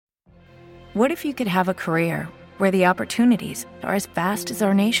What if you could have a career where the opportunities are as vast as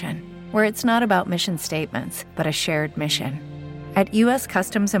our nation, where it's not about mission statements, but a shared mission? At U.S.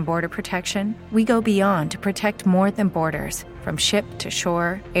 Customs and Border Protection, we go beyond to protect more than borders. From ship to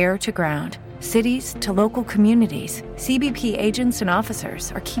shore, air to ground, cities to local communities, CBP agents and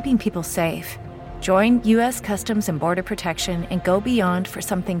officers are keeping people safe. Join U.S. Customs and Border Protection and go beyond for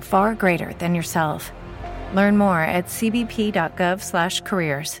something far greater than yourself. Learn more at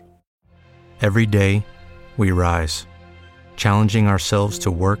cbp.gov/careers. Every day, we rise, challenging ourselves to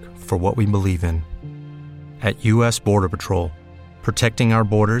work for what we believe in. At U.S. Border Patrol, protecting our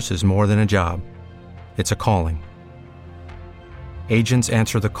borders is more than a job. It's a calling. Agents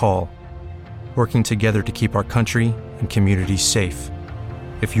answer the call, working together to keep our country and communities safe.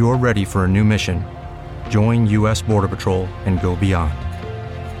 If you're ready for a new mission, join U.S. Border Patrol and go beyond.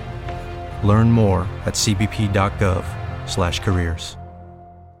 Learn more at cbp.gov/careers.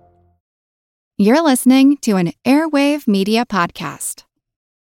 You're listening to an Airwave Media Podcast.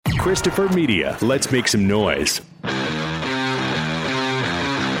 Christopher Media. Let's make some noise.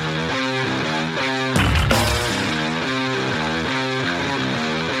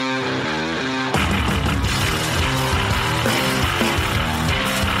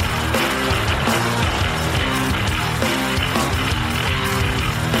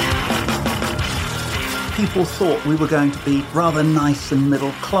 People thought we were going to be rather nice and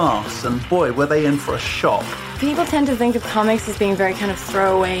middle class, and boy, were they in for a shock. People tend to think of comics as being very kind of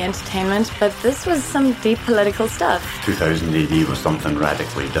throwaway entertainment, but this was some deep political stuff. 2000 AD was something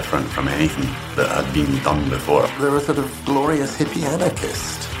radically different from anything that had been done before. They were sort of glorious hippie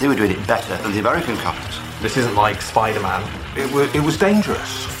anarchists. They were doing it better than the American comics. This isn't like Spider-Man. It was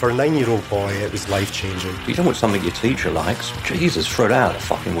dangerous. For a 9-year-old boy, it was life-changing. You don't want something your teacher likes. Jesus, throw it out the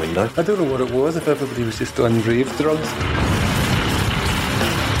fucking window. I don't know what it was, if everybody was just on rave drugs.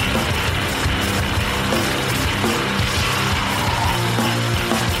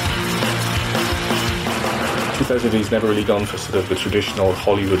 He's never really gone for sort of the traditional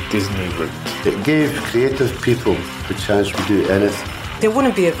Hollywood Disney route. It gave creative people the chance to do anything. There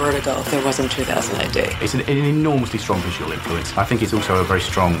wouldn't be a Vertigo if there wasn't 2000 AD. It's an enormously strong visual influence. I think it's also a very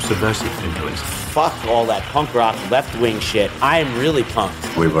strong subversive influence. Fuck all that punk rock left-wing shit. I am really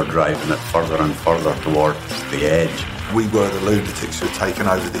punked. We were driving it further and further towards the edge. We were the lunatics who had taken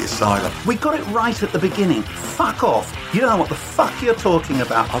over the asylum. We got it right at the beginning. Fuck off. You don't know what the fuck you're talking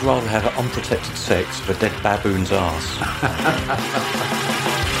about. I'd rather have unprotected sex of a dead baboon's ass.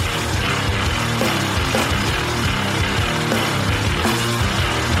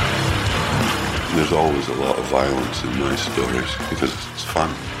 There's always a lot of violence in my stories because it's fun.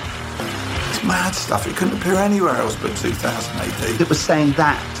 It's mad stuff. It couldn't appear anywhere else but 2000 AD. It was saying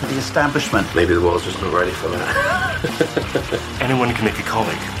that to the establishment. Maybe the world's just not ready for that. Anyone can make a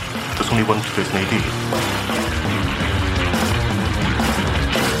comic. There's only one 2000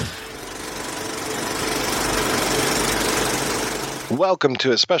 AD. Welcome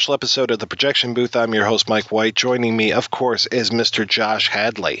to a special episode of The Projection Booth. I'm your host, Mike White. Joining me, of course, is Mr. Josh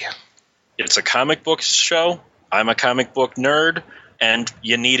Hadley. It's a comic book show. I'm a comic book nerd, and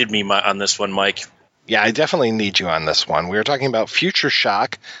you needed me on this one, Mike. Yeah, I definitely need you on this one. We were talking about Future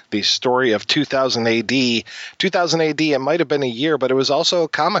Shock, the story of 2000 AD. 2000 AD, it might have been a year, but it was also a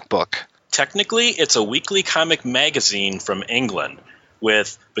comic book. Technically, it's a weekly comic magazine from England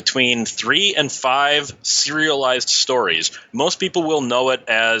with between 3 and 5 serialized stories. Most people will know it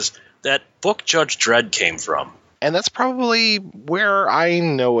as that book Judge Dredd came from. And that's probably where I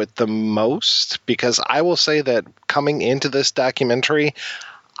know it the most, because I will say that coming into this documentary,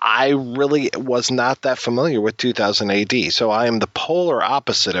 I really was not that familiar with 2000 AD. So I am the polar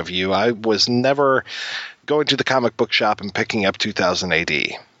opposite of you. I was never going to the comic book shop and picking up 2000 AD.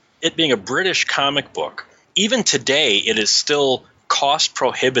 It being a British comic book, even today it is still cost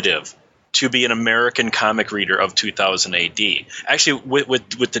prohibitive to be an American comic reader of 2000 AD. Actually,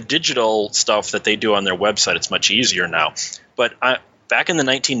 with the digital stuff that they do on their website, it's much easier now. But back in the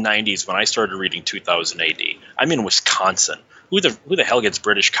 1990s, when I started reading 2000 AD, I'm in Wisconsin. Who the hell gets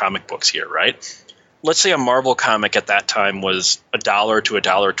British comic books here, right? Let's say a Marvel comic at that time was $1 to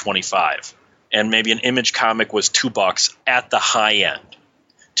 $1.25, and maybe an Image comic was $2 at the high end.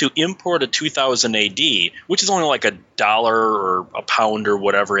 To import a 2000 AD, which is only like $1 or a pound or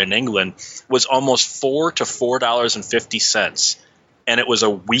whatever in England, was almost $4 to $4.50, and it was a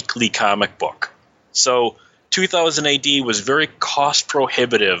weekly comic book. So 2000 AD was very cost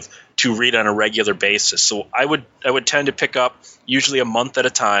prohibitive to read on a regular basis. So I would tend to pick up usually a month at a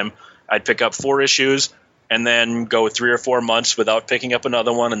time. I'd pick up 4 issues and then go 3 or 4 months without picking up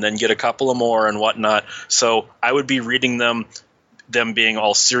another one, and then get a couple of more and whatnot. So I would be reading them them being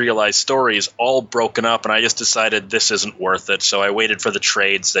all serialized stories, all broken up, and I just decided this isn't worth it, so I waited for the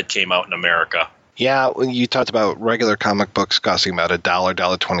trades that came out in America. Yeah, when you talked about regular comic books costing about $1,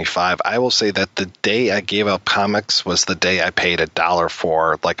 $1.25, I will say that the day I gave up comics was the day I paid $1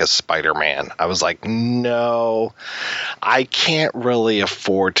 for like a Spider-Man. I was like, no, I can't really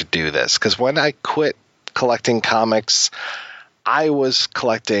afford to do this. Because when I quit collecting comics, I was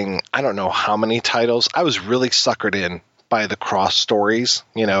collecting, I don't know how many titles. I was really suckered in by the cross stories,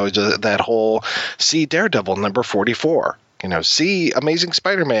 that whole see Daredevil number 44. See Amazing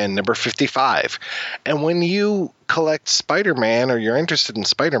Spider-Man number 55. And when you collect Spider-Man or you're interested in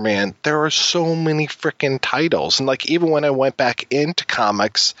Spider-Man, there are so many freaking titles. And like even when I went back into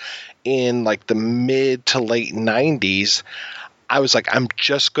comics in like the mid to late 90s, I was like, I'm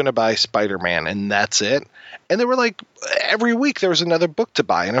just going to buy Spider-Man and that's it. And there were like every week there was another book to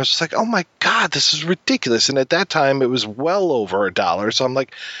buy. And I was just like, oh my God, this is ridiculous. And at that time it was well over $1. So I'm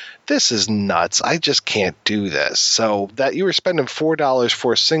like, this is nuts. I just can't do this. So that you were spending $4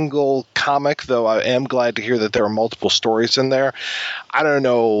 for a single comic, though I am glad to hear that there are multiple stories in there. I don't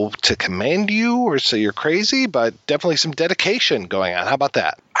know to commend you or say you're crazy, but definitely some dedication going on. How about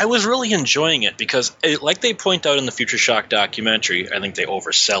that? I was really enjoying it because, like they point out in the Future Shock documentary, I think they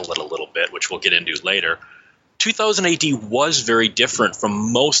oversell it a little bit, which we'll get into later. 2000 AD was very different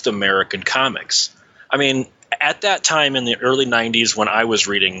from most American comics. I mean, at that time in the early 90s when I was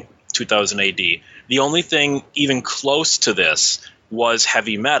reading 2000 AD, the only thing even close to this was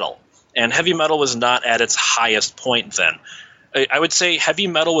heavy metal. And heavy metal was not at its highest point then. I would say heavy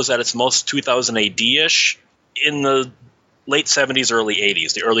metal was at its most 2000 AD-ish in the late 70s, early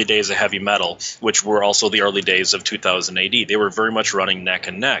 80s, the early days of heavy metal, which were also the early days of 2000 AD. They were very much running neck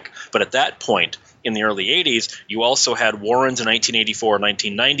and neck. But at that point, in the early 80s, you also had Warren's in 1984,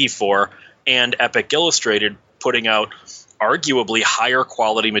 1994, and Epic Illustrated putting out arguably higher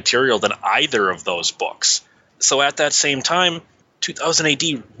quality material than either of those books. So at that same time, 2000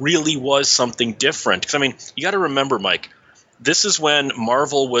 AD really was something different. Because, I mean, you got to remember, Mike, this is when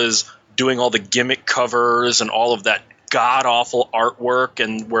Marvel was doing all the gimmick covers and all of that god-awful artwork,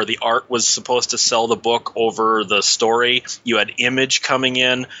 and where the art was supposed to sell the book over the story. You had Image coming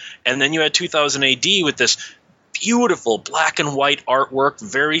in, and then you had 2000 AD with this beautiful black and white artwork,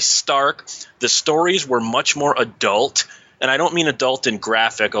 very stark. The stories were much more adult, and I don't mean adult in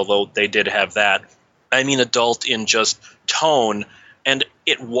graphic, although they did have that. I mean adult in just tone, and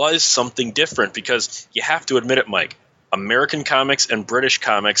it was something different because you have to admit it, Mike, American comics and British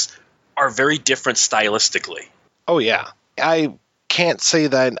comics are very different stylistically. Oh, yeah. I can't say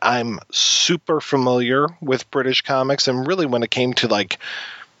that I'm super familiar with British comics, and really when it came to like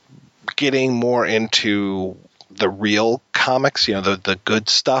getting more into the real comics, the good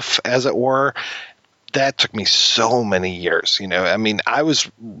stuff, as it were, that took me so many years. I mean, I was,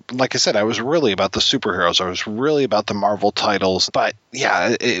 like I said, I was really about the superheroes. I was really about the Marvel titles. But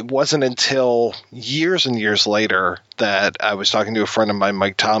yeah, it wasn't until years and years later that I was talking to a friend of mine,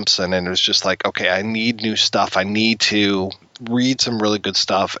 Mike Thompson, and it was just like, okay, I need new stuff. I need to read some really good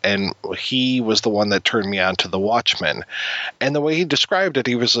stuff. And he was the one that turned me on to The Watchmen. And the way he described it,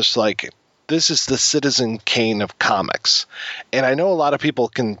 he was just like, this is the Citizen Kane of comics. And I know a lot of people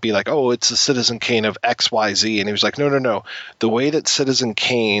can be like, oh, it's the Citizen Kane of XYZ. And he was like, no. The way that Citizen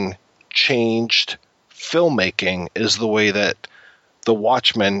Kane changed filmmaking is the way that The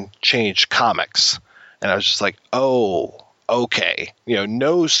Watchmen changed comics. And I was just like, oh, okay.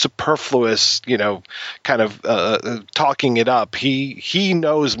 No superfluous, kind of talking it up. He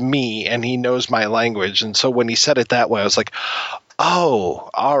knows me and he knows my language. And so when he said it that way, I was like, oh,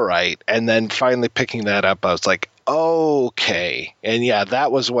 all right. And then finally picking that up, I was like, okay. And yeah,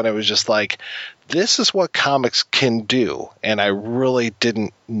 that was when I was just like, this is what comics can do. And I really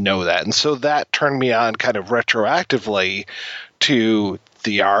didn't know that. And so that turned me on kind of retroactively to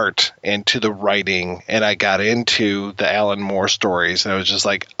the art and to the writing. And I got into the Alan Moore stories. And I was just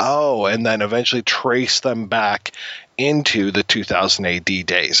like, oh, and then eventually traced them back into the 2000 AD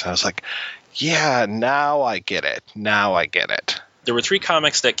days. And I was like, yeah, now I get it. There were 3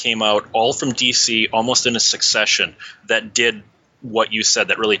 comics that came out, all from DC, almost in a succession, that did what you said,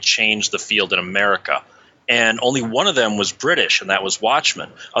 that really changed the field in America. And only one of them was British, and that was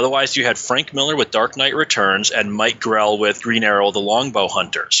Watchmen. Otherwise, you had Frank Miller with Dark Knight Returns and Mike Grell with Green Arrow, The Longbow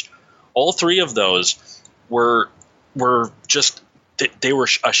Hunters. All 3 of those were just, they were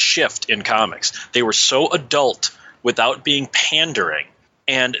a shift in comics. They were so adult without being pandering.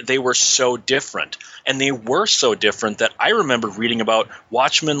 And they were so different. And they were so different that I remember reading about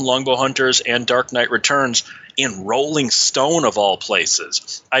Watchmen, Longbow Hunters, and Dark Knight Returns in Rolling Stone of all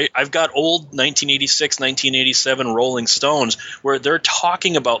places. I've got old 1986, 1987 Rolling Stones where they're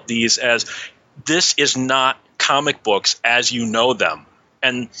talking about these as this is not comic books as you know them.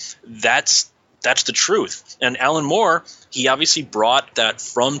 And that's the truth. And Alan Moore, he obviously brought that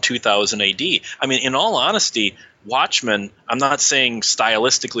from 2000 AD. I mean, in all honesty, Watchmen, I'm not saying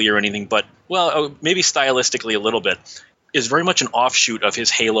stylistically or anything, but, well, maybe stylistically a little bit, is very much an offshoot of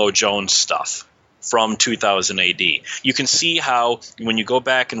his Halo Jones stuff from 2000 AD. You can see how, when you go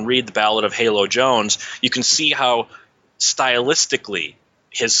back and read the Ballad of Halo Jones, you can see how stylistically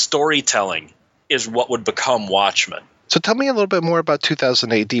his storytelling is what would become Watchmen. So tell me a little bit more about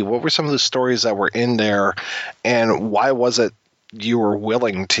 2000 AD. What were some of the stories that were in there, and why was it you were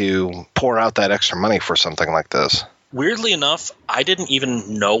willing to pour out that extra money for something like this? Weirdly enough, I didn't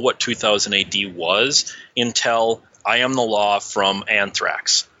even know what 2000 AD was until I Am the Law from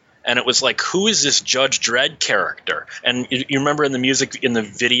Anthrax. And it was like, who is this Judge Dredd character? And you remember in the music, in the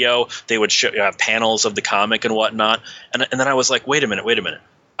video, they would show panels of the comic and whatnot. And then I was like, wait a minute.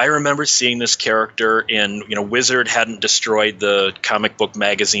 I remember seeing this character in, Wizard hadn't destroyed the comic book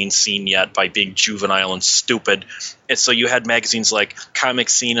magazine scene yet by being juvenile and stupid. And so you had magazines like Comic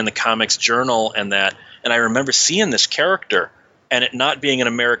Scene and the Comics Journal and that. And I remember seeing this character and it not being an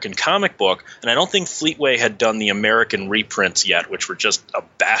American comic book. And I don't think Fleetway had done the American reprints yet, which were just a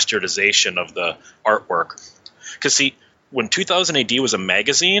bastardization of the artwork. Because, see, when 2000 AD was a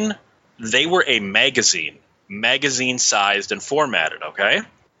magazine, they were a magazine-sized and formatted, okay?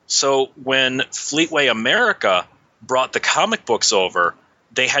 So when Fleetway America brought the comic books over,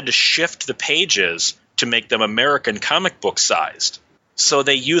 they had to shift the pages to make them American comic book sized. So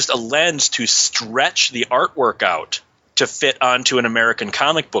they used a lens to stretch the artwork out to fit onto an American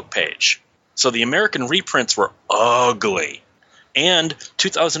comic book page. So the American reprints were ugly. And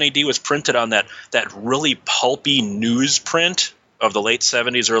 2000 AD was printed on that really pulpy newsprint of the late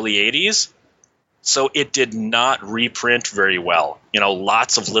 70s, early 80s. So it did not reprint very well.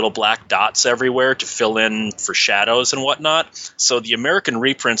 Lots of little black dots everywhere to fill in for shadows and whatnot. So the American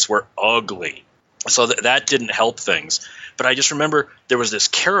reprints were ugly. So that didn't help things. But I just remember there was this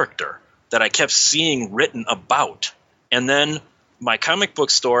character that I kept seeing written about. And then my comic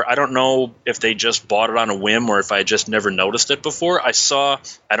book store, I don't know if they just bought it on a whim or if I just never noticed it before. I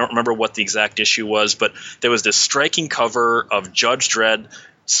don't remember what the exact issue was, but there was this striking cover of Judge Dredd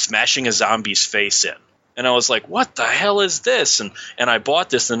smashing a zombie's face in. And I was like, what the hell is this? And I bought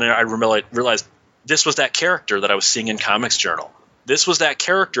this, and then I realized this was that character that I was seeing in Comics Journal. This was that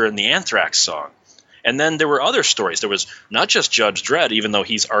character in the Anthrax song. And then there were other stories. There was not just Judge Dredd, even though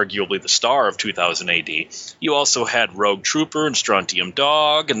he's arguably the star of 2000 AD. You also had Rogue Trooper and Strontium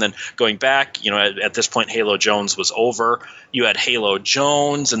Dog. And then going back, at this point, Halo Jones was over. You had Halo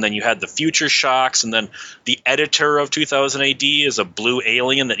Jones, and then you had the Future Shocks. And then the editor of 2000 AD is a blue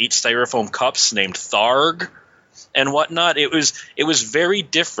alien that eats styrofoam cups named Tharg and whatnot. It was very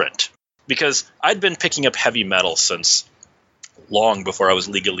different because I'd been picking up heavy metal since long before I was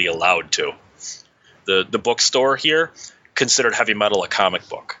legally allowed to. The bookstore here considered heavy metal a comic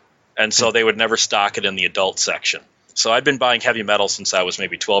book, and so they would never stock it in the adult section. So I'd been buying heavy metal since I was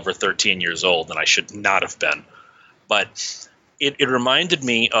maybe 12 or 13 years old, and I should not have been. But it reminded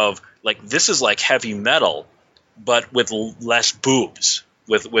me of, like, this is like heavy metal, but with less boobs,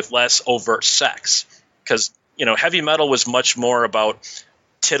 with less overt sex. Because, heavy metal was much more about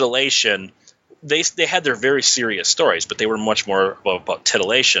titillation. They had their very serious stories, but they were much more about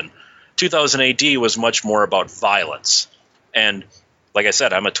titillation. 2000 AD was much more about violence. And like I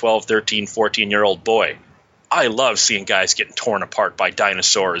said, I'm a 12, 13, 14-year-old boy. I love seeing guys getting torn apart by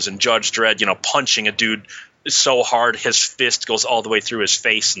dinosaurs and Judge Dredd, punching a dude so hard his fist goes all the way through his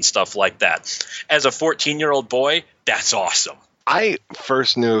face and stuff like that. As a 14-year-old boy, that's awesome. I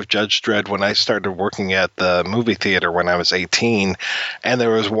first knew of Judge Dredd when I started working at the movie theater when I was 18, and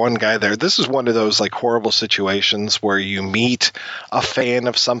there was one guy there. This is one of those like horrible situations where you meet a fan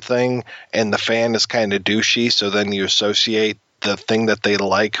of something and the fan is kind of douchey, so then you associate the thing that they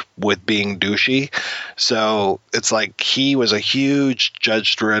like with being douchey. So it's like he was a huge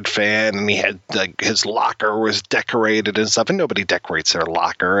Judge Dredd fan, and he had like his locker was decorated and stuff, and nobody decorates their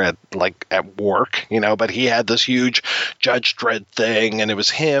locker at work, but he had this huge Judge Dredd thing, and it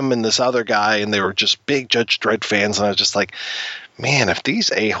was him and this other guy, and they were just big Judge Dredd fans, and I was just like, man, if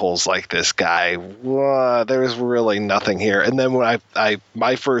these a-holes like this guy, there's really nothing here. And then when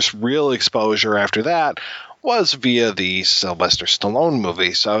my first real exposure after that was via the Sylvester Stallone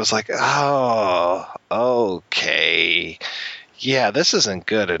movie. So I was like, oh, okay. Yeah, this isn't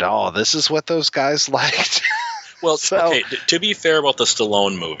good at all. This is what those guys liked. Well, okay, to be fair about the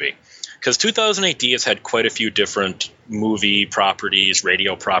Stallone movie, Because 2000 AD has had quite a few different movie properties,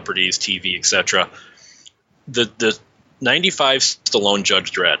 radio properties, TV, etc. The 95 Stallone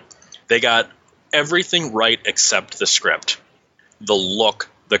Judge Dredd, they got everything right except the script. The look,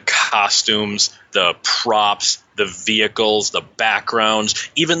 the costumes, the props, the vehicles, the backgrounds,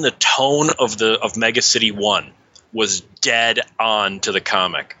 even the tone of Mega City 1 was dead on to the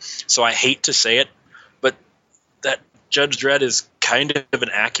comic. So I hate to say it, but that Judge Dredd is kind of an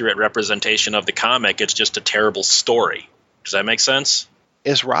accurate representation of the comic. It's just a terrible story. Does that make sense?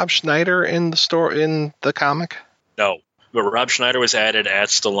 Is Rob Schneider in the comic? No, but Rob Schneider was added at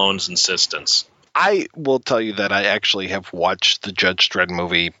Stallone's insistence. I will tell you that I actually have watched the Judge Dredd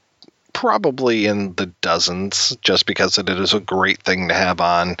movie probably in the dozens, just because it is a great thing to have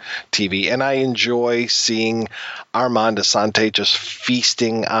on TV. And I enjoy seeing Armand Assante just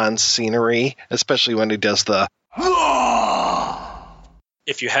feasting on scenery, especially when he does the...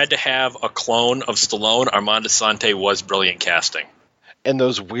 If you had to have a clone of Stallone, Armand Assante was brilliant casting. And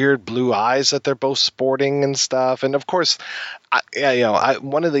those weird blue eyes that they're both sporting and stuff. And of course,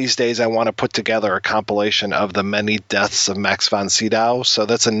 one of these days I want to put together a compilation of the many deaths of Max von Sydow. So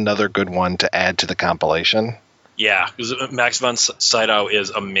that's another good one to add to the compilation. Yeah, because Max von Sydow is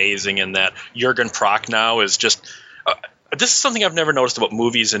amazing in that. Jürgen Prochnow is just... this is something I've never noticed about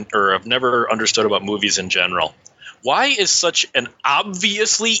movies, or I've never understood about movies in general. Why is such an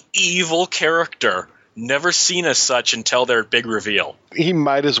obviously evil character never seen as such until their big reveal? He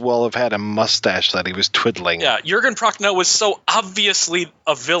might as well have had a mustache that he was twiddling. Yeah, Jürgen Prochnow was so obviously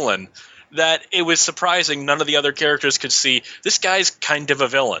a villain that it was surprising none of the other characters could see this guy's kind of a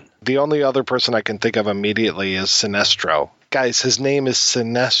villain. The only other person I can think of immediately is Sinestro. Guys, his name is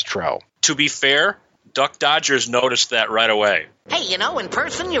Sinestro. To be fair, Duck Dodgers noticed that right away. Hey, in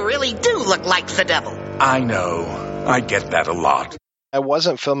person you really do look like the devil. I know. I get that a lot. I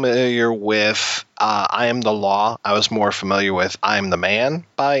wasn't familiar with I Am the Law. I was more familiar with I Am the Man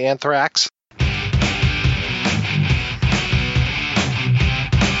by Anthrax.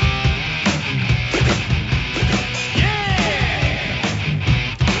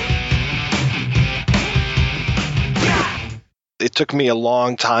 It took me a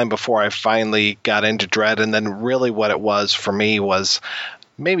long time before I finally got into Dredd, and then really what it was for me was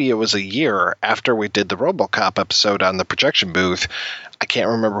maybe it was a year after we did the RoboCop episode on the projection booth. I can't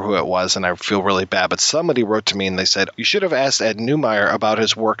remember who it was, and I feel really bad, but somebody wrote to me and they said, you should have asked Ed Neumeyer about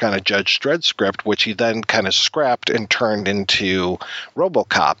his work on a Judge Dredd script, which he then kind of scrapped and turned into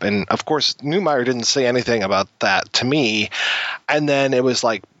RoboCop. And of course, Neumeyer didn't say anything about that to me. And then it was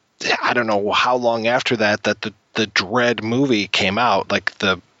like, I don't know how long after that the Dredd movie came out, like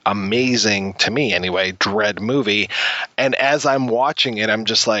the amazing, to me anyway, Dredd movie. And as I'm watching it, I'm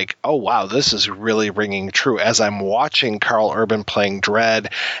just like, oh wow, this is really ringing true. As I'm watching Carl Urban playing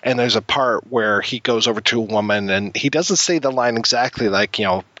Dredd, and there's a part where he goes over to a woman and he doesn't say the line exactly like,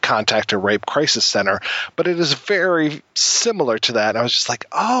 contact a rape crisis center, but it is very similar to that. And I was just like,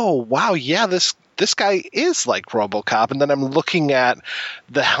 oh wow, yeah, this guy is like RoboCop. And then I'm looking at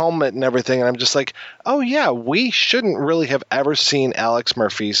the helmet and everything, and I'm just like, oh yeah, we shouldn't really have ever seen Alex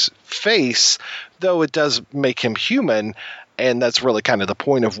Murphy's face, though it does make him human. And that's really kind of the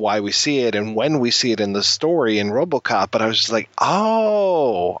point of why we see it and when we see it in the story in RoboCop. But I was just like,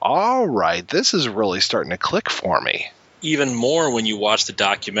 oh, all right, this is really starting to click for me. Even more when you watch the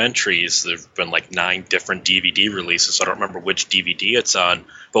documentaries. There have been like 9 different DVD releases. So I don't remember which DVD it's on.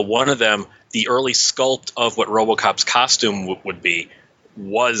 But one of them, the early sculpt of what RoboCop's costume would be,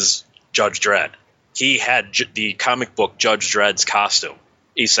 was Judge Dredd. He had the comic book Judge Dredd's costume,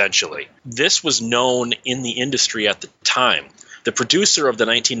 essentially. This was known in the industry at the time. The producer of the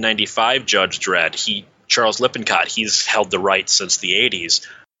 1995 Judge Dredd, Charles Lippincott, he's held the rights since the 80s,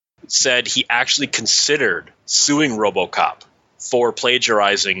 said he actually considered suing RoboCop for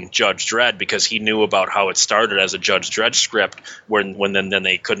plagiarizing Judge Dredd because he knew about how it started as a Judge Dredd script when then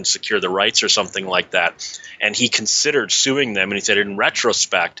they couldn't secure the rights or something like that. And he considered suing them, and he said in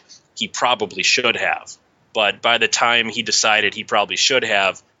retrospect, he probably should have. But by the time he decided he probably should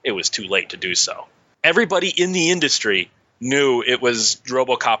have, it was too late to do so. Everybody in the industry knew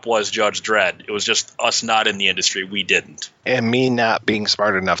RoboCop was Judge Dredd. It was just us not in the industry. We didn't. And me not being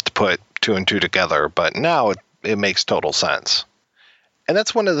smart enough to put 2 and 2 together. But now it makes total sense. And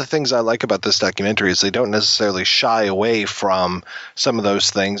that's one of the things I like about this documentary is they don't necessarily shy away from some of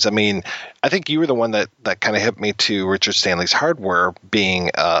those things. I mean, I think you were the one that kind of hit me to Richard Stanley's Hardware being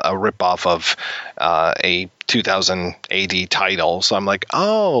a ripoff of a 2000 AD title. So I'm like,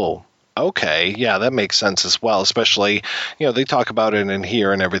 oh, okay, yeah, that makes sense as well. Especially, they talk about it in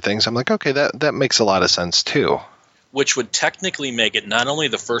here and everything. So I'm like, okay, that makes a lot of sense too. which would technically make it not only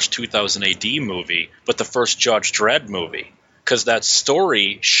the first 2000 AD movie, but the first Judge Dredd movie. Because that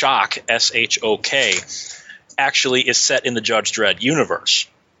story, Shock, S-H-O-K, actually is set in the Judge Dredd universe.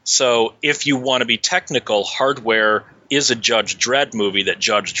 So if you want to be technical, Hardware is a Judge Dredd movie that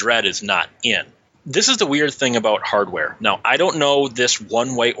Judge Dredd is not in. This is the weird thing about Hardware. Now, I don't know this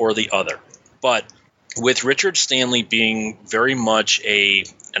one way or the other, but with Richard Stanley being very much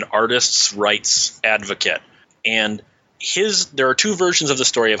an artist's rights advocate, and there are two versions of the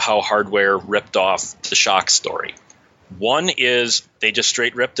story of how Hardware ripped off the Shock story. One is they just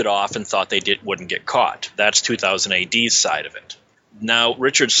straight ripped it off and thought they wouldn't get caught. That's 2000 AD's side of it. Now,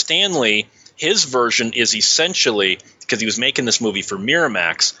 Richard Stanley, his version is essentially, because he was making this movie for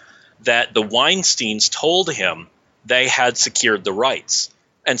Miramax, that the Weinsteins told him they had secured the rights.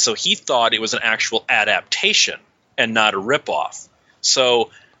 And so he thought it was an actual adaptation and not a ripoff. So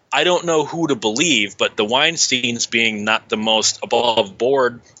I don't know who to believe, but the Weinsteins being not the most above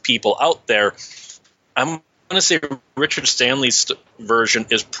board people out there, I'm going to say Richard Stanley's version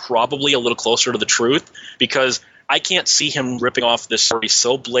is probably a little closer to the truth, because I can't see him ripping off this story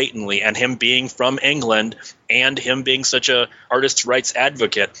so blatantly, and him being from England and him being such a artist's rights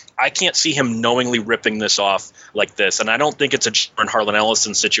advocate, I can't see him knowingly ripping this off like this. And I don't think it's a John Harlan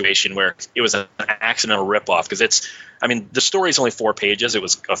Ellison situation where it was an accidental ripoff, because the story is only 4 pages. It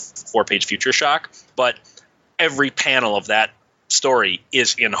was a 4-page Future Shock, but every panel of that story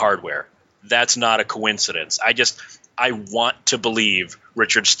is in Hardware. That's not a coincidence. I want to believe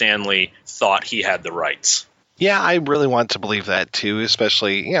Richard Stanley thought he had the rights. Yeah, I really want to believe that too,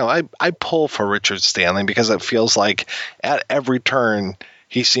 especially, I pull for Richard Stanley because it feels like at every turn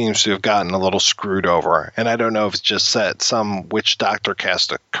he seems to have gotten a little screwed over. And I don't know if it's just that some witch doctor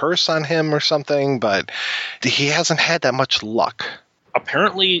cast a curse on him or something, but he hasn't had that much luck.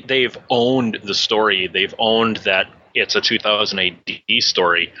 Apparently they've owned the story. They've owned that it's a 2000 AD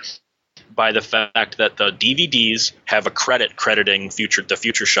story by the fact that the DVDs have a crediting the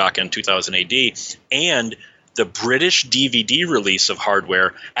Future Shock in 2000 AD, and the British DVD release of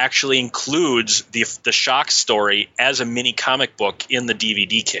Hardware actually includes the Shock story as a mini comic book in the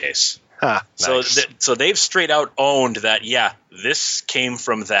DVD case. Nice. So they've straight out owned that, yeah, this came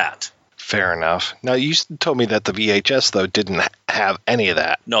from that. Fair enough. Now, you told me that the VHS, though, didn't have any of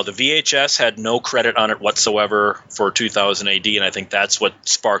that. No, the VHS had no credit on it whatsoever for 2000 AD, and I think that's what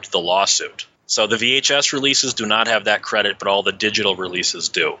sparked the lawsuit. So the VHS releases do not have that credit, but all the digital releases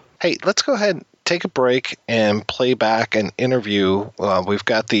do. Hey, let's go ahead and take a break and play back an interview. We've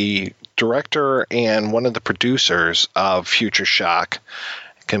got the director and one of the producers of Future Shock.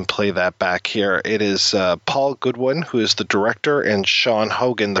 Can play that back here. It is Paul Goodwin, who is the director, and Sean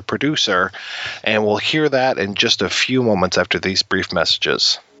Hogan, the producer. And we'll hear that in just a few moments after these brief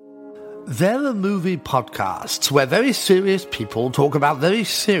messages. There are movie podcasts where very serious people talk about very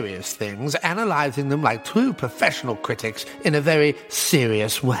serious things, analyzing them like true professional critics in a very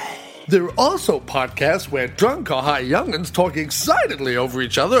serious way. There are also podcasts where drunk or high young'uns talk excitedly over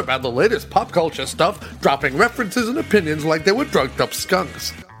each other about the latest pop culture stuff, dropping references and opinions like they were drugged up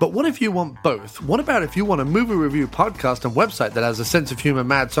skunks. But what if you want both? What about if you want a movie review podcast and website that has a sense of humor,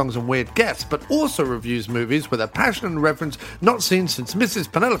 mad songs, and weird guests, but also reviews movies with a passion and reference not seen since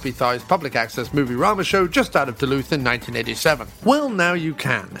Mrs. Penelope Thigh public access movie Rama show just out of Duluth in 1987? Well, now you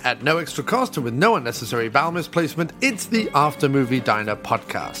can. At no extra cost and with no unnecessary vowel misplacement, it's the After Movie Diner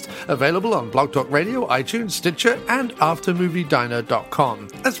podcast. Available on Blog Talk Radio, iTunes, Stitcher, and AfterMovieDiner.com.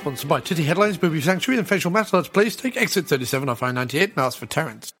 As sponsored by Titty Headlines, Movie Sanctuary, and Facial Mass. Let's Please take exit 37 off I-98 miles for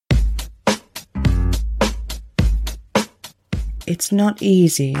Terrence. It's not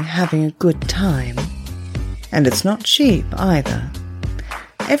easy having a good time, and it's not cheap either.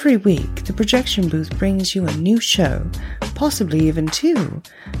 Every week, the projection booth brings you a new show, possibly even two,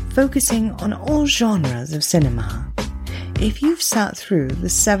 focusing on all genres of cinema. If you've sat through the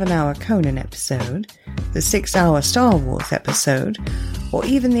 7-hour Conan episode, the 6-hour Star Wars episode, or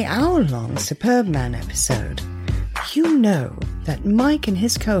even the hour-long Superbman episode, you know that Mike and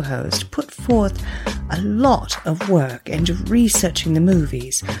his co-host put forth a lot of work into researching the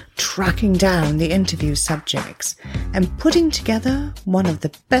movies, tracking down the interview subjects, and putting together one of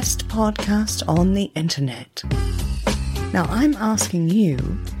the best podcasts on the internet. Now I'm asking you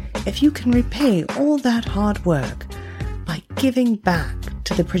if you can repay all that hard work by giving back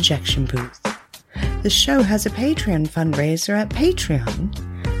to the projection booth. The show has a Patreon fundraiser at Patreon.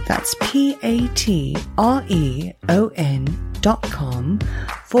 That's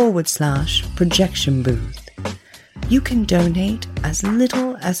patreon.com/projection booth. You can donate as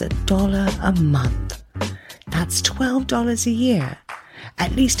little as $1 a month. That's $12 a year.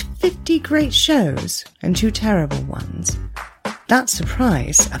 at least 50 great shows and 2 terrible ones. That's the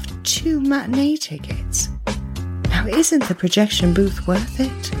price of 2 matinee tickets. Now, isn't the projection booth worth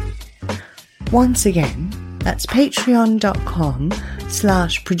it? Once again, that's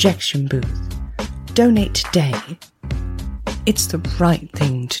patreon.com/projection booth. Donate today. It's the right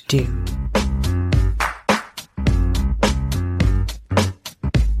thing to do.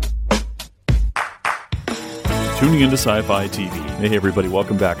 Tuning into Sci-Fi TV. Hey everybody,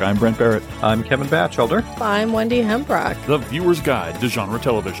 welcome back. I'm Brent Barrett. I'm Kevin Batchelder. I'm Wendy Hembrock. The Viewer's Guide to Genre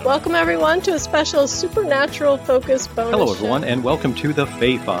Television. Welcome everyone to a special supernatural-focused bonus Hello everyone, show. and welcome to the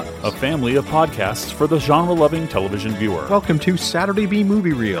Fae Files, a family of podcasts for the genre-loving television viewer. Welcome to Saturday B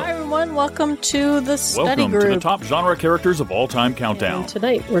Movie Reel. Hi everyone, welcome to the study welcome group. To the top genre characters of all time countdown. And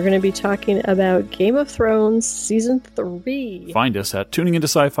tonight we're going to be talking about Game of Thrones Season 3. Find us at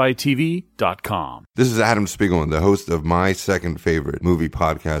tuningintoscifitv.com. This is Adam Spiegelman, the host of my second favorite movie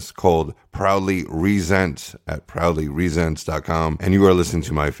podcast called Proudly Resents at proudlyresents.com. And you are listening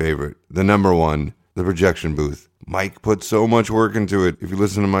to my favorite, the number one, The Projection Booth. Mike put so much work into it. If you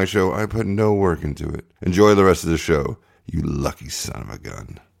listen to my show, I put no work into it. Enjoy the rest of the show, you lucky son of a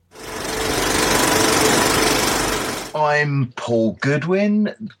gun. I'm Paul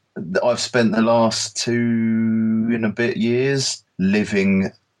Goodwin. I've spent the last 2 and a bit years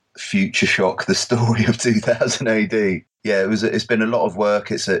living Future Shock, the story of 2000 AD. Yeah, it's been a lot of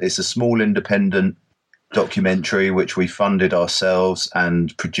work. It's a small independent documentary which we funded ourselves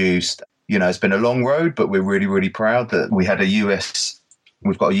and produced. You know, it's been a long road, but we're really, really proud that we've got a US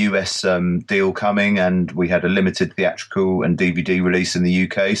deal coming, and we had a limited theatrical and DVD release in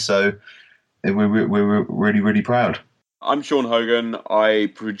the UK. So we're really, really proud. I'm Sean Hogan.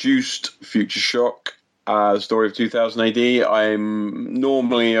 I produced Future Shock, the story of 2000 AD. I'm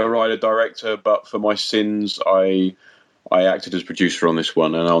normally a writer-director, but for my sins, I acted as producer on this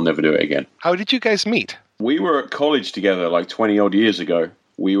one, and I'll never do it again. How did you guys meet? We were at college together like 20-odd years ago.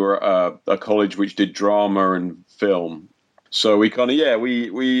 We were at a college which did drama and film. So we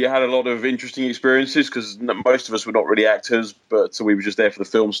we had a lot of interesting experiences because most of us were not really actors, but so we were just there for the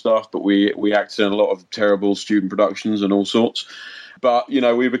film stuff, but we acted in a lot of terrible student productions and all sorts. But, you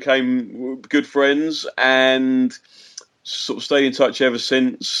know, we became good friends and sort of stayed in touch ever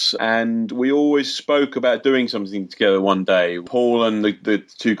since, and we always spoke about doing something together one day. Paul and the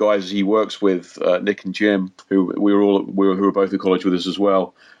 2 guys he works with, Nick and Jim, who were both at college with us as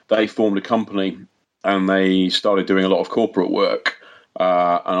well, they formed a company and they started doing a lot of corporate work,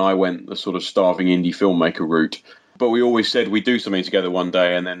 and I went the sort of starving indie filmmaker route. But we always said we'd do something together one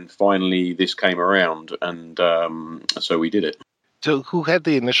day, and then finally this came around, and so we did it. So who had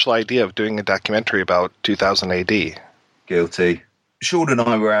the initial idea of doing a documentary about 2000 AD? Guilty. Sean and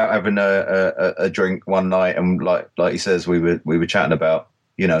I were out having a drink one night, and like he says, we were chatting about,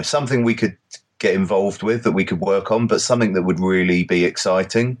 you know, something we could get involved with, that we could work on, but something that would really be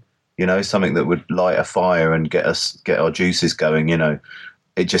exciting, you know, something that would light a fire and get our juices going. You know,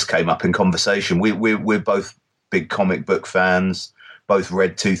 it just came up in conversation. We're both big comic book fans, both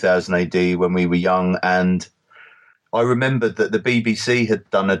read 2000 AD when we were young, and I remembered that the BBC had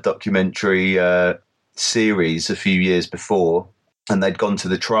done a documentary series a few years before, and they'd gone to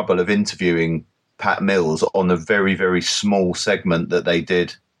the trouble of interviewing Pat Mills on a very, very small segment that they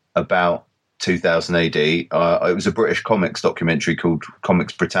did about 2000 AD. It was a British comics documentary called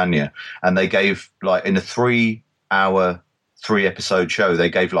Comics Britannia, and they gave, like, in a 3-hour, 3-episode show, they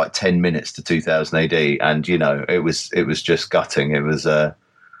gave like 10 minutes to 2000 AD, and, you know, it was just gutting. It was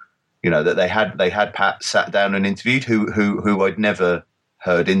you know, that they had Pat sat down and interviewed, who I'd never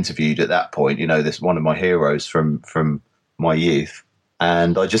heard interviewed at that point. You know, this one of my heroes from my youth,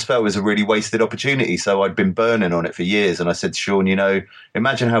 and I just felt it was a really wasted opportunity. So I'd been burning on it for years, and I said to Sean, you know,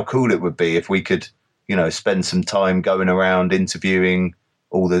 imagine how cool it would be if we could, you know, spend some time going around interviewing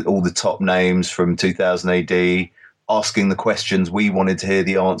all the top names from 2000 AD, asking the questions we wanted to hear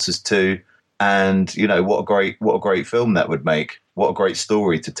the answers to, and, you know, what a great film that would make. What a great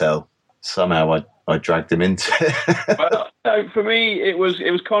story to tell. Somehow I dragged him into it. Well, no, for me, it was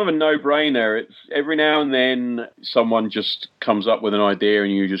kind of a no-brainer. It's every now and then someone just comes up with an idea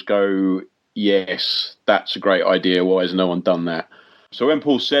and you just go, yes, that's a great idea. Why has no one done that? So when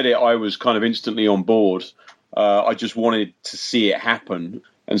Paul said it, I was kind of instantly on board. I just wanted to see it happen.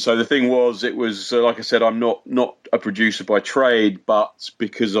 And so the thing was, it was, like I said, I'm not a producer by trade, but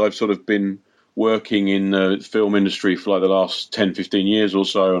because I've sort of been working in the film industry for like the last 10, 15 years or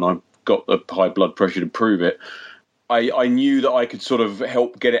so, and I've got the high blood pressure to prove it, I knew that I could sort of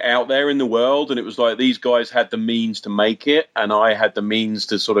help get it out there in the world. And it was like these guys had the means to make it, and I had the means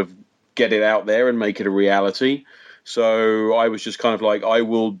to sort of get it out there and make it a reality. So I was just kind of like, I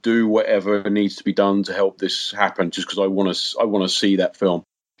will do whatever needs to be done to help this happen, just because I want to see that film.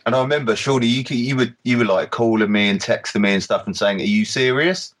 And I remember, Shorty, you were like calling me and texting me and stuff and saying, "Are you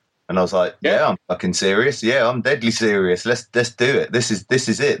serious?" And I was like, "Yeah, I'm fucking serious. Yeah, I'm deadly serious. Let's do it. This is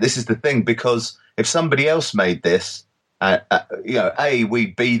it. This is the thing." Because if somebody else made this, A,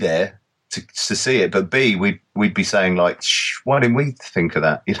 we'd be there to see it, but B, we'd be saying like, "Why didn't we think of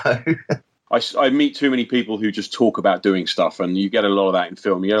that?" I meet too many people who just talk about doing stuff, and you get a lot of that in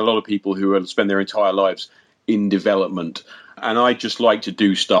film. You get a lot of people who spend their entire lives in development. And I just like to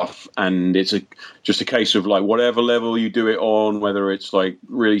do stuff, and it's just a case of like whatever level you do it on, whether it's like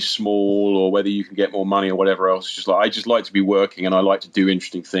really small or whether you can get more money or whatever else. I just like to be working, and I like to do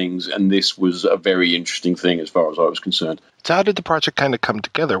interesting things, and this was a very interesting thing as far as I was concerned. So how did the project kind of come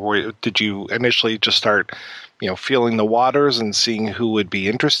together? Did you initially just start, feeling the waters and seeing who would be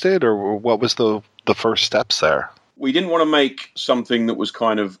interested, or what was the first steps there? We didn't want to make something that was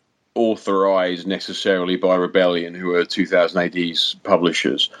kind of authorized necessarily by Rebellion, who are 2000 AD's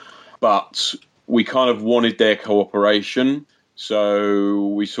publishers, but we kind of wanted their cooperation, so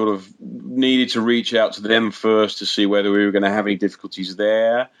we sort of needed to reach out to them first to see whether we were going to have any difficulties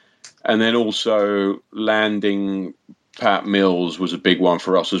there, and then also landing Pat Mills was a big one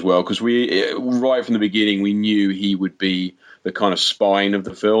for us as well, because we, right from the beginning, we knew he would be the kind of spine of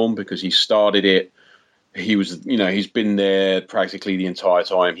the film, because he started it. He was, he's been there practically the entire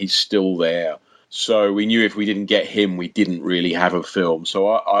time. He's still there. So we knew if we didn't get him, we didn't really have a film. So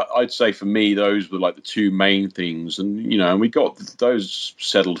I'd say for me, those were like the two main things. And, and we got those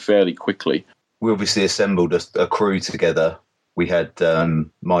settled fairly quickly. We obviously assembled a crew together. We had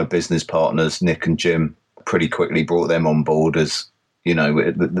my business partners, Nick and Jim, pretty quickly brought them on board as,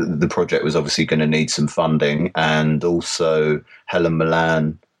 the project was obviously going to need some funding. And also Helen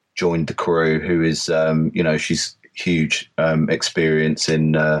Milan joined the crew, who is, she's huge experience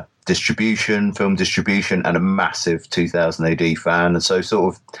in film distribution, and a massive 2000 AD fan. And so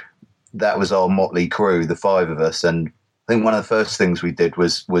sort of that was our motley crew, the five of us. And I think one of the first things we did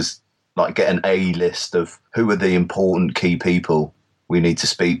was like get an A list of who are the important key people we need to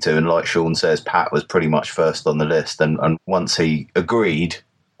speak to. And like Sean says, Pat was pretty much first on the list. And once he agreed,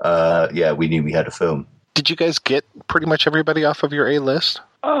 we knew we had a film. Did you guys get pretty much everybody off of your A list?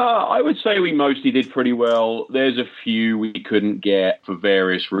 I would say we mostly did pretty well. There's a few we couldn't get for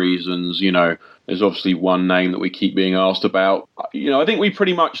various reasons. There's obviously one name that we keep being asked about. I think we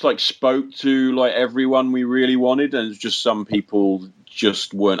pretty much spoke to everyone we really wanted, and it's just some people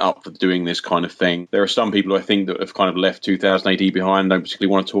just weren't up for doing this kind of thing. There are some people I think that have kind of left 2000 AD behind, don't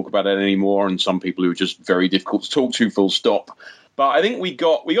particularly want to talk about it anymore, and some people who are just very difficult to talk to, full stop. But I think we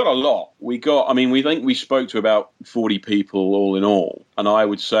got a lot. We think we spoke to about 40 people all in all. And I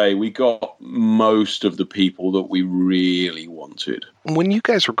would say we got most of the people that we really wanted. When you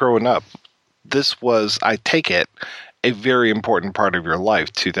guys were growing up, this was, I take it, a very important part of your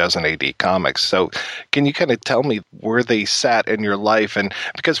life, 2000 AD comics. So can you kind of tell me where they sat in your life? And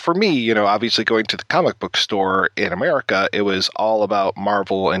because for me, obviously going to the comic book store in America, it was all about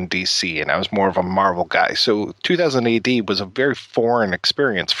Marvel and DC, and I was more of a Marvel guy. So 2000 AD was a very foreign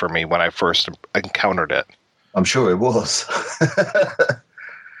experience for me when I first encountered it. I'm sure it was.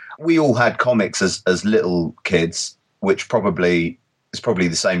 We all had comics as little kids, which it's probably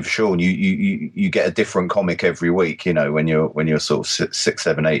the same for Sean. You get a different comic every week, when you're sort of 6,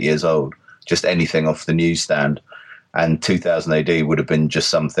 7, 8 years old, just anything off the newsstand. And 2000 AD would have been just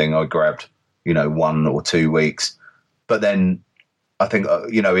something I grabbed, 1 or 2 weeks. But then I think,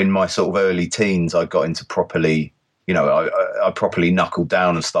 in my sort of early teens, I got into properly, I properly knuckled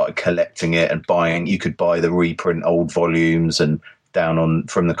down and started collecting it and buying. You could buy the reprint old volumes and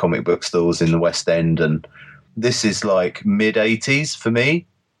from the comic book stores in the West End. And this is like mid 80s for me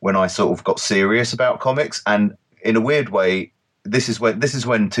when I sort of got serious about comics. And in a weird way, this is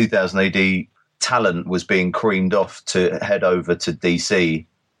when 2000 AD talent was being creamed off to head over to DC,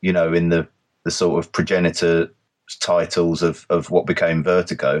 in the sort of progenitor titles of what became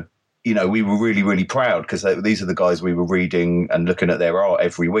Vertigo. We were really, really proud because these are the guys we were reading and looking at their art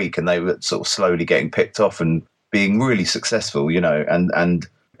every week, and they were sort of slowly getting picked off and being really successful, and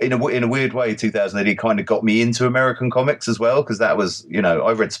in a weird way, 2000 AD kind of got me into American comics as well, because that was,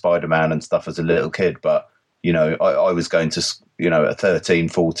 I read Spider-Man and stuff as a little kid, but, I was going to, at 13,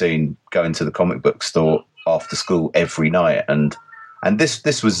 14, going to the comic book store after school every night. And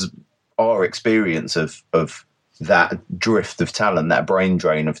this was our experience of that drift of talent, that brain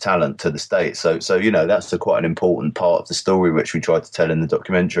drain of talent to the States. So that's quite an important part of the story, which we tried to tell in the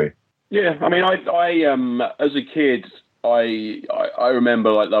documentary. Yeah, I mean, I as a kid, I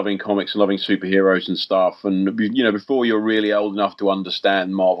remember like loving comics and loving superheroes and stuff, and before you're really old enough to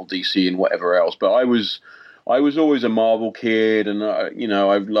understand Marvel, DC, and whatever else. But I was always a Marvel kid, and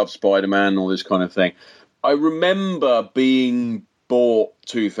I loved Spider-Man and all this kind of thing. I remember being bought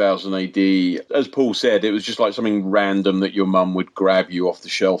 2000 AD. As Paul said, it was just like something random that your mum would grab you off the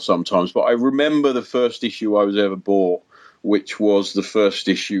shelf sometimes. But I remember the first issue I was ever bought, which was the first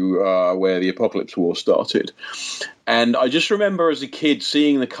issue where the Apocalypse War started. And I just remember as a kid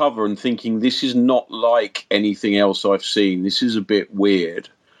seeing the cover and thinking, this is not like anything else I've seen. This is a bit weird.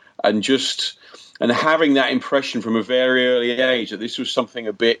 And having that impression from a very early age that this was something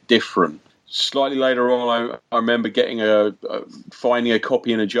a bit different. Slightly later on, I remember finding a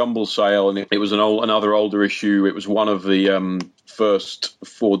copy in a jumble sale, and it was another older issue. It was one of the first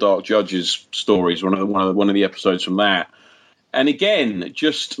Four Dark Judges stories, one of the episodes from that. And again,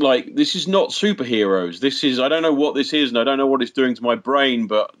 just like, this is not superheroes. I don't know what this is, and I don't know what it's doing to my brain,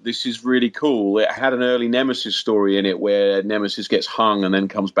 but this is really cool. It had an early Nemesis story in it where Nemesis gets hung and then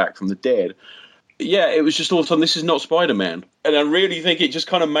comes back from the dead. Yeah, it was just all of a sudden, this is not Spider-Man. And I really think it just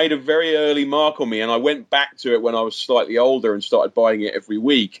kind of made a very early mark on me. And I went back to it when I was slightly older and started buying it every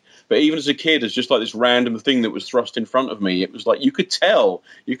week. But even as a kid, it's just like this random thing that was thrust in front of me. It was like, you could tell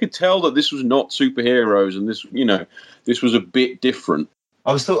that this was not superheroes, and this was a bit different.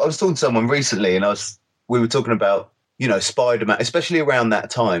 I was talking to someone recently, and we were talking about, Spider-Man, especially around that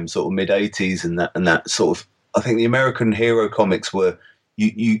time, sort of mid-80s and that sort of, I think the American hero comics were,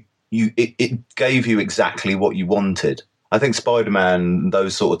 it gave you exactly what you wanted. I think Spider-Man,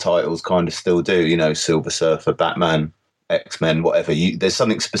 those sort of titles kind of still do, Silver Surfer, Batman, X-Men, whatever. There's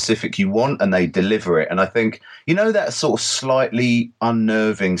something specific you want and they deliver it. And I think, that sort of slightly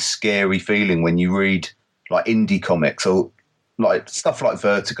unnerving, scary feeling when you read like indie comics or like stuff like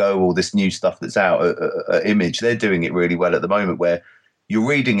Vertigo or this new stuff that's out at Image. They're doing it really well at the moment, where you're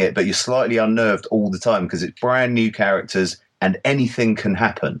reading it, but you're slightly unnerved all the time because it's brand new characters and anything can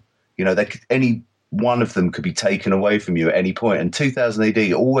happen. Any one of them could be taken away from you at any point. And 2000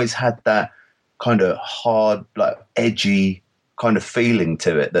 AD always had that kind of hard, like edgy kind of feeling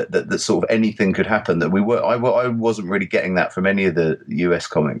to it that sort of anything could happen. That I wasn't really getting that from any of the US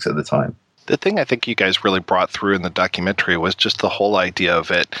comics at the time. The thing I think you guys really brought through in the documentary was just the whole idea of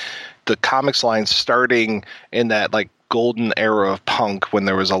it. The comics line starting in that like golden era of punk when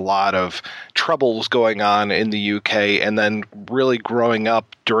there was a lot of troubles going on in the UK, and then really growing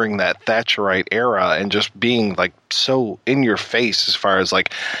up during that Thatcherite era and just being like so in your face as far as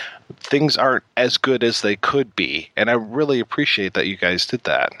like things aren't as good as they could be. And I really appreciate that you guys did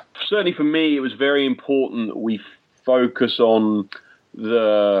that. Certainly for me, it was very important that we focus on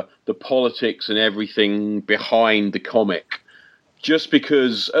the politics and everything behind the comic. Just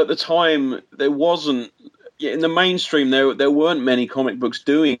because at the time there wasn't, in the mainstream, there weren't many comic books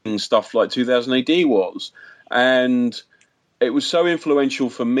doing stuff like 2000 AD was. And it was so influential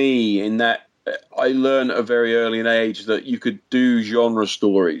for me in that I learned at a very early an age that you could do genre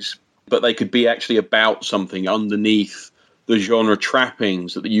stories, but they could be actually about something underneath the genre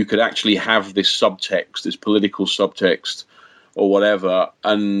trappings, that you could actually have this subtext, this political subtext or whatever,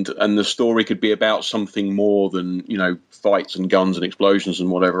 and the story could be about something more than, fights and guns and explosions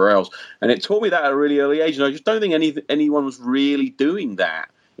and whatever else. And it taught me that at a really early age, and I just don't think anyone was really doing that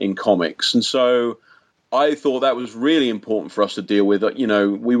in comics. And so I thought that was really important for us to deal with.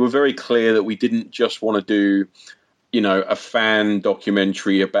 We were very clear that we didn't just want to do, a fan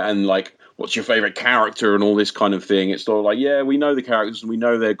documentary about, and like, what's your favorite character and all this kind of thing. It's sort of like, yeah, we know the characters and we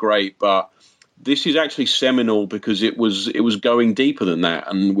know they're great, but this is actually seminal because it was going deeper than that,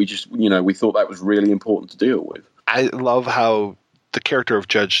 and we just we thought that was really important to deal with. I love how the character of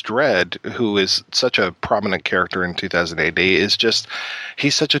Judge Dredd, who is such a prominent character in 2000 AD,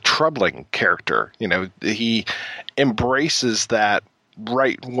 he's such a troubling character. He embraces that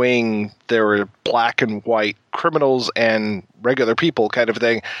right wing, there are black and white criminals and regular people kind of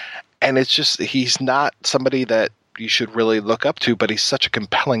thing, and it's just, he's not somebody that you should really look up to, but he's such a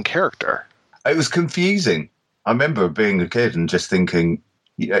compelling character. It was confusing. I remember being a kid and just thinking,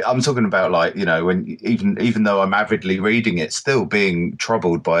 I'm talking about like, when even though I'm avidly reading it, still being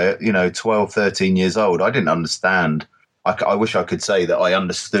troubled by it, 12, 13 years old, I didn't understand. I wish I could say that I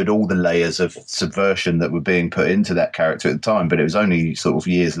understood all the layers of subversion that were being put into that character at the time, but it was only sort of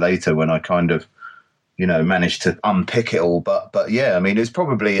years later when I kind of, managed to unpick it all. But yeah, I mean, it was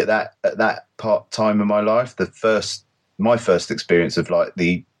probably at that time of my life, my first experience of like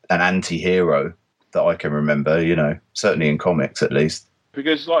an anti-hero that I can remember, certainly in comics at least.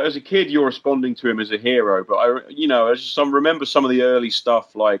 Because like as a kid, you're responding to him as a hero, but I just remember some of the early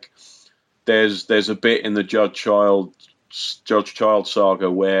stuff. Like there's a bit in the Judge Child Judge Child saga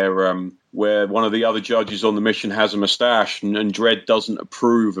where one of the other judges on the mission has a moustache, and Dredd doesn't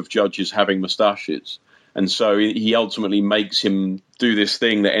approve of judges having moustaches. And so he ultimately makes him do this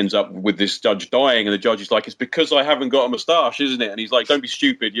thing that ends up with this judge dying, and the judge is like, it's because I haven't got a moustache, isn't it? And he's like, don't be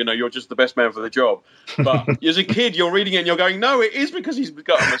stupid, you're just the best man for the job. But as a kid, you're reading it and you're going, no, it is because he's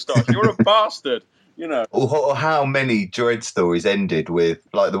got a moustache. You're a bastard, Or how many Dredd stories ended with,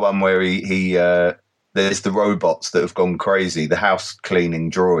 like the one where he there's the robots that have gone crazy, the house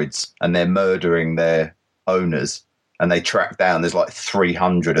cleaning droids, and they're murdering their owners. And they track down, there's like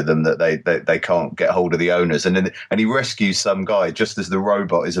 300 of them that they can't get hold of the owners. And he rescues some guy just as the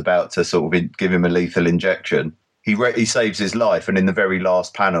robot is about to sort of give him a lethal injection. He saves his life, and in the very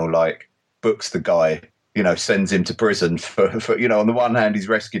last panel, like, books the guy, sends him to prison for on the one hand, he's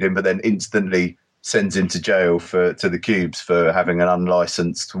rescued him, but then instantly sends him to jail to the cubes for having an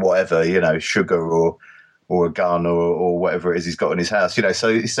unlicensed whatever, sugar or a gun or whatever it is he's got in his house.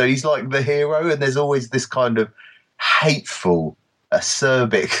 So he's like the hero, and there's always this kind of hateful,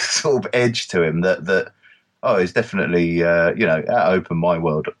 acerbic sort of edge to him that is definitely that opened my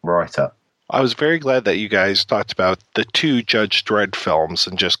world right up. I was very glad that you guys talked about the two Judge Dredd films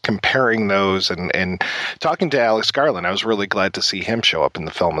and just comparing those and talking to Alex Garland. I was really glad to see him show up in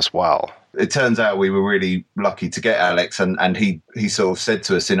the film as well. It turns out we were really lucky to get Alex, and he sort of said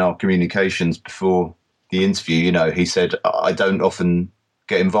to us in our communications before the interview, he said, I don't often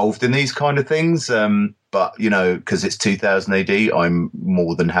get involved in these kind of things, but because it's 2000 AD, I'm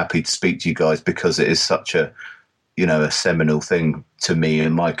more than happy to speak to you guys because it is such a seminal thing to me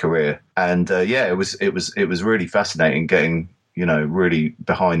in my career. And it was really fascinating getting really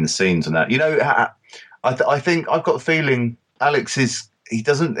behind the scenes and that. I think I've got a feeling Alex he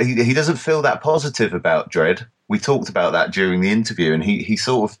doesn't feel that positive about Dredd. We talked about that during the interview, and he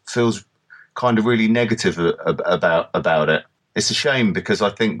sort of feels kind of really negative about it. It's a shame because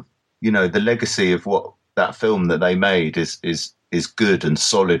I think the legacy of what that film that they made is good and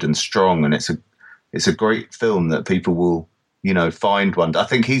solid and strong, and it's a great film that people will find one. I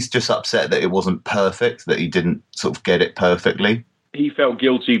think he's just upset that it wasn't perfect, that he didn't sort of get it perfectly. He felt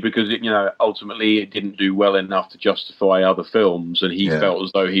guilty because ultimately it didn't do well enough to justify other films, and he felt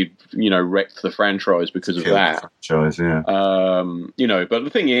as though he'd wrecked the franchise because of that. Franchise, yeah. But the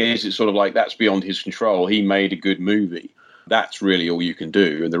thing is, it's sort of like that's beyond his control. He made a good movie. That's really all you can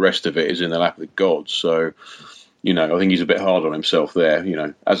do, and the rest of it is in the lap of the gods. So, I think he's a bit hard on himself there,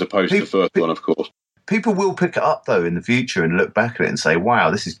 as opposed to the first one, of course. People will pick it up, though, in the future and look back at it and say,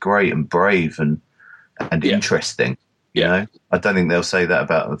 wow, this is great and brave and interesting. I don't think they'll say that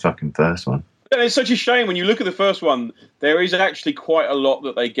about the fucking first one. And it's such a shame when you look at the first one, there is actually quite a lot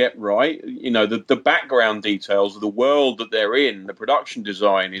that they get right. The background details of the world that they're in, the production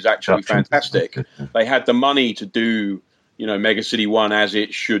design is actually fantastic. They had the money to do, Mega City 1 as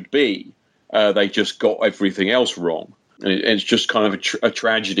it should be. They just got everything else wrong. And it's just kind of a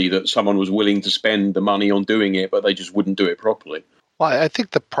tragedy that someone was willing to spend the money on doing it, but they just wouldn't do it properly. Well, I think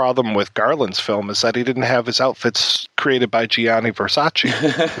the problem with Garland's film is that he didn't have his outfits created by Gianni Versace.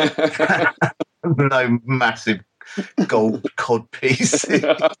 No massive gold codpiece.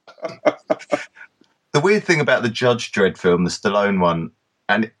 The weird thing about the Judge Dredd film, the Stallone one,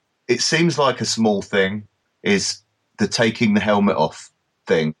 and it seems like a small thing, is the taking the helmet off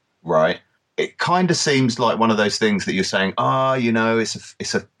thing, right? It kind of seems like one of those things that you're saying,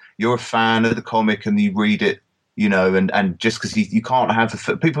 you're a fan of the comic and you read it, and just because you can't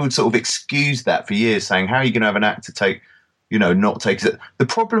have people would sort of excuse that for years, saying, how are you going to have an actor not take it? The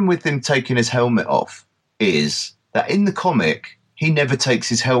problem with him taking his helmet off is that in the comic, he never takes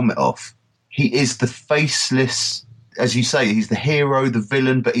his helmet off. He is the faceless, as you say, he's the hero, the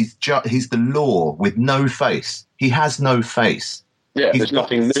villain, but he's the law with no face. He has no face. Yeah, there's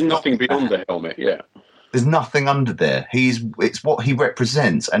nothing beyond the helmet, yeah. There's nothing under there. It's what he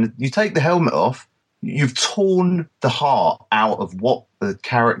represents. And you take the helmet off, you've torn the heart out of what the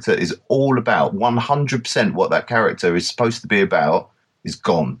character is all about. 100% what that character is supposed to be about is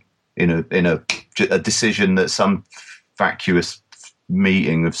gone in a decision that some vacuous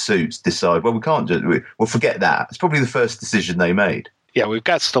meeting of suits decide, well, we can't do it. Well, forget that. It's probably the first decision they made. Yeah, we've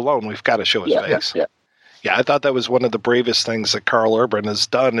got Stallone. We've got to show his face. Yeah, I thought that was one of the bravest things that Carl Urban has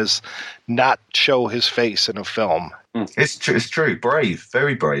done, is not show his face in a film. It's true. Brave,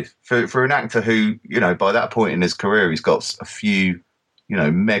 very brave. For an actor who, by that point in his career, he's got a few,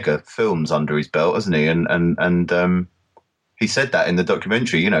 mega films under his belt, hasn't he? And he said that in the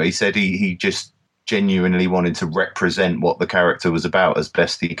documentary. He said he just genuinely wanted to represent what the character was about as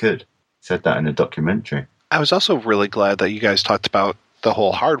best he could. He said that in the documentary. I was also really glad that you guys talked about the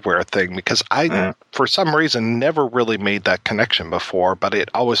whole hardware thing, because I, for some reason, never really made that connection before, but it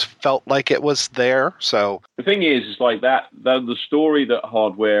always felt like it was there. So the thing is like the story that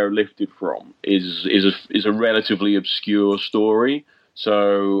Hardware lifted from is a relatively obscure story.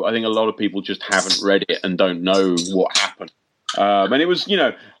 So I think a lot of people just haven't read it and don't know what happened. And it was,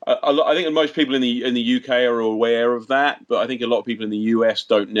 I think most people in the UK are aware of that, but I think a lot of people in the US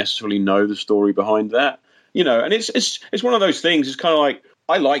don't necessarily know the story behind that. And it's one of those things. It's kind of like,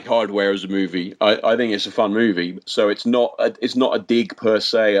 I like Hardware as a movie. I think it's a fun movie. So it's not a dig per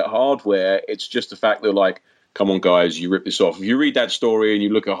se at Hardware. It's just the fact that, like, come on, guys, you ripped this off. If you read that story and you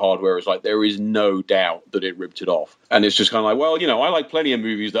look at Hardware, it's like there is no doubt that it ripped it off. And it's just kind of like, well, I like plenty of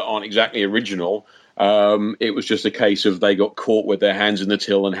movies that aren't exactly original. It was just a case of they got caught with their hands in the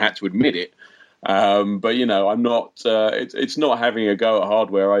till and had to admit it. But I'm not. It's not having a go at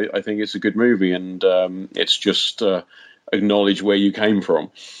Hardware. I think it's a good movie, and it's just acknowledge where you came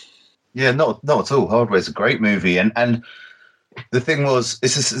from. Yeah, not at all. Hardware's a great movie, and the thing was, the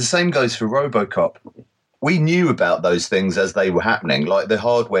same goes for RoboCop. We knew about those things as they were happening, like the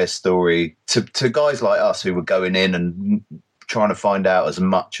Hardware story. To guys like us who were going in and trying to find out as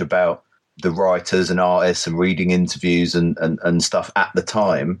much about the writers and artists and reading interviews and stuff at the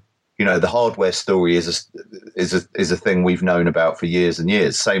time. The Hardware story is a thing we've known about for years and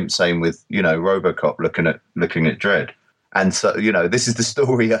years. Same with RoboCop, looking at Dredd, and so this is the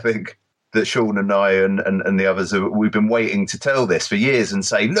story I think that Sean and I and the others we've been waiting to tell this for years and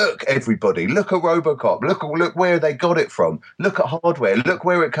say, look, everybody, look at RoboCop, look where they got it from, look at Hardware, look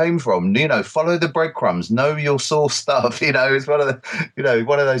where it came from. Follow the breadcrumbs, know your source stuff. It's one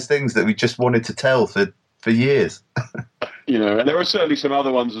of those things that we just wanted to tell for years. And there were certainly some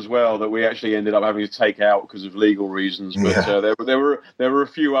other ones as well that we actually ended up having to take out because of legal reasons. But there were a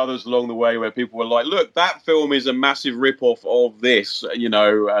few others along the way where people were like, "Look, that film is a massive rip-off of this,"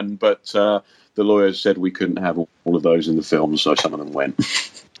 but the lawyers said we couldn't have all of those in the film, so some of them went.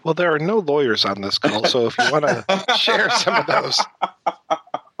 Well, there are no lawyers on this call, so if you want to share some of those.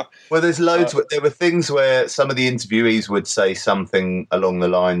 Well, there's loads. There were things where some of the interviewees would say something along the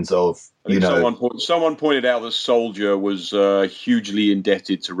lines of, someone pointed out that Soldier was hugely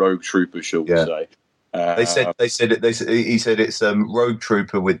indebted to Rogue Trooper, shall we say? He said it's Rogue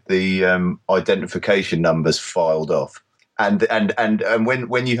Trooper with the identification numbers filed off, and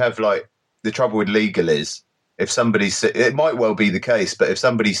when you have, like, the trouble with legal is, if somebody it might well be the case, but if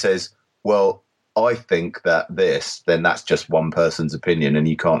somebody says, well, I think that this, then that's just one person's opinion, and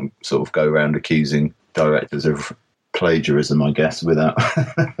you can't sort of go around accusing directors of plagiarism, I guess, without.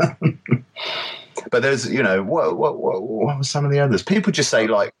 But there's, what were some of the others? People just say,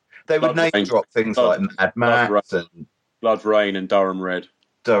 like, they would name drop things like Mad Max and Blood Rain and Durham Red,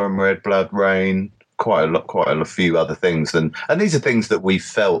 Blood Rain, quite a few other things, and these are things that we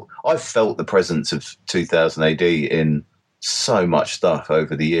felt. I've felt the presence of 2000 AD in so much stuff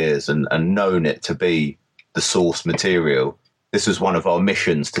over the years and known it to be the source material. This was one of our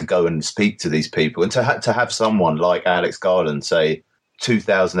missions, to go and speak to these people, and to have someone like Alex Garland say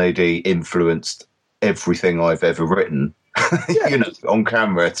 2000 AD influenced everything I've ever written, on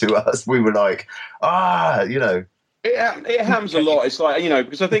camera to us. We were like, It happens a lot. It's like,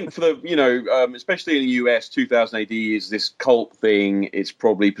 because I think for the, especially in the US, 2000 AD is this cult thing. It's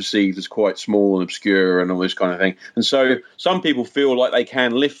probably perceived as quite small and obscure and all this kind of thing. And so some people feel like they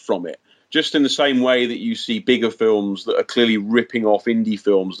can lift from it, just in the same way that you see bigger films that are clearly ripping off indie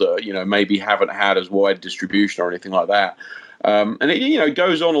films that, maybe haven't had as wide distribution or anything like that. And it,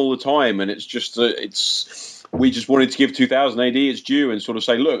 goes on all the time. And it's just, we just wanted to give 2000 AD its due and sort of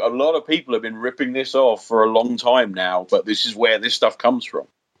say, look, a lot of people have been ripping this off for a long time now, but this is where this stuff comes from.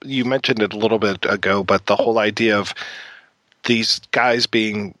 You mentioned it a little bit ago, but the whole idea of these guys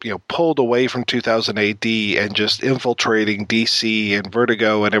being, pulled away from 2000 AD and just infiltrating DC and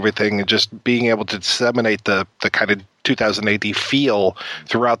Vertigo and everything, and just being able to disseminate the kind of 2000 AD feel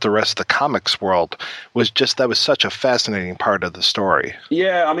throughout the rest of the comics world was such a fascinating part of the story.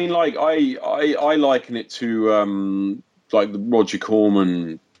 Yeah, I mean, like I liken it to like the Roger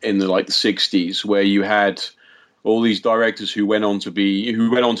Corman in the 60s, where you had all these directors who went on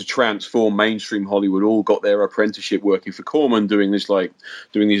to transform mainstream Hollywood, all got their apprenticeship working for Corman, doing these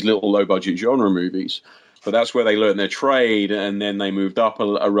little low budget genre movies. But that's where they learned their trade, and then they moved up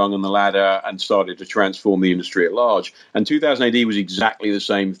a rung on the ladder and started to transform the industry at large. And 2000 AD was exactly the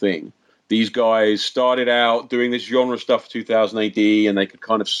same thing. These guys started out doing this genre stuff for 2000 AD, and they could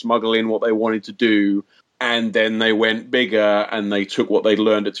kind of smuggle in what they wanted to do. and then they went bigger and they took what they'd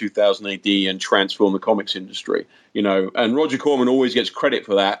learned at 2000 AD and transformed the comics industry, and Roger Corman always gets credit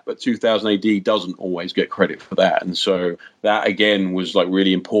for that, but 2000 AD doesn't always get credit for that. And so that again was like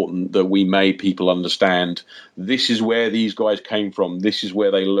really important, that we made people understand this is where these guys came from. This is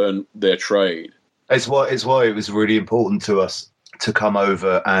where they learned their trade. It's why it was really important to us to come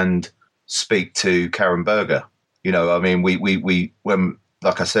over and speak to Karen Berger. We when,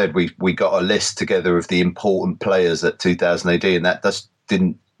 like I said, we got a list together of the important players at 2000 AD, and that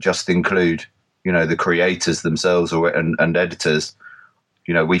didn't just include, the creators themselves and editors.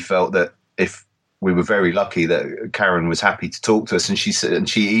 We felt that if we were very lucky that Karen was happy to talk to us, and she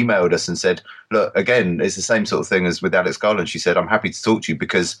emailed us and said, look, again, it's the same sort of thing as with Alex Garland. She said, I'm happy to talk to you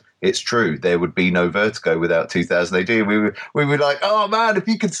because it's true. There would be no Vertigo without 2000 AD. And we were like, oh man, if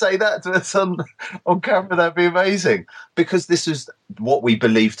you could say that to us on camera, that'd be amazing. Because this is what we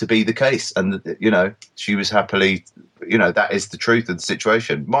believe to be the case. And, she was happily, that is the truth of the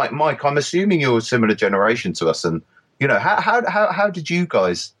situation. Mike, I'm assuming you're a similar generation to us. And, how did you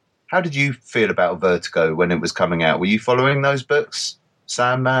guys... How did you feel about Vertigo when it was coming out? Were you following those books,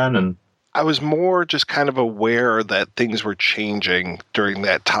 Sandman? And I was more just kind of aware that things were changing during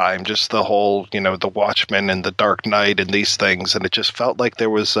that time. Just the whole, the Watchmen and the Dark Knight and these things, and it just felt like there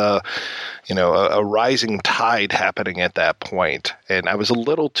was a rising tide happening at that point. And I was a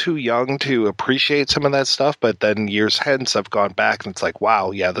little too young to appreciate some of that stuff. But then years hence, I've gone back and it's like,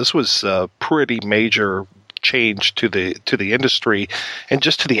 wow, yeah, this was a pretty major change to the industry and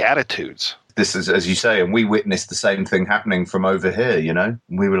just to the attitudes. This is, as you say, and we witnessed the same thing happening from over here,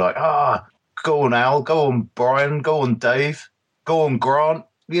 We were like, go on Al, go on Brian, go on Dave, go on Grant.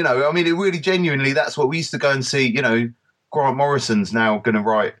 It really genuinely, that's what we used to go and see, Grant Morrison's now going to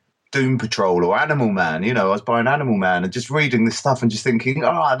write Doom Patrol or Animal Man. I was buying Animal Man and just reading this stuff and just thinking,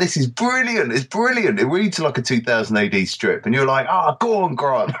 this is brilliant. It's brilliant. It reads like a 2000 AD strip. And you're like, go on,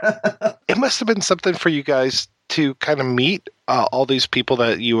 Grant. It must have been something for you guys to kind of meet all these people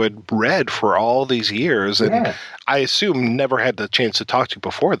that you had read for all these years. And yeah. I assume never had the chance to talk to you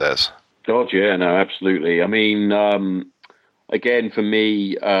before this. God, yeah, no, absolutely. I mean, again, for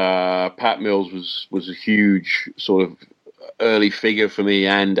me, Pat Mills was a huge sort of early figure for me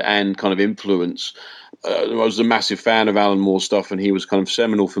and kind of influence. I was a massive fan of Alan Moore's stuff, and he was kind of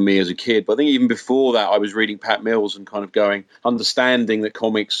seminal for me as a kid. But I think even before that, I was reading Pat Mills and kind of understanding that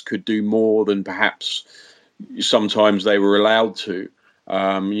comics could do more than perhaps sometimes they were allowed to.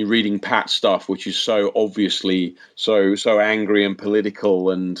 You're reading Pat's stuff, which is so obviously so angry and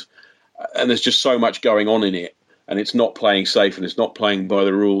political, and there's just so much going on in it. And it's not playing safe, and it's not playing by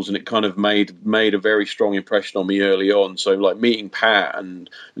the rules, and it kind of made a very strong impression on me early on. So, like meeting Pat and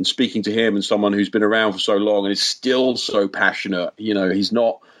speaking to him, and someone who's been around for so long and is still so passionate. He's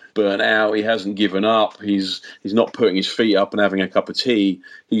not burnt out. He hasn't given up. He's not putting his feet up and having a cup of tea.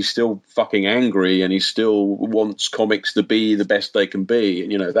 He's still fucking angry, and he still wants comics to be the best they can be.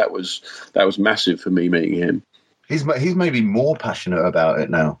 And that was massive for me meeting him. He's maybe more passionate about it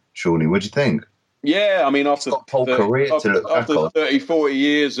now, Shawnee. What do you think? Yeah, I mean, after 30, 40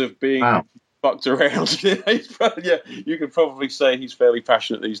 years of being fucked around, you could probably say he's fairly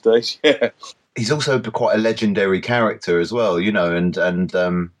passionate these days. Yeah, he's also quite a legendary character as well, and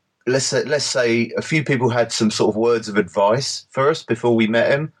let's say a few people had some sort of words of advice for us before we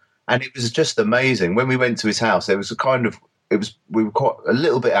met him, and it was just amazing. When we went to his house, we were quite a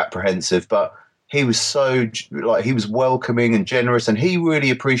little bit apprehensive, but he was he was welcoming and generous, and he really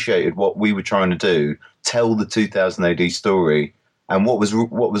appreciated what we were trying to do, tell the 2000 AD story. And what was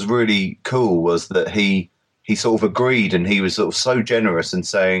really cool was that he sort of agreed, and he was sort of so generous and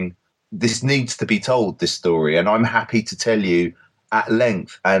saying, this needs to be told, this story, and I'm happy to tell you at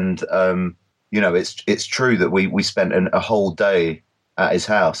length. And it's true that we spent a whole day at his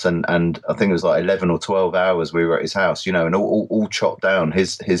house, and I think it was like 11 or 12 hours we were at his house, and all chopped down.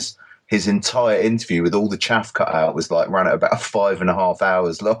 His entire interview with all the chaff cut out ran at about 5.5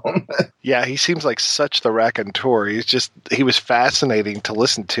 hours long. Yeah, he seems like such the raconteur. He was fascinating to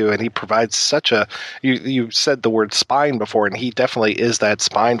listen to, and he provides such a, you said the word spine before, and he definitely is that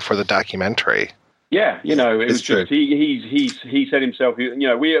spine for the documentary. Yeah, it was just, he said himself,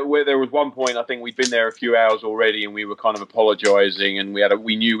 there was one point, I think we'd been there a few hours already, and we were kind of apologizing, and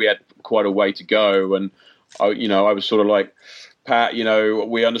we knew we had quite a way to go. And I was sort of like, Pat,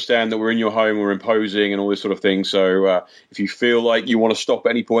 we understand that we're in your home, we're imposing and all this sort of thing. So if you feel like you want to stop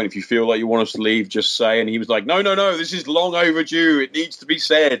at any point, if you feel like you want us to leave, just say. And he was like, no, this is long overdue. It needs to be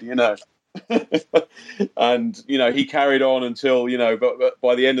said, And, he carried on until, but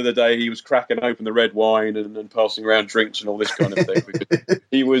by the end of the day, he was cracking open the red wine and passing around drinks and all this kind of thing.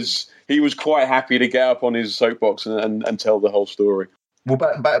 Because he was quite happy to get up on his soapbox and tell the whole story. Well,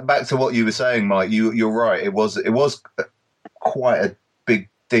 back to what you were saying, Mike. You're right. It was quite a big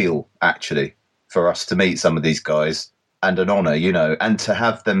deal, actually, for us to meet some of these guys, and an honour, and to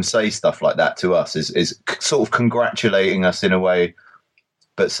have them say stuff like that to us is sort of congratulating us in a way,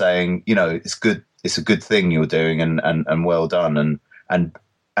 but saying, it's good. It's a good thing you're doing, and well done. And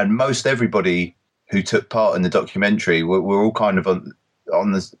most everybody who took part in the documentary were all kind of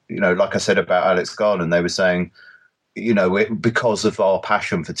on this, like I said about Alex Garland, they were saying, because of our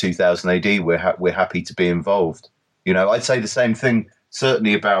passion for 2000 AD, we're happy to be involved. I'd say the same thing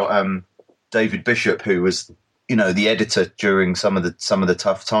certainly about David Bishop, who was, the editor during some of the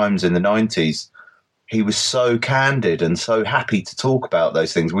tough times in the 90s. He was so candid and so happy to talk about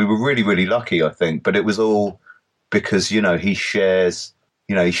those things. We were really, really lucky, I think. But it was all because, he shares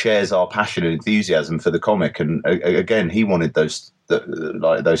our passion and enthusiasm for the comic. And again, he wanted those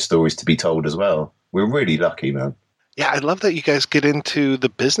stories to be told as well. We're really lucky, man. Yeah, I love that you guys get into the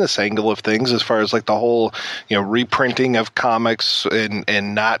business angle of things as far as like the whole, reprinting of comics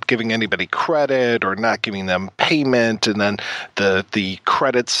and not giving anybody credit or not giving them payment, and then the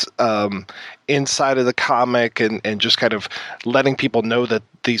credits inside of the comic and just kind of letting people know that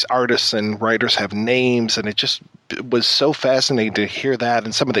these artists and writers have names. And it just was so fascinating to hear that,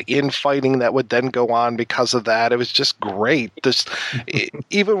 and some of the infighting that would then go on because of that. It was just great.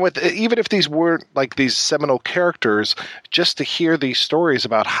 Even if these weren't like these seminal characters, just to hear these stories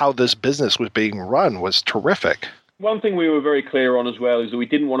about how this business was being run was terrific. One thing we were very clear on as well is that we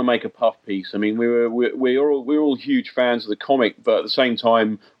didn't want to make a puff piece. I mean, we were all huge fans of the comic, but at the same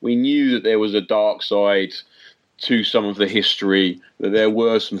time, we knew that there was a dark side to some of the history, that there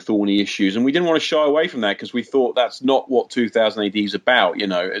were some thorny issues, and we didn't want to shy away from that because we thought that's not what 2000 AD is about.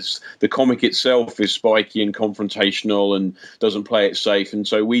 It's the comic itself is spiky and confrontational and doesn't play it safe, and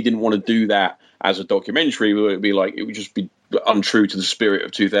so we didn't want to do that as a documentary. It would just be untrue to the spirit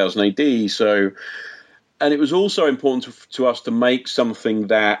of 2000 AD. So, and it was also important to us to make something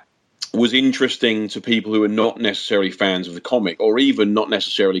that was interesting to people who are not necessarily fans of the comic, or even not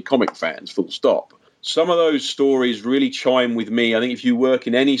necessarily comic fans, full stop. Some of those stories really chime with me. I think if you work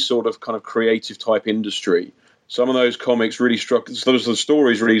in any sort of kind of creative type industry, some of those comics really those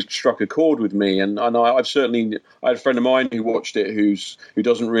stories really struck a chord with me. And I had a friend of mine who watched it who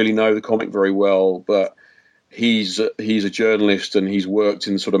doesn't really know the comic very well, but he's a journalist and he's worked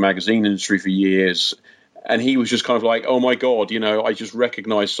in the sort of magazine industry for years. And he was just kind of like, oh my God, I just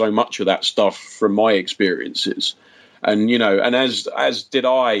recognize so much of that stuff from my experiences. And, and as did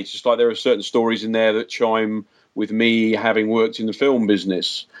I, just like there are certain stories in there that chime with me having worked in the film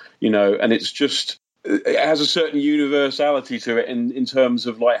business, and it's just, it has a certain universality to it in terms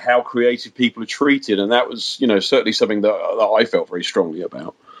of like how creative people are treated. And that was, certainly something that I felt very strongly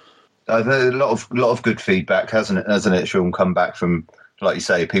about. A lot of good feedback, hasn't it, Sean, come back from, like you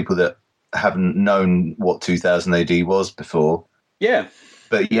say, people that haven't known what 2000 AD was before. Yeah.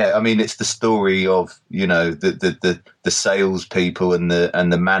 But yeah, I mean, it's the story of the salespeople and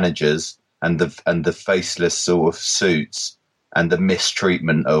the managers and the faceless sort of suits and the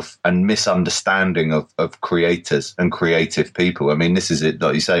mistreatment of and misunderstanding of creators and creative people. I mean, this is it,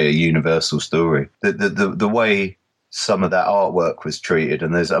 like you say, a universal story. The way some of that artwork was treated,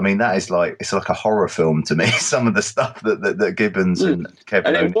 and that is like, it's like a horror film to me. Some of the stuff that Gibbons and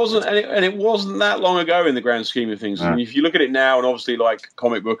Kevin, and it wasn't that long ago in the grand scheme of things. I mean, if you look at it now, and obviously like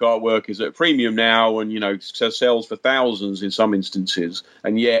comic book artwork is at a premium now, and sells for thousands in some instances,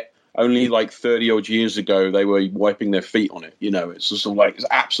 and yet only like 30 odd years ago they were wiping their feet on it. It's just sort of like, it's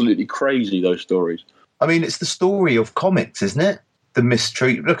absolutely crazy, those stories. I mean, it's the story of comics, isn't it? The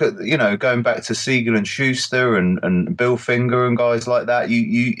mistreat. Look at going back to Siegel and Schuster and Bill Finger and guys like that.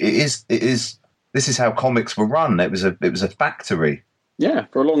 It is. This is how comics were run. It was a factory. Yeah,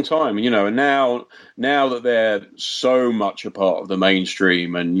 for a long time, and now that they're so much a part of the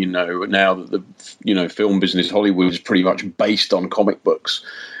mainstream, and now that the film business, Hollywood is pretty much based on comic books.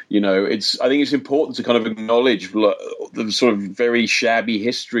 I think it's important to kind of acknowledge the sort of very shabby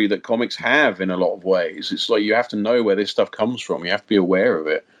history that comics have in a lot of ways. It's like you have to know where this stuff comes from. You have to be aware of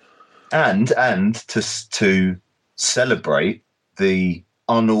it, and to celebrate the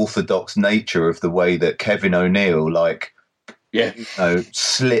unorthodox nature of the way that Kevin O'Neill,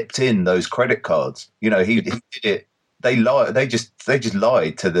 slipped in those credit cards. He did it. They lied. They just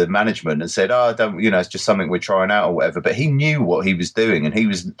lied to the management and said, "Oh, don't. It's just something we're trying out or whatever." But he knew what he was doing, and he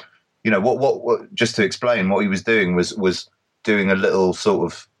was, what. Just to explain, what he was doing was doing a little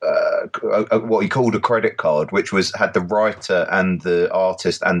sort of what he called a credit card, which had the writer and the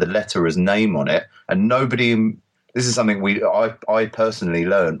artist and the letterer's name on it, and nobody. This is something I personally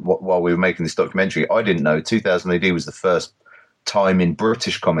learned while we were making this documentary. I didn't know 2000 AD was the first time in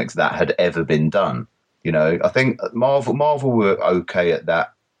British comics that had ever been done. You know, I think Marvel were okay at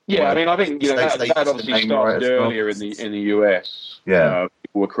that. Yeah, I mean, I think that obviously started earlier in the US. Yeah,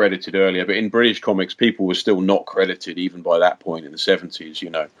 people were credited earlier, but in British comics, people were still not credited even by that point in the 70s. You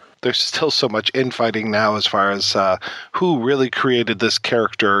know, there's still so much infighting now as far as who really created this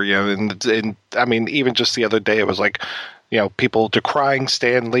character. You know, and I mean, even just the other day, it was like, you know, people decrying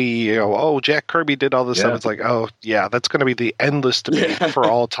Stan Lee. You know, oh, Jack Kirby did all this stuff. It's like, oh, yeah, that's going to be the endless debate for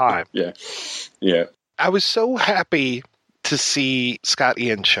all time. Yeah. I was so happy to see Scott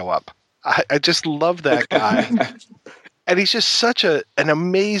Ian show up. I just love that guy. And he's just such an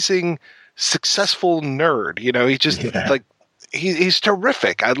amazing, successful nerd. You know, he just like he's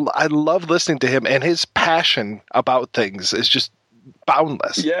terrific. I love listening to him, and his passion about things is just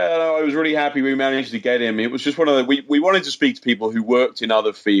boundless. Yeah, no, I was really happy we managed to get him. It was just one of the we wanted to speak to people who worked in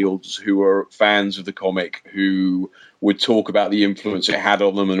other fields, who were fans of the comic, who would talk about the influence it had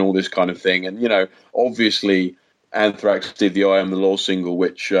on them and all this kind of thing. And, you know, obviously Anthrax did the I Am the Law single,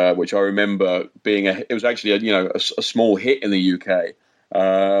 which I remember being it was actually a small hit in the UK.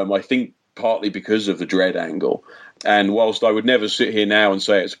 I think partly because of the Dredd angle. And whilst I would never sit here now and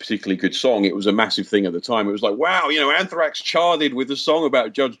say it's a particularly good song, it was a massive thing at the time. It was like, wow, you know, Anthrax charted with a song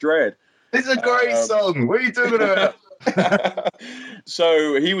about Judge Dredd. It's a great song. What are you talking about?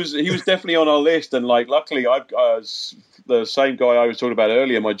 So he was definitely on our list, and like luckily I was the same guy I was talking about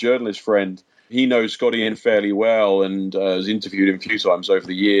earlier, my journalist friend. He knows Scotty Ian fairly well and has interviewed him a few times over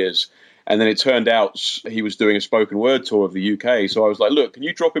the years. And then it turned out he was doing a spoken word tour of the UK. So I was like, look, can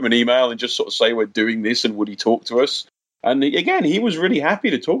you drop him an email and just sort of say we're doing this, and would he talk to us? And again, he was really happy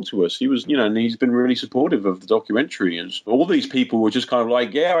to talk to us. He was, you know, and he's been really supportive of the documentary. And all these people were just kind of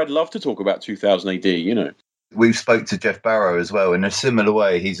like, yeah, I'd love to talk about 2000 AD, you know. We've spoke to Jeff Barrow as well in a similar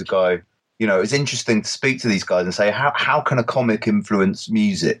way. He's a guy, you know, it's interesting to speak to these guys and say, how can a comic influence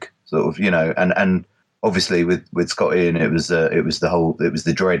music? Sort of, you know, and obviously with Scott Ian, it was the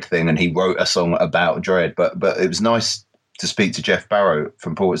Dredd thing, and he wrote a song about Dredd. But it was nice to speak to Jeff Barrow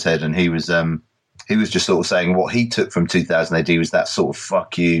from Portishead, and he was just sort of saying what he took from 2000 AD was that sort of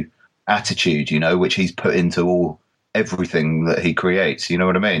fuck you attitude, you know, which he's put into everything that he creates. You know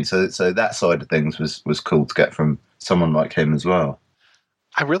what I mean? So that side of things was cool to get from someone like him as well.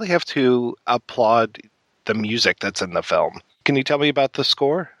 I really have to applaud the music that's in the film. Can you tell me about the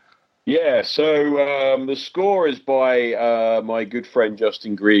score? Yeah, so the score is by my good friend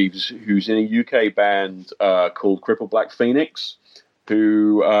Justin Greaves, who's in a UK band called Cripple Black Phoenix,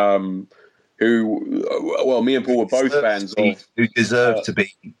 who me and Paul were both fans of. Who deserve to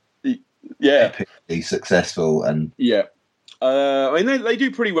be epically successful. And I mean, they do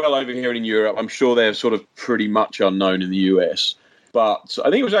pretty well over here in Europe. I'm sure they're sort of pretty much unknown in the US. But I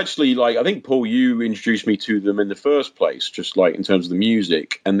think it was actually I think, Paul, you introduced me to them in the first place, just like in terms of the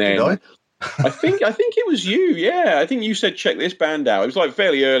music. And then I think it was you. Yeah, I think you said, check this band out. It was like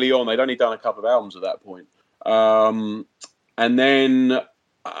fairly early on. They'd only done a couple of albums at that point. And then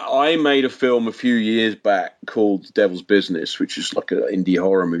I made a film a few years back called Devil's Business, which is like an indie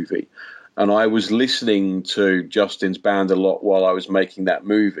horror movie. And I was listening to Justin's band a lot while I was making that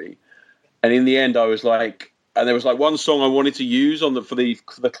movie. And in the end, I was like, and there was like one song I wanted to use for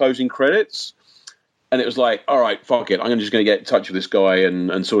the closing credits, and it was like, all right, fuck it, I'm just going to get in touch with this guy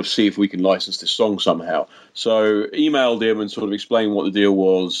and sort of see if we can license this song somehow. So emailed him and sort of explained what the deal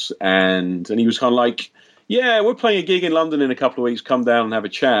was, and he was kind of like, yeah, we're playing a gig in London in a couple of weeks, come down and have a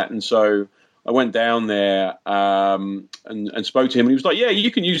chat. And so I went down there and spoke to him, and he was like, yeah,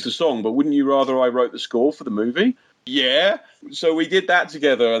 you can use the song, but wouldn't you rather I wrote the score for the movie? Yeah. So we did that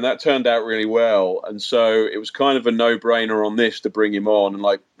together, and that turned out really well. And so it was kind of a no-brainer on this to bring him on. And,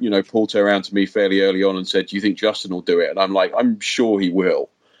 like, you know, Paul turned around to me fairly early on and said, do you think Justin will do it? And I'm like, I'm sure he will.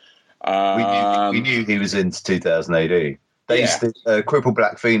 We knew he was into 2000 AD. Cripple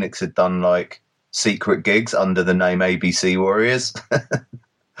Black Phoenix had done, like, secret gigs under the name ABC Warriors.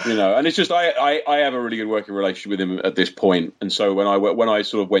 You know, and it's just I have a really good working relationship with him at this point, and so when I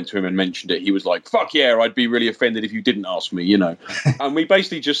sort of went to him and mentioned it, he was like, "Fuck yeah, I'd be really offended if you didn't ask me," you know. And we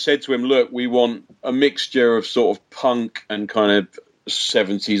basically just said to him, "Look, we want a mixture of sort of punk and kind of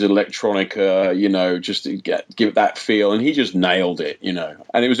 70s electronica, you know, just to give it that feel," and he just nailed it, you know.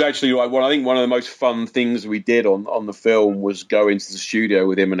 And it was actually like I think one of the most fun things we did on the film was go into the studio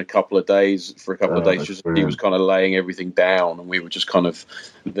with him in a couple of days. Just he was kind of laying everything down, and we were just kind of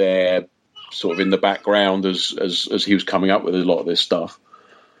there sort of in the background as he was coming up with a lot of this stuff.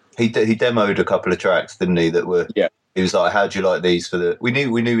 He demoed a couple of tracks, didn't he? That were He was like, "How do you like these for the?" We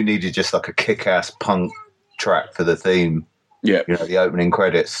knew we needed just like a kick-ass punk track for the theme. Yeah, you know, the opening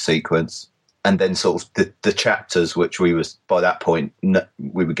credits sequence, and then sort of the chapters, which we was by that point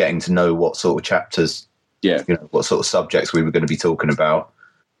we were getting to know what sort of chapters, you know, what sort of subjects we were going to be talking about.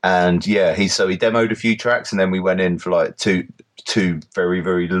 And he demoed a few tracks, and then we went in for like two very,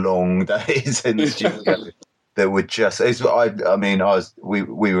 very long days in the studio. That were just, we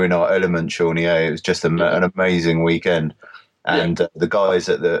were in our element, Shawnee. It was just an amazing weekend, and the guys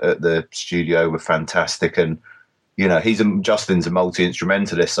at the studio were fantastic. And you know, Justin's a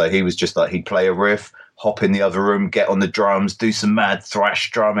multi-instrumentalist, so he was just like, he'd play a riff, hop in the other room, get on the drums, do some mad thrash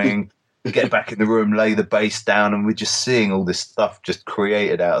drumming, get back in the room, lay the bass down, and we're just seeing all this stuff just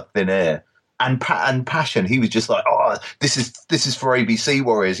created out of thin air. And passion. He was just like, "Oh, this is for ABC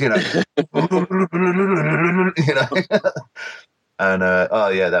Warriors," you know. You know. And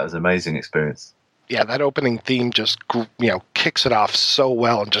that was an amazing experience. Yeah, that opening theme just kicks it off so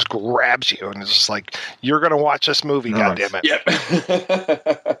well and just grabs you, and it's just like, you're going to watch this movie, Nice. goddammit.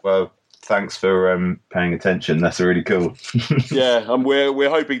 Yep. Well, thanks for paying attention. That's really cool. Yeah, and we're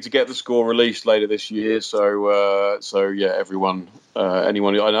hoping to get the score released later this year. So everyone,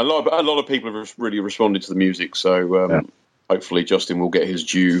 anyone, and a lot of people have really responded to the music. So hopefully Justin will get his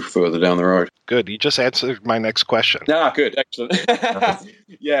due further down the road. Good. You just answered my next question. Good, excellent.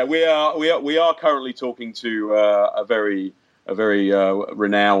 Yeah, we are currently talking to a very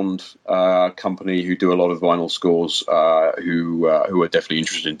renowned company who do a lot of vinyl scores, who are definitely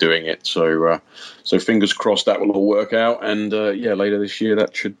interested in doing it. So fingers crossed that will all work out, and later this year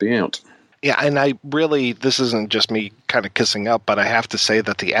that should be out. Yeah, and this isn't just me kind of kissing up, but I have to say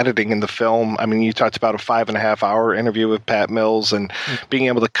that the editing in the film, I mean, you talked about a 5.5-hour interview with Pat Mills, and being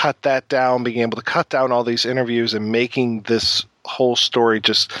able to cut that down, being able to cut down all these interviews and making this whole story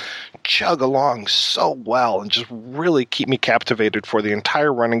just chug along so well and just really keep me captivated for the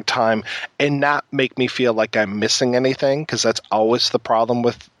entire running time and not make me feel like I'm missing anything, because that's always the problem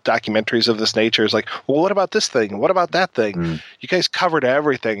with documentaries of this nature, is like, well, what about this thing? What about that thing? You guys covered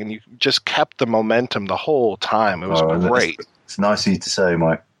everything, and you just kept the momentum the whole time. It was great. It's nice of you to say,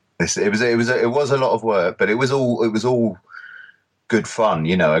 Mike. It was a lot of work, but it was all good fun.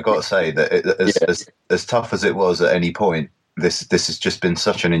 You know, I got to say that as tough as it was at any point, this has just been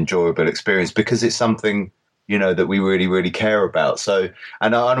such an enjoyable experience, because it's something, you know, that we really, really care about. So,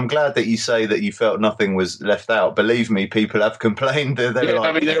 and I'm glad that you say that you felt nothing was left out. Believe me, people have complained. I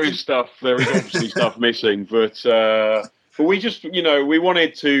mean, there is obviously stuff missing, but we just, you know, we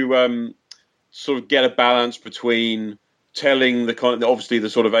wanted to sort of get a balance between telling the kind of, obviously the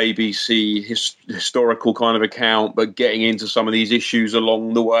sort of ABC historical kind of account, but getting into some of these issues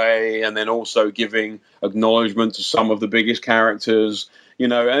along the way, and then also giving acknowledgement to some of the biggest characters, you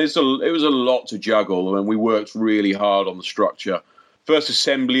know. And it was a lot to juggle, and we worked really hard on the structure. First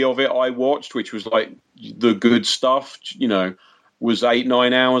assembly of it I watched, which was like the good stuff, you know, was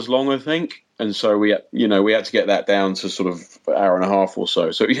 8-9 hours long, I think. And so we had to get that down to sort of an hour and a half or so.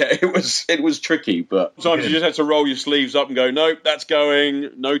 So yeah, it was tricky, but sometimes you just have to roll your sleeves up and go, nope, that's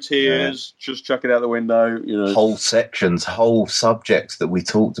going, no tears, just chuck it out the window. You know, whole sections, whole subjects that we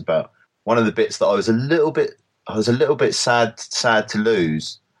talked about. One of the bits that I was a little bit sad to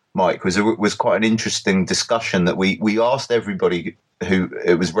lose, Mike, was quite an interesting discussion that we asked everybody who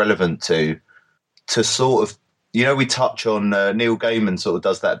it was relevant to sort of. You know, we touch on Neil Gaiman sort of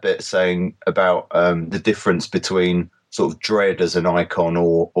does that bit saying about the difference between sort of Dredd as an icon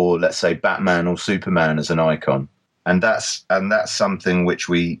or let's say Batman or Superman as an icon, and that's something which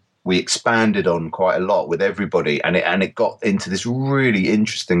we expanded on quite a lot with everybody, and it got into this really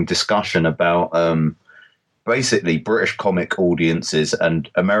interesting discussion about basically British comic audiences and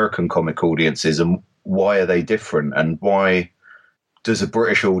American comic audiences, and why are they different, and why does a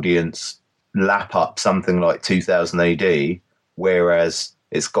British audience lap up something like 2000 AD, whereas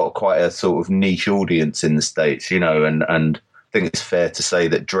it's got quite a sort of niche audience in the States, you know, and I think it's fair to say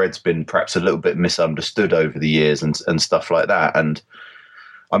that Dredd's been perhaps a little bit misunderstood over the years and stuff like that. And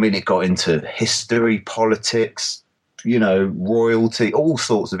I mean, it got into history, politics, you know, royalty, all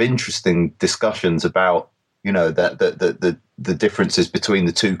sorts of interesting discussions about, you know, that the differences between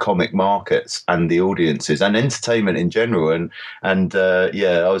the two comic markets and the audiences and entertainment in general. And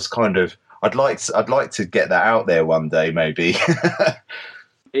I was kind of, I'd like to get that out there one day, maybe.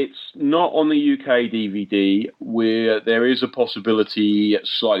 It's not on the UK DVD, where there is a possibility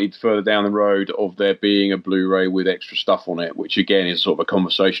slightly further down the road of there being a Blu-ray with extra stuff on it, which again is sort of a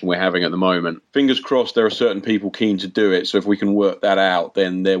conversation we're having at the moment. Fingers crossed there are certain people keen to do it, so if we can work that out,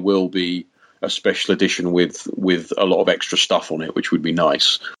 then there will be a special edition with a lot of extra stuff on it, which would be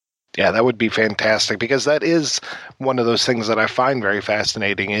nice. Yeah, that would be fantastic, because that is one of those things that I find very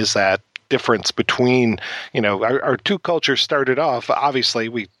fascinating, is that difference between, our two cultures started off, obviously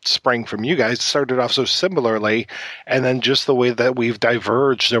we sprang from you guys, started off so similarly, and then just the way that we've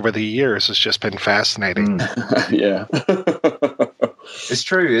diverged over the years has just been fascinating. Yeah. It's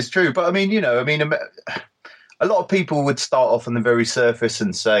true. But a lot of people would start off on the very surface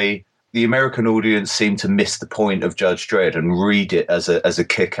and say the American audience seemed to miss the point of Judge Dredd and read it as a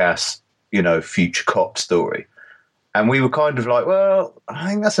kick-ass, future cop story. And we were kind of like, well, I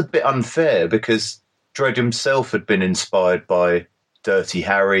think that's a bit unfair, because Dredd himself had been inspired by Dirty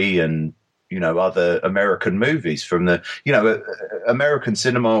Harry and, other American movies from the, American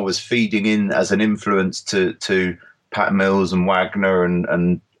cinema was feeding in as an influence to Pat Mills and Wagner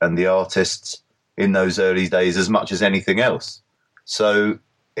and the artists in those early days as much as anything else. So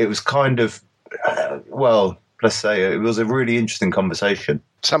it was kind of, let's say it was a really interesting conversation.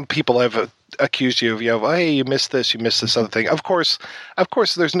 Some people have accused you of, hey, you missed this other thing. Of course,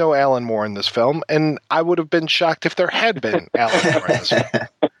 there's no Alan Moore in this film, and I would have been shocked if there had been Alan Moore in this film.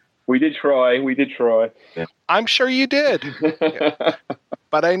 We did try. Yeah. I'm sure you did. Yeah.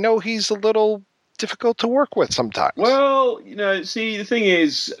 But I know he's a little difficult to work with sometimes. Well, see, the thing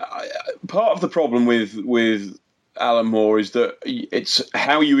is, part of the problem with Alan Moore is that it's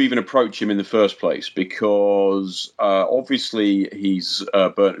how you even approach him in the first place, because obviously he's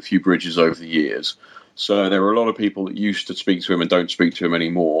burnt a few bridges over the years. So there are a lot of people that used to speak to him and don't speak to him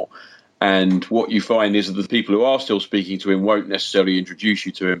anymore. And what you find is that the people who are still speaking to him won't necessarily introduce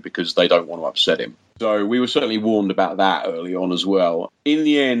you to him because they don't want to upset him. So we were certainly warned about that early on as well. In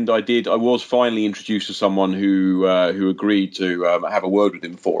the end, I was finally introduced to someone who agreed to have a word with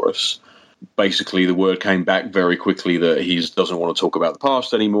him for us. Basically, the word came back very quickly that he doesn't want to talk about the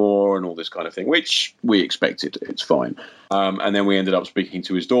past anymore and all this kind of thing, which we expected. It's fine. And then we ended up speaking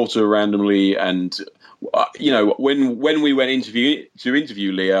to his daughter randomly. And, when we went to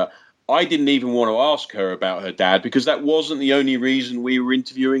interview Leah, I didn't even want to ask her about her dad, because that wasn't the only reason we were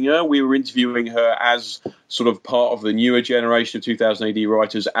interviewing her. We were interviewing her as sort of part of the newer generation of 2000 AD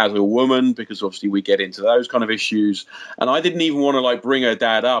writers, as a woman, because obviously we get into those kind of issues. And I didn't even want to bring her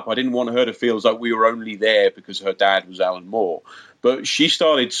dad up. I didn't want her to feel like we were only there because her dad was Alan Moore. But she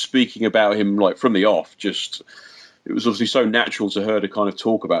started speaking about him from the off. Just, it was obviously so natural to her to kind of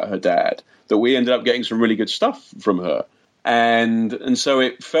talk about her dad that we ended up getting some really good stuff from her. And so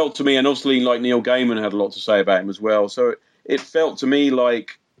it felt to me, and obviously Neil Gaiman had a lot to say about him as well. So it felt to me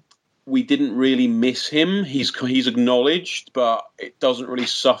like we didn't really miss him. He's acknowledged, but it doesn't really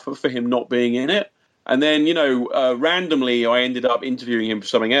suffer for him not being in it. And then, randomly I ended up interviewing him for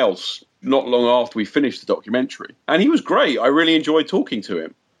something else not long after we finished the documentary. And he was great. I really enjoyed talking to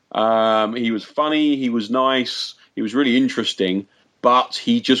him. He was funny. He was nice. He was really interesting, but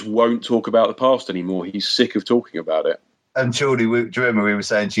he just won't talk about the past anymore. He's sick of talking about it. And surely, do you remember we were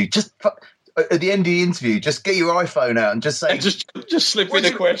saying to you, just at the end of the interview, just get your iPhone out and just say... Just slip in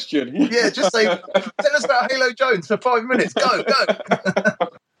a question. Yeah, just say, tell us about Halo Jones for 5 minutes. Go.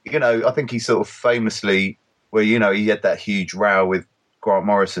 I think he sort of famously, he had that huge row with Grant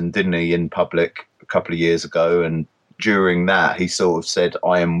Morrison, didn't he, in public a couple of years ago. And during that, he sort of said,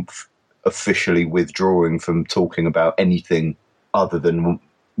 I am officially withdrawing from talking about anything other than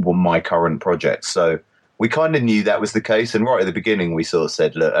my current project. So... we kind of knew that was the case, and right at the beginning we sort of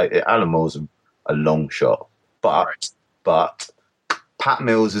said, look, Alan Moore's a long shot, but Pat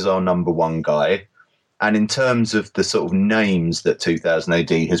Mills is our number one guy, and in terms of the sort of names that 2000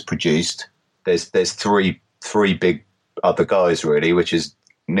 AD has produced, there's three big other guys really, which is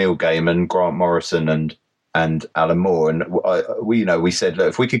Neil Gaiman, Grant Morrison, and Alan Moore, and we said, look,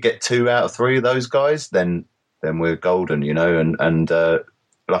 if we could get 2 out of 3 of those guys, then we're golden, and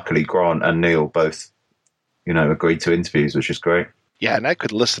luckily Grant and Neil both agreed to interviews, which is great. Yeah, and I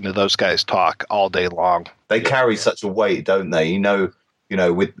could listen to those guys talk all day long. They carry such a weight, don't they?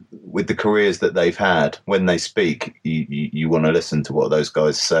 With the careers that they've had, when they speak, you want to listen to what those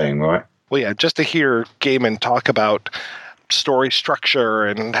guys are saying, right? Well, yeah, just to hear Gaiman talk about story structure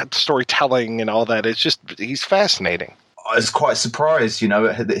and storytelling and all that, he's fascinating. I was quite surprised,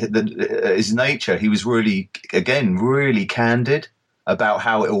 at his nature. He was really candid about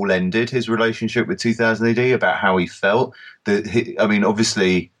how it all ended, his relationship with 2000 AD, about how he felt.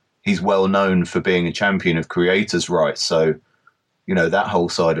 Obviously, he's well known for being a champion of creators' rights. So, that whole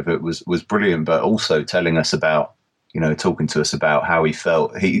side of it was brilliant, but also telling us about, talking to us about how he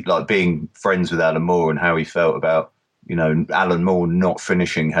felt. He being friends with Alan Moore and how he felt about, Alan Moore not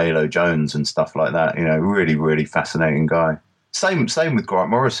finishing Halo Jones and stuff like that. Really, really fascinating guy. Same with Grant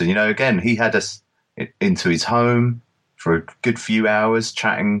Morrison. You know, again, he had us into his home for a good few hours,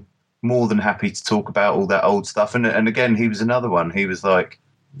 chatting. More than happy to talk about all that old stuff. And again, he was another one. He was like,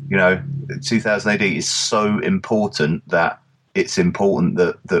 you know, 2000 AD is so important that it's important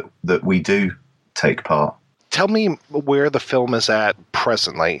that we do take part. Tell me where the film is at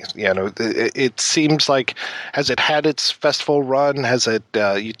presently. You know, it seems like, has it had its festival run? Has it?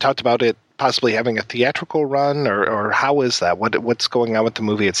 You talked about it possibly having a theatrical run, or how is that? What's going on with the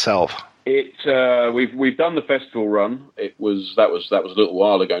movie itself? We've done the festival run. That was a little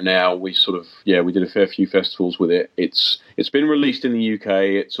while ago now. We we did a fair few festivals with it. It's been released in the UK.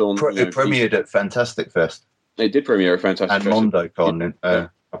 It's on. It premiered at Fantastic Fest. It did premiere at Fantastic and Fest. And MondoCon a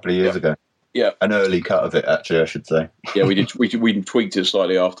couple of years ago. Yeah, an early cut of it, actually, I should say. Yeah, we did. We tweaked it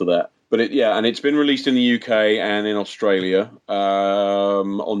slightly after that, but and it's been released in the UK and in Australia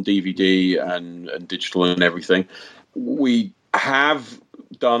on DVD and digital and everything. We have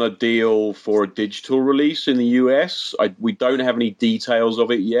done a deal for a digital release in the US. We don't have any details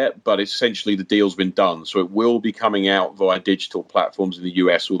of it yet, but essentially the deal's been done, so it will be coming out via digital platforms in the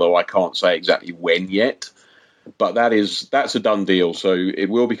US. Although I can't say exactly when yet. But that's a done deal, so it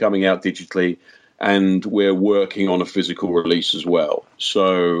will be coming out digitally, and we're working on a physical release as well.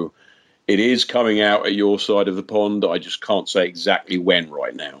 So it is coming out at your side of the pond. I just can't say exactly when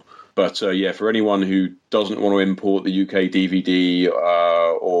right now. But for anyone who doesn't want to import the UK DVD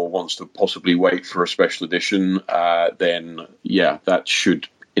or wants to possibly wait for a special edition, then that should,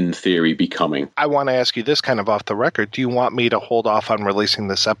 in theory, be coming. I want to ask you this kind of off the record. Do you want me to hold off on releasing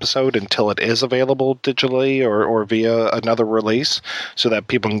this episode until it is available digitally or via another release so that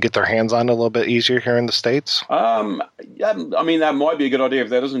people can get their hands on it a little bit easier here in the States? I mean, that might be a good idea. If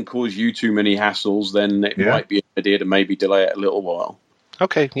that doesn't cause you too many hassles, then it might be an idea to maybe delay it a little while.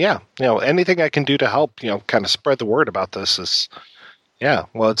 Okay, yeah. You know, anything I can do to help, kind of spread the word about this is... Yeah,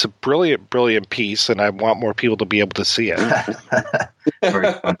 well, it's a brilliant, brilliant piece, and I want more people to be able to see it.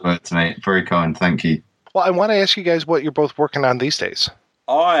 Very kind words, mate. Very kind, thank you. Well, I want to ask you guys what you're both working on these days.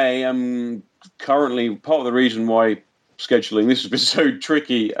 I am currently, part of the reason why scheduling this has been so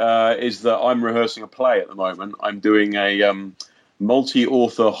tricky is that I'm rehearsing a play at the moment. I'm doing a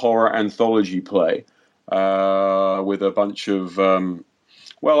multi-author horror anthology play with a bunch of,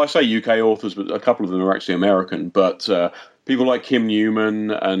 I say UK authors, but a couple of them are actually American, but... people like Kim Newman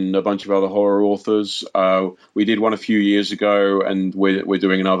and a bunch of other horror authors. We did one a few years ago, and we're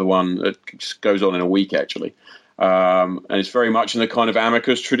doing another one that goes on in a week, actually. And it's very much in the kind of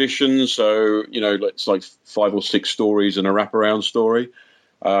Amicus tradition. So, it's like 5 or 6 stories and a wraparound story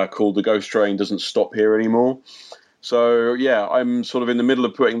called The Ghost Train Doesn't Stop Here Anymore. So, I'm sort of in the middle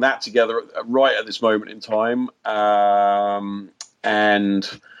of putting that together right at this moment in time. And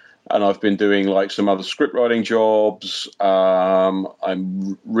I've been doing like some other script writing jobs. I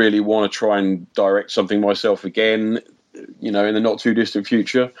really want to try and direct something myself again, in the not too distant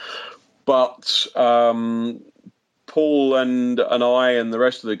future. But Paul and I and the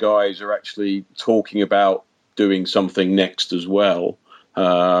rest of the guys are actually talking about doing something next as well.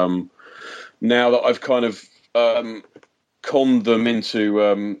 Now that I've kind of conned them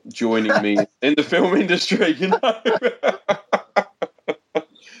into joining me in the film industry,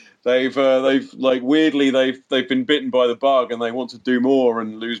 They've been bitten by the bug and they want to do more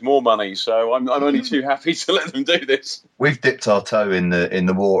and lose more money. So I'm only too happy to let them do this. We've dipped our toe in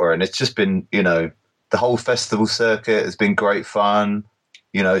the water, and it's just been, the whole festival circuit has been great fun.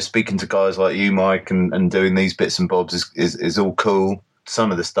 Speaking to guys like you, Mike, and doing these bits and bobs is all cool.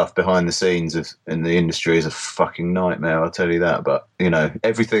 Some of the stuff behind the scenes in the industry is a fucking nightmare, I'll tell you that. But,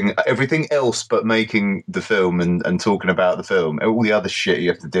 everything else but making the film and talking about the film, all the other shit you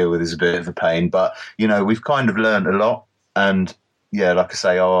have to deal with is a bit of a pain. But, we've kind of learned a lot. And, like I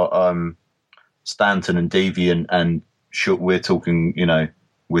say, our Stanton and Deviant and we're talking,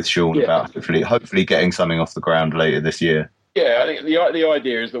 with Sean about hopefully getting something off the ground later this year. Yeah, I think the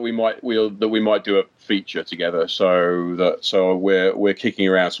idea is that we might do a feature together. So we're kicking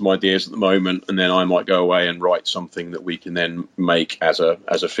around some ideas at the moment, and then I might go away and write something that we can then make as a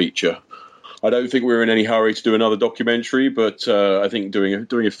feature. I don't think we're in any hurry to do another documentary, but I think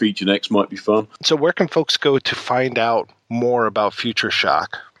doing a feature next might be fun. So where can folks go to find out more about Future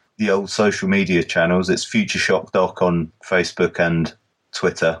Shock? The old social media channels. It's Future Shock Doc on Facebook and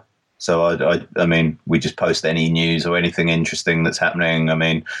Twitter. So, I mean, we just post any news or anything interesting that's happening. I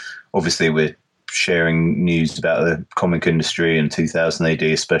mean, obviously, we're sharing news about the comic industry in 2000 AD,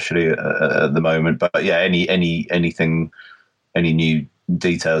 especially at the moment. But, anything, any new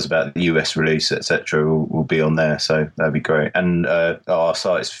details about the US release, etc., will be on there. So that'd be great. And our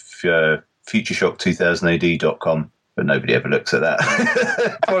site is futureshock2000ad.com. but nobody ever looks at that.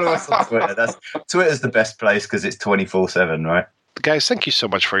 Follow us on Twitter. Twitter's the best place because it's 24/7, right? Guys, thank you so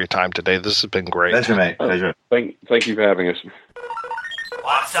much for your time today. This has been great. Pleasure, mate. Pleasure. Thank you for having us.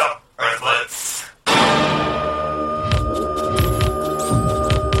 What's up, Earthlets?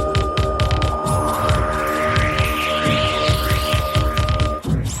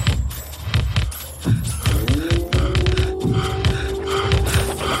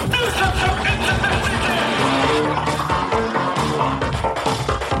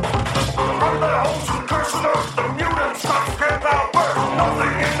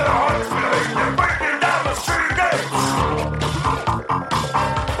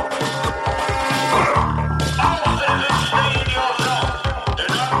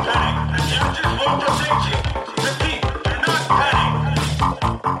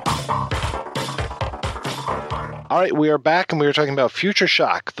 All right, we are back, and we were talking about Future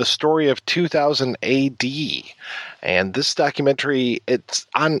Shock, the story of 2000 AD. And this documentary, it's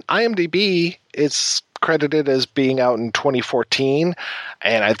on IMDb, it's credited as being out in 2014,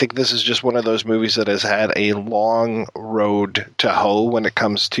 and I think this is just one of those movies that has had a long road to hoe when it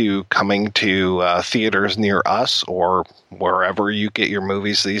comes to coming to theaters near us or wherever you get your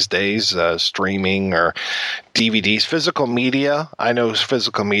movies these days, streaming or DVDs. Physical media, I know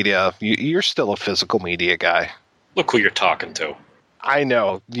physical media, you're still a physical media guy. Look who you're talking to. I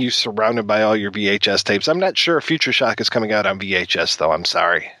know. You're surrounded by all your VHS tapes. I'm not sure if Future Shock is coming out on VHS, though. I'm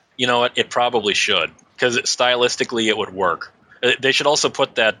sorry. You know what? It probably should, because stylistically it would work. They should also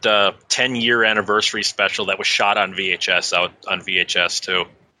put that 10-year anniversary special that was shot on VHS out on VHS, too.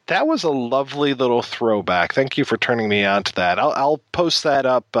 That was a lovely little throwback. Thank you for turning me on to that. I'll post that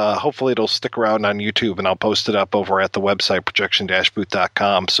up. Hopefully it'll stick around on YouTube, and I'll post it up over at the website,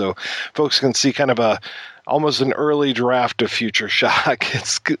 projection-booth.com, so folks can see kind of almost an early draft of Future Shock.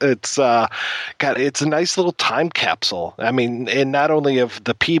 It's a nice little time capsule. I mean, and not only of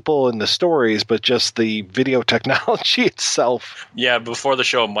the people and the stories, but just the video technology itself. Yeah, before the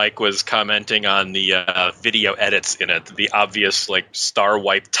show, Mike was commenting on the video edits in it, the obvious like star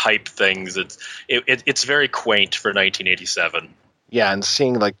wipe type things. It's very quaint for 1987. Yeah, and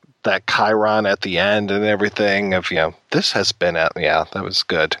seeing like that Chiron at the end and everything of, this has been that was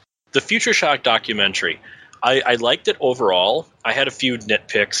good. The Future Shock documentary, I liked it overall. I had a few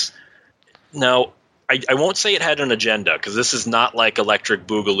nitpicks. Now, I won't say it had an agenda, because this is not like Electric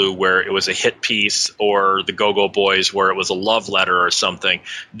Boogaloo where it was a hit piece, or the Go-Go Boys where it was a love letter or something.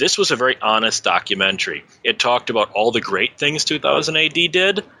 This was a very honest documentary. It talked about all the great things 2000 AD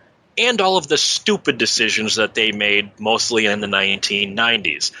did, and all of the stupid decisions that they made mostly in the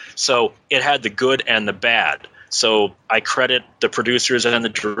 1990s. So it had the good and the bad. So I credit the producers and the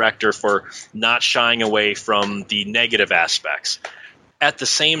director for not shying away from the negative aspects. At the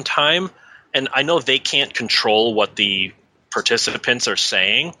same time, and I know they can't control what the participants are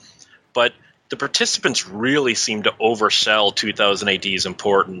saying, but the participants really seem to oversell 2000 AD's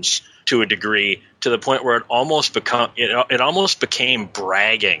importance to a degree, to the point where it almost became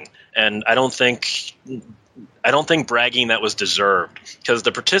bragging. And I don't think bragging that was deserved, because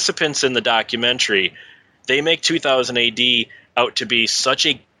the participants in the documentary, they make 2000 AD out to be such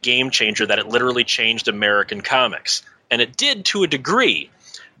a game changer that it literally changed American comics. And it did to a degree.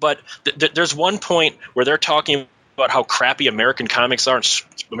 But there's one point where they're talking about how crappy American comics are, and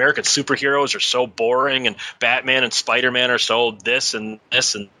American superheroes are so boring, and Batman and Spider-Man are so this and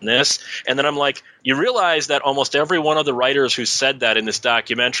this and this. And then I'm like, you realize that almost every one of the writers who said that in this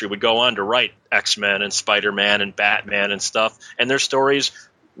documentary would go on to write X-Men and Spider-Man and Batman and stuff, and their stories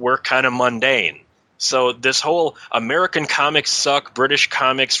were kind of mundane. So this whole American comics suck, British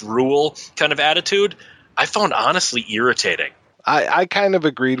comics rule kind of attitude, I found honestly irritating. I kind of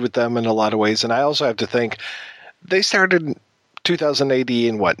agreed with them in a lot of ways, and I also have to think they started 2000 AD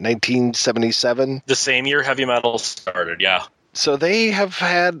in what, 1977? The same year heavy metal started, yeah. So they have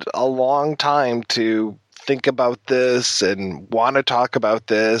had a long time to think about this and want to talk about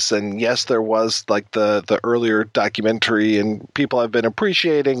this. And yes, there was like the earlier documentary, and people have been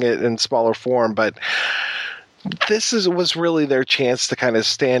appreciating it in smaller form, but this was really their chance to kind of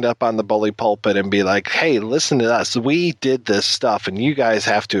stand up on the bully pulpit and be like, hey, listen to us. We did this stuff, and you guys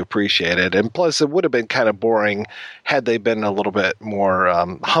have to appreciate it. And plus, it would have been kind of boring had they been a little bit more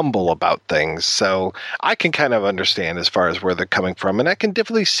humble about things. So I can kind of understand as far as where they're coming from. And I can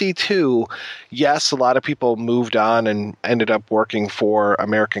definitely see, too, yes, a lot of people moved on and ended up working for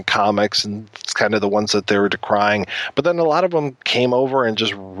American comics, and it's kind of the ones that they were decrying. But then a lot of them came over and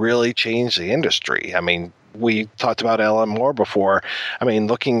just really changed the industry. I mean, we talked about Alan Moore before. I mean,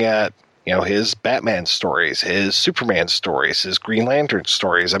 looking at You know, his Batman stories, his Superman stories, his Green Lantern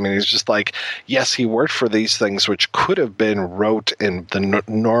stories. I mean, it's just like, yes, he worked for these things which could have been wrote in the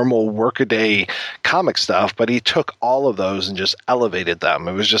normal workaday comic stuff, but he took all of those and just elevated them.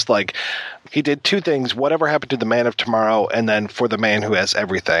 It was just like he did two things: whatever happened to the Man of Tomorrow, and then For the Man Who Has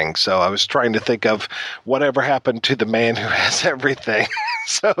Everything. So I was trying to think of whatever happened to the Man Who Has Everything.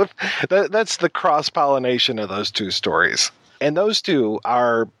 So that's the cross-pollination of those two stories. And those two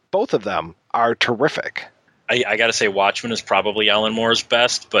are, both of them are terrific. I got to say Watchmen is probably Alan Moore's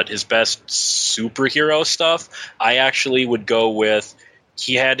best, but his best superhero stuff, I actually would go with,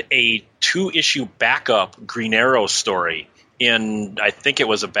 he had a 2-issue backup Green Arrow story in, I think it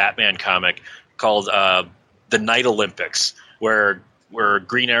was a Batman comic called The Night Olympics, where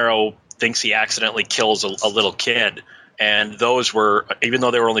Green Arrow thinks he accidentally kills a little kid. And those were, even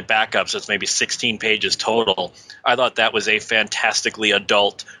though they were only backups, it's maybe 16 pages total. I thought that was a fantastically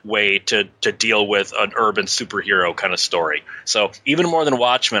adult way to deal with an urban superhero kind of story. So even more than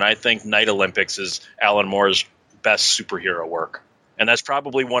Watchmen, I think Night Olympics is Alan Moore's best superhero work. And that's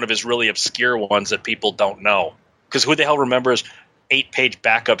probably one of his really obscure ones that people don't know. Because who the hell remembers 8-page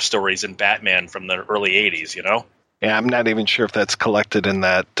backup stories in Batman from the early 80s, you know? Yeah, I'm not even sure if that's collected in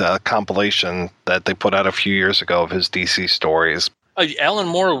that compilation that they put out a few years ago of his DC stories. Alan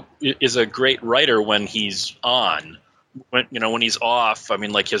Moore is a great writer when he's on. When he's off, I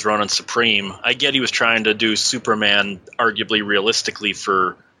mean, like his run on Supreme, I get he was trying to do Superman arguably realistically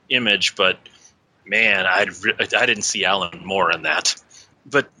for Image, but man, I didn't see Alan Moore in that.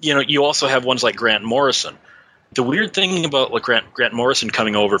 But, you also have ones like Grant Morrison. The weird thing about like Grant Morrison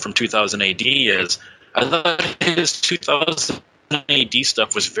coming over from 2000 AD is I thought his 2000 AD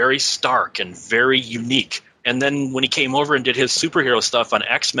stuff was very stark and very unique. And then when he came over and did his superhero stuff on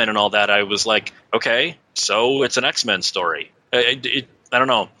X-Men and all that, I was like, okay, so it's an X-Men story. I don't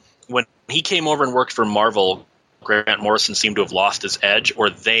know. When he came over and worked for Marvel, Grant Morrison seemed to have lost his edge, or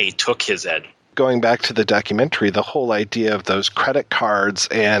they took his edge. Going back to the documentary, the whole idea of those credit cards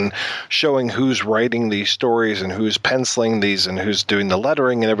and showing who's writing these stories and who's penciling these and who's doing the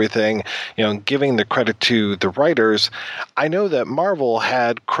lettering and everything, giving the credit to the writers. I know that Marvel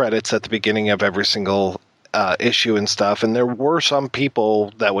had credits at the beginning of every single issue and stuff, and there were some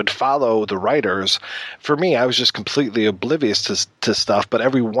people that would follow the writers. For me, I was just completely oblivious to stuff, but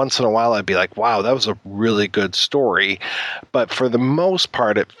every once in a while I'd be like, wow, that was a really good story. But for the most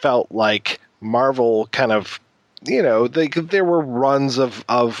part, it felt like Marvel kind of, there were runs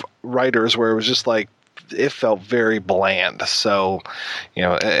of writers where it was just like, it felt very bland. So,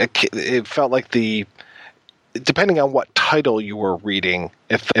 it felt like depending on what title you were reading,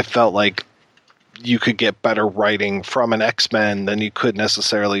 it felt like you could get better writing from an X-Men than you could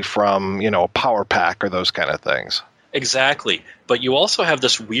necessarily from, a Power Pack or those kind of things. Exactly. But you also have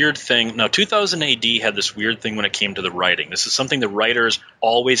this weird thing. Now, 2000 AD had this weird thing when it came to the writing. This is something the writers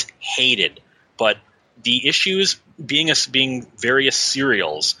always hated. But the issues being various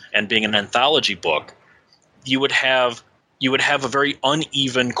serials and being an anthology book, you would have a very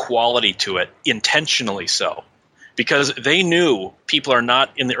uneven quality to it, intentionally so. Because they knew people are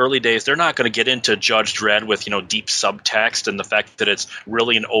not, in the early days, they're not going to get into Judge Dredd with, deep subtext and the fact that it's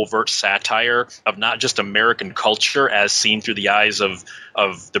really an overt satire of not just American culture as seen through the eyes of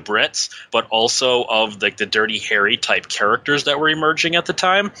the Brits, but also of the Dirty Harry type characters that were emerging at the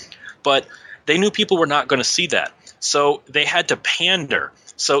time. But they knew people were not going to see that. So they had to pander.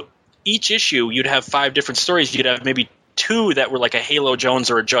 So each issue, you'd have 5 different stories. You'd have maybe 2 that were like a Halo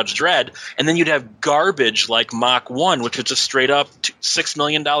Jones or a Judge Dredd, and then you'd have garbage like Mach 1, which was a straight-up $6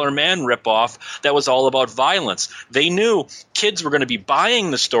 Million Man ripoff that was all about violence. They knew kids were going to be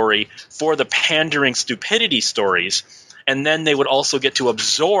buying the story for the pandering stupidity stories, and then they would also get to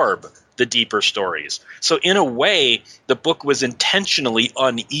absorb the deeper stories. So in a way, the book was intentionally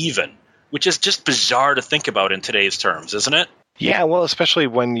uneven, which is just bizarre to think about in today's terms, isn't it? Yeah, well, especially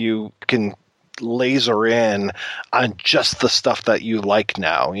when you can laser in on just the stuff that you like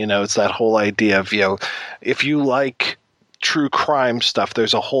now. It's that whole idea of, if you like true crime stuff,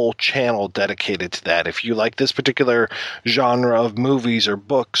 there's a whole channel dedicated to that. If you like this particular genre of movies or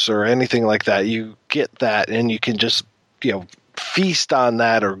books or anything like that, you get that and you can just, feast on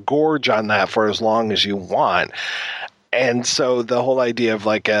that or gorge on that for as long as you want. And so the whole idea of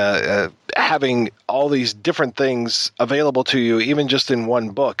like having all these different things available to you, even just in one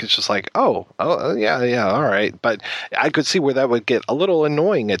book, it's just like, oh, yeah, all right. But I could see where that would get a little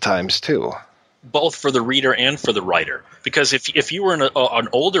annoying at times too. Both for the reader and for the writer. Because if you were an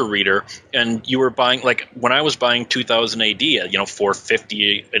older reader and you were buying, like when I was buying 2000 AD,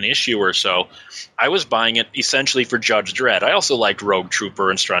 $4.50 an issue or so, I was buying it essentially for Judge Dredd. I also liked Rogue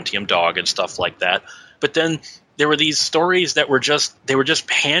Trooper and Strontium Dog and stuff like that. But then there were these stories that were just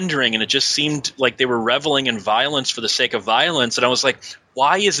pandering, and it just seemed like they were reveling in violence for the sake of violence. And I was like,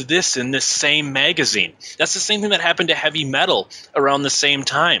 why is this in this same magazine? That's the same thing that happened to heavy metal around the same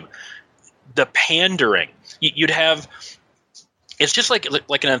time. The pandering. You'd have – it's just like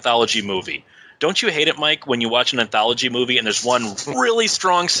an anthology movie. Don't you hate it, Mike, when you watch an anthology movie and there's one really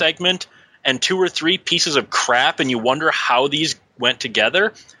strong segment and 2 or 3 pieces of crap and you wonder how these went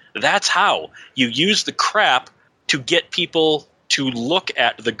together? That's how. You use the crap to get people to look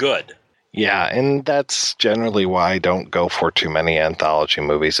at the good. Yeah, and that's generally why I don't go for too many anthology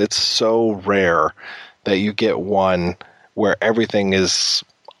movies. It's so rare that you get one where everything is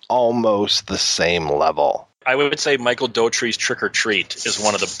almost the same level. I would say Michael Doughtry's Trick or Treat is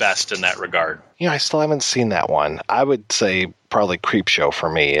one of the best in that regard. I still haven't seen that one. I would say probably Creepshow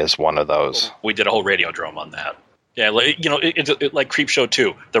for me is one of those. We did a whole Radiodrome on that. Yeah, it's like Creepshow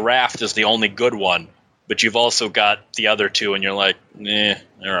 2. The Raft is the only good one, but you've also got the other 2, and you're like, they're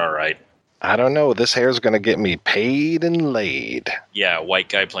all right. I don't know. This hair's going to get me paid and laid. Yeah, white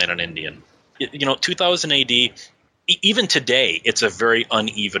guy playing an Indian. 2000 AD, even today, it's a very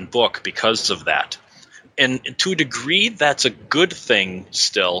uneven book because of that. And to a degree, that's a good thing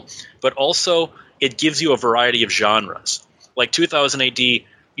still, but also it gives you a variety of genres. Like 2000 AD,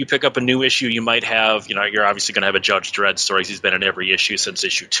 you pick up a new issue, you might have, you're obviously going to have a Judge Dredd story. He's been in every issue since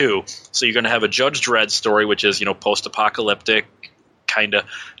issue 2. So you're going to have a Judge Dredd story, which is, post-apocalyptic, kind of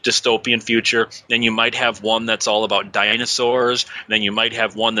dystopian future. Then you might have one that's all about dinosaurs. Then you might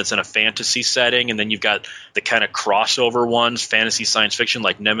have one that's in a fantasy setting. And then you've got the kind of crossover ones, fantasy science fiction,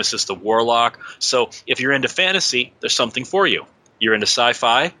 like Nemesis the Warlock. So if you're into fantasy, there's something for you. You're into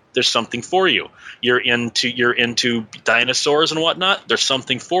sci-fi, there's something for you. You're into dinosaurs and whatnot, there's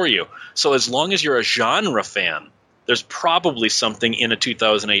something for you. So as long as you're a genre fan, there's probably something in a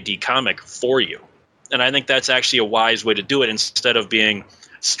 2000 AD comic for you. And I think that's actually a wise way to do it instead of being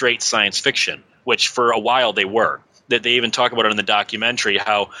straight science fiction, which for a while they were. That they even talk about it in the documentary,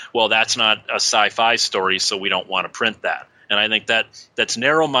 how, well, that's not a sci-fi story, so we don't want to print that. And I think that's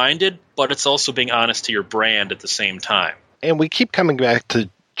narrow-minded, but it's also being honest to your brand at the same time. And we keep coming back to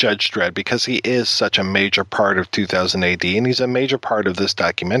Judge Dredd because he is such a major part of 2000 AD, and he's a major part of this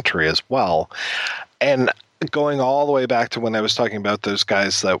documentary as well. And going all the way back to when I was talking about those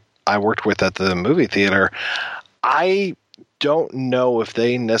guys that I worked with at the movie theater, I don't know if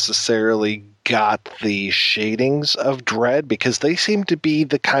they necessarily got the shadings of Dredd, because they seem to be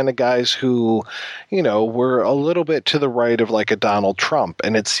the kind of guys who, were a little bit to the right of like a Donald Trump.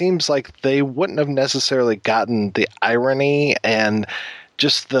 And it seems like they wouldn't have necessarily gotten the irony and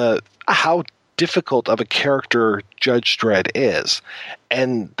just how difficult of a character Judge Dredd is.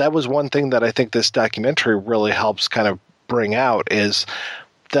 And that was one thing that I think this documentary really helps kind of bring out, is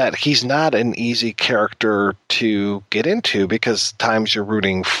that he's not an easy character to get into, because times you're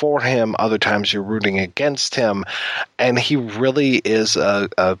rooting for him, other times you're rooting against him, and he really is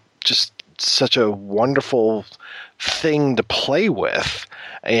just such a wonderful thing to play with.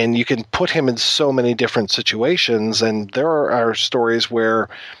 And you can put him in so many different situations, and there are stories where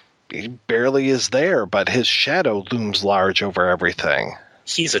he barely is there, but his shadow looms large over everything.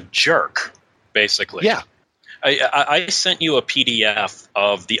 He's a jerk, basically. Yeah. I sent you a PDF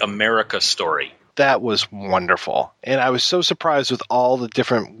of the America story. That was wonderful. And I was so surprised with all the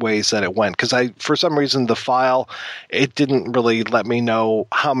different ways that it went, because for some reason, the file, it didn't really let me know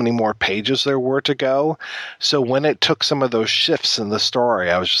how many more pages there were to go. So when it took some of those shifts in the story,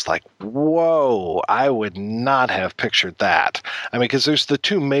 I was just like, whoa, I would not have pictured that. I mean, because there's the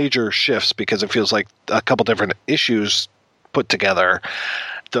 2 major shifts, because it feels like a couple different issues put together.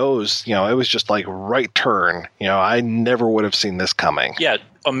 Those, it was just like right turn. I never would have seen this coming. Yeah,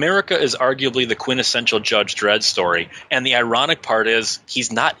 America is arguably the quintessential Judge Dredd story. And the ironic part is he's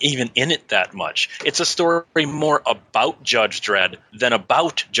not even in it that much. It's a story more about Judge Dredd than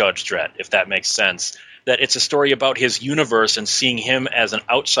about Judge Dredd, if that makes sense. That it's a story about his universe and seeing him as an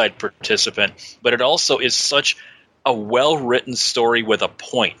outside participant. But it also is such a well-written story with a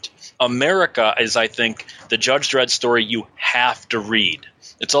point. America is, I think, the Judge Dredd story you have to read.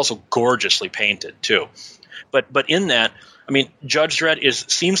 It's also gorgeously painted, too. But in that, I mean, Judge Dredd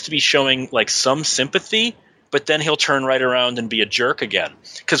seems to be showing like some sympathy, but then he'll turn right around and be a jerk again.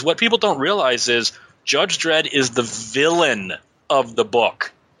 Because what people don't realize is Judge Dredd is the villain of the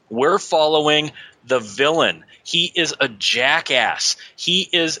book. We're following the villain. He is a jackass. He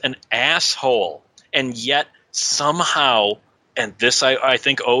is an asshole. And yet somehow, and this I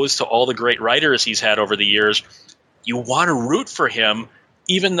think owes to all the great writers he's had over the years, you want to root for him,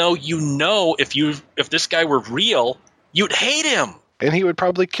 even though you know if this guy were real, you'd hate him. And he would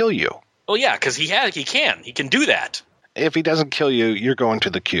probably kill you. Well, yeah, because he can do that. If he doesn't kill you, you're going to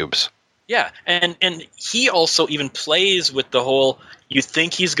the cubes. Yeah, and he also even plays with the whole, you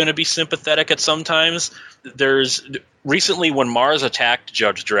think he's going to be sympathetic at sometimes. There's recently when Mars attacked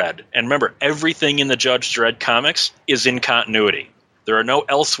Judge Dredd, and remember, everything in the Judge Dredd comics is in continuity. There are no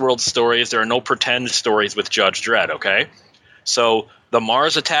Elseworld stories, there are no pretend stories with Judge Dredd, okay? So the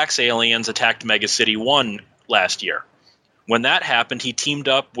Mars attacks aliens attacked Mega City 1 last year. When that happened, he teamed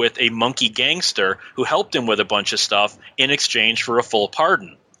up with a monkey gangster who helped him with a bunch of stuff in exchange for a full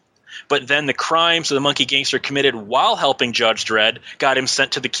pardon. But then the crimes the monkey gangster committed while helping Judge Dredd got him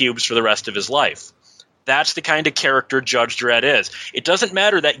sent to the cubes for the rest of his life. That's the kind of character Judge Dredd is. It doesn't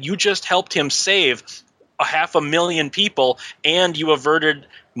matter that you just helped him save 500,000 people and you averted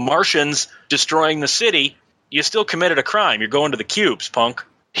Martians destroying the city. You still committed a crime. You're going to the cubes, punk.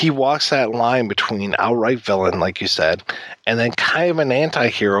 He walks that line between outright villain, like you said, and then kind of an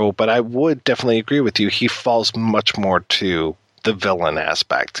anti-hero, but I would definitely agree with you. He falls much more to the villain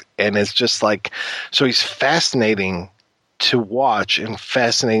aspect. And it's just like, so he's fascinating to watch and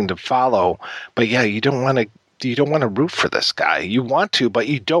fascinating to follow. But yeah, you don't want to root for this guy. You want to, but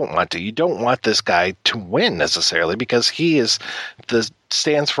you don't want to. You don't want this guy to win necessarily because he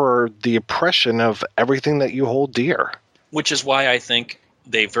stands for the oppression of everything that you hold dear. Which is why I think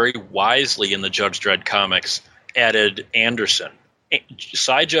they very wisely in the Judge Dredd comics added Anderson.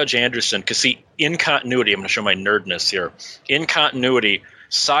 Side Judge Anderson, because see, in continuity, I'm going to show my nerdness here. In continuity,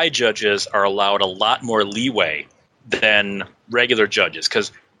 side judges are allowed a lot more leeway than regular judges,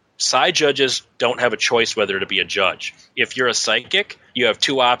 because side judges don't have a choice whether to be a judge. If you're a psychic, you have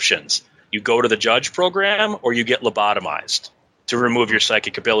two options. You go to the judge program or you get lobotomized to remove your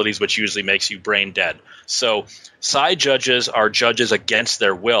psychic abilities, which usually makes you brain dead. So side judges are judges against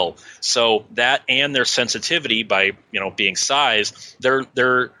their will. So that and their sensitivity by being size,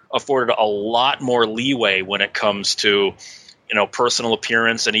 they're afforded a lot more leeway when it comes to personal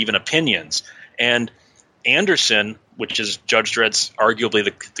appearance and even opinions. And Anderson, which is Judge Dredd's arguably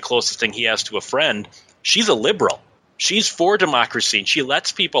the closest thing he has to a friend, she's a liberal. She's for democracy, and she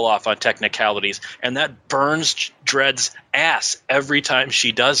lets people off on technicalities, and that burns Dredd's ass every time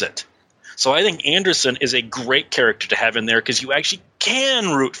she does it. So I think Anderson is a great character to have in there because you actually can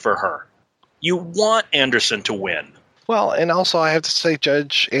root for her. You want Anderson to win. Well, and also I have to say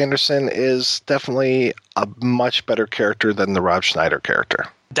Judge Anderson is definitely a much better character than the Rob Schneider character.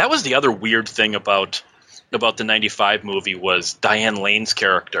 That was the other weird thing about the 95 movie was Diane Lane's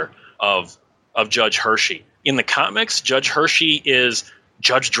character of Judge Hershey. In the comics, Judge Hershey is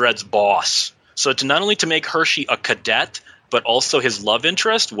Judge Dredd's boss. So not only to make Hershey a cadet, but also his love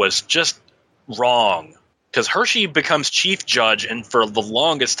interest was just wrong. Because Hershey becomes chief judge and for the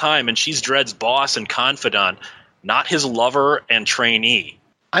longest time, and she's Dredd's boss and confidant, not his lover and trainee.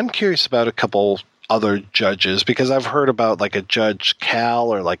 I'm curious about a couple other judges because I've heard about like a Judge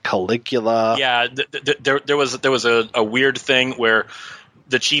Cal or like Caligula. Yeah, there was a weird thing where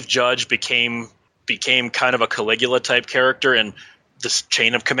the chief judge became kind of a Caligula type character, and this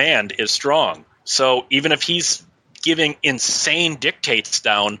chain of command is strong. So even if he's giving insane dictates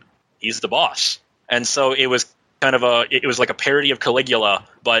down, he's the boss. And so it was it was like a parody of Caligula,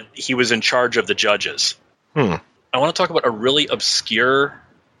 but he was in charge of the judges. I want to talk about a really obscure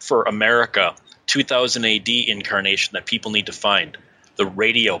for America 2000 AD incarnation that people need to find, the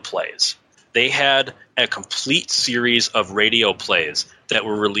radio plays. They had a complete series of radio plays that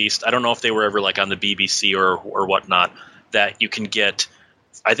were released. I don't know if they were ever like on the BBC or whatnot, that you can get.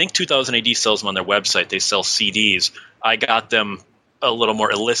 I think 2000 AD sells them on their website. They sell CDs. I got them a little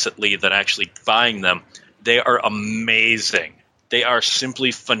more illicitly than actually buying them. They are amazing. They are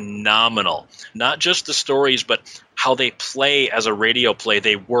simply phenomenal. Not just the stories, but how they play as a radio play.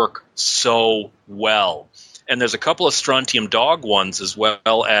 They work so well. And there's a couple of Strontium Dog ones as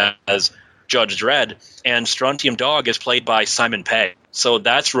well as Judge Dredd, and Strontium Dog is played by Simon Pegg. So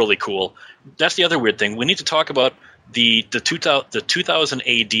that's really cool. That's the other weird thing. We need to talk about the 2000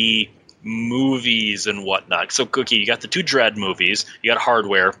 AD movies and whatnot. So, Cookie, you got the two Dredd movies. You got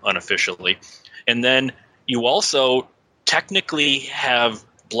Hardware, unofficially. And then you also technically have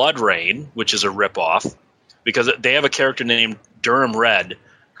Blood Rain, which is a ripoff, because they have a character named Durham Red,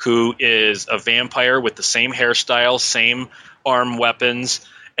 who is a vampire with the same hairstyle, same arm weapons,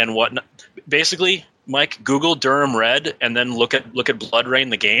 and whatnot. Basically, Mike, Google Durham Red and then look at Blood Rain,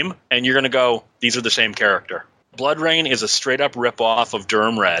 the game, and you're going to go, these are the same character. Blood Rain is a straight-up rip-off of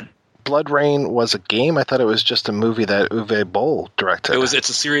Durham Red. Blood Rain was a game? I thought it was just a movie that Uwe Boll directed. It's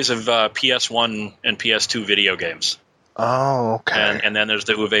a series of PS1 and PS2 video games. Oh, okay. And then there's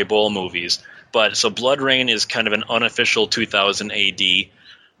the Uwe Boll movies. But so Blood Rain is kind of an unofficial 2000 AD,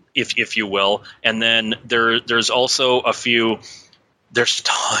 if you will. And then there's also a few. There's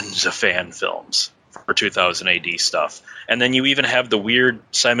tons of fan films for 2000 AD stuff. And then you even have the weird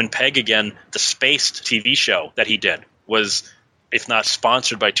Simon Pegg again, the Spaced TV show that he did was, if not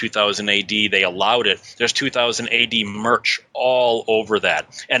sponsored by 2000 AD, they allowed it. There's 2000 AD merch all over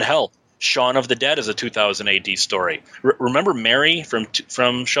that. And hell, Shaun of the Dead is a 2000 AD story. Remember Mary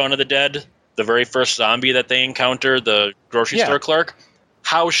from Shaun of the Dead? The very first zombie that they encounter, the grocery store clerk?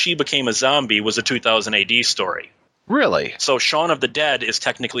 How she became a zombie was a 2000 AD story. Really? So Shaun of the Dead is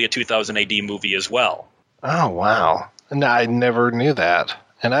technically a 2000 AD movie as well. Oh, wow. No, I never knew that.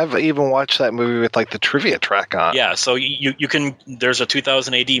 And I've even watched that movie with like the trivia track on. Yeah, so you can. There's a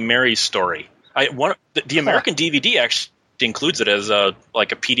 2000 AD Mary story. The American DVD actually includes it as a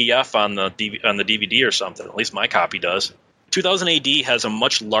PDF on the DVD or something. At least my copy does. 2000 AD has a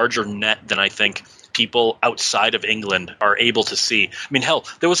much larger net than I think people outside of England are able to see. I mean, hell,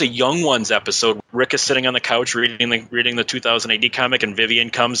 there was a Young Ones episode. Rick is sitting on the couch reading the 2000 AD comic, and Vivian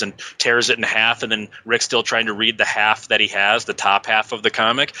comes and tears it in half, and then Rick's still trying to read the half that he has, the top half of the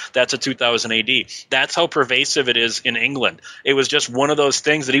comic. That's a 2000 AD. That's how pervasive it is in England. It was just one of those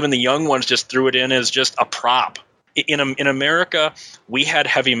things that even the Young Ones just threw it in as just a prop. In America, we had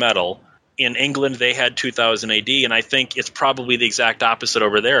heavy metal. In England, they had 2000 AD, and I think it's probably the exact opposite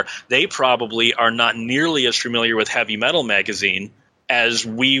over there. They probably are not nearly as familiar with Heavy Metal magazine as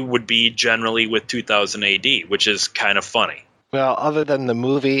we would be generally with 2000 AD, which is kind of funny. Well, other than the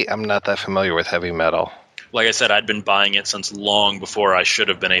movie, I'm not that familiar with Heavy Metal. Like I said, I'd been buying it since long before I should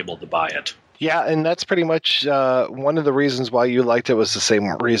have been able to buy it. Yeah, and that's pretty much one of the reasons why you liked it was the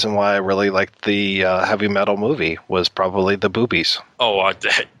same reason why I really liked the Heavy Metal movie, was probably the boobies. Oh,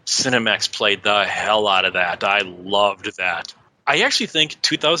 Cinemax played the hell out of that. I loved that. I actually think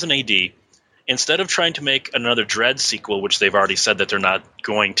 2000 AD, instead of trying to make another Dredd sequel, which they've already said that they're not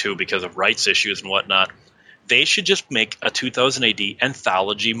going to because of rights issues and whatnot, they should just make a 2000 AD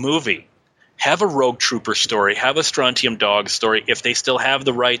anthology movie. Have a Rogue Trooper story, have a Strontium Dog story. If they still have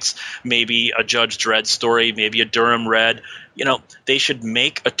the rights, maybe a Judge Dredd story, maybe a Durham Red. They should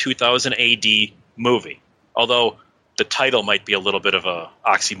make a 2000 AD movie. Although the title might be a little bit of a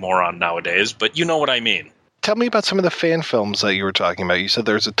oxymoron nowadays, but you know what I mean. Tell me about some of the fan films that you were talking about. You said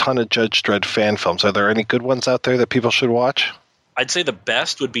there's a ton of Judge Dredd fan films. Are there any good ones out there that people should watch? I'd say the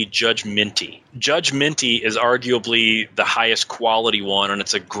best would be Judge Minty. Judge Minty is arguably the highest quality one, and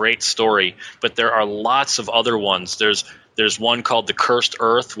it's a great story. But there are lots of other ones. There's one called The Cursed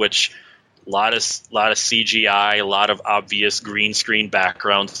Earth, which a lot of CGI, a lot of obvious green screen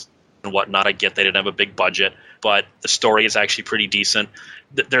backgrounds and whatnot. I get they didn't have a big budget, but the story is actually pretty decent.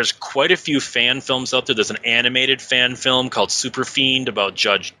 There's quite a few fan films out there. There's an animated fan film called Super Fiend about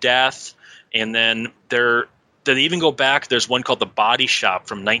Judge Death, and then they even go back. There's one called The Body Shop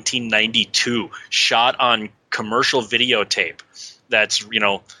from 1992, shot on commercial videotape. That's,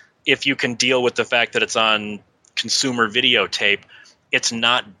 if you can deal with the fact that it's on consumer videotape, it's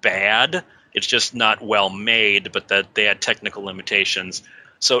not bad. It's just not well made, but that they had technical limitations.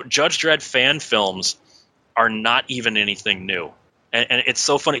 So Judge Dredd fan films are not even anything new. And it's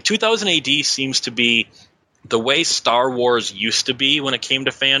so funny. 2000 AD seems to be the way Star Wars used to be when it came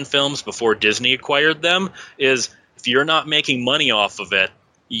to fan films before Disney acquired them, is if you're not making money off of it,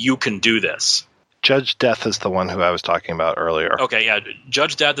 you can do this. Judge Death is the one who I was talking about earlier. Okay, yeah.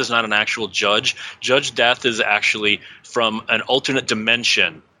 Judge Death is not an actual judge. Judge Death is actually from an alternate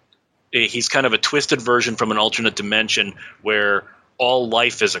dimension. He's kind of a twisted version from an alternate dimension where all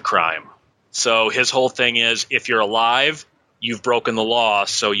life is a crime. So his whole thing is, if you're alive, you've broken the law,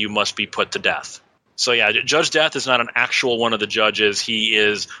 so you must be put to death. So yeah, Judge Death is not an actual one of the judges. He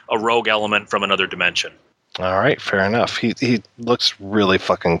is a rogue element from another dimension. All right, fair enough. He looks really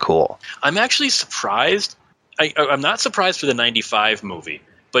fucking cool. I'm actually surprised. I'm not surprised for the 95 movie,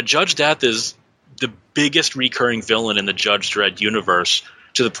 but Judge Death is the biggest recurring villain in the Judge Dredd universe,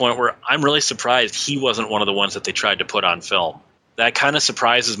 to the point where I'm really surprised he wasn't one of the ones that they tried to put on film. That kind of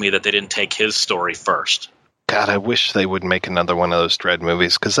surprises me that they didn't take his story first. God, I wish they would make another one of those Dredd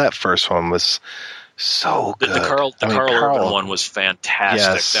movies, because that first one was so good. The Carl Urban one was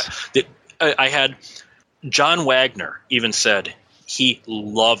fantastic. Yes. I had John Wagner even said he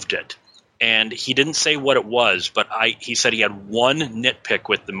loved it, and he didn't say what it was, but he said he had one nitpick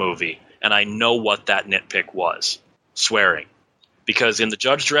with the movie, and I know what that nitpick was: swearing. because in the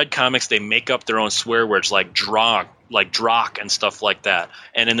Judge Dredd comics, they make up their own swear words like drock and stuff like that.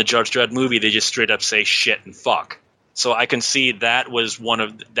 And in the Judge Dredd movie, they just straight up say shit and fuck. So I can see that was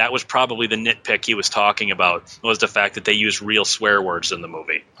probably the nitpick he was talking about, was the fact that they used real swear words in the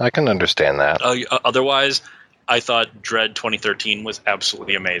movie. I can understand that. Otherwise, I thought Dredd 2013 was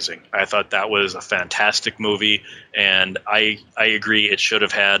absolutely amazing. I thought that was a fantastic movie, and I agree it should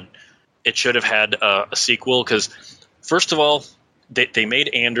have had a sequel, because first of all, they made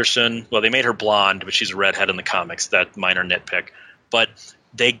Anderson, well, they made her blonde, but she's a redhead in the comics. That minor nitpick, but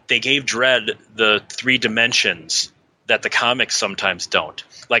they gave Dredd the 3 dimensions that the comics sometimes don't.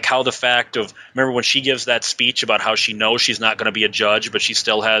 Like how the fact of, remember when she gives that speech about how she knows she's not going to be a judge, but she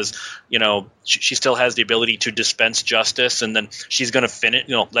still has, she still has the ability to dispense justice, and then she's going to finish,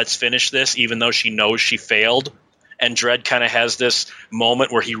 let's finish this, even though she knows she failed. And Dredd kind of has this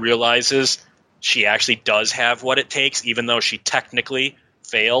moment where he realizes she actually does have what it takes, even though she technically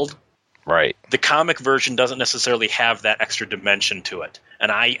failed. Right. The comic version doesn't necessarily have that extra dimension to it, and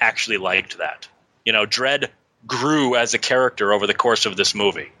I actually liked that. Dredd grew as a character over the course of this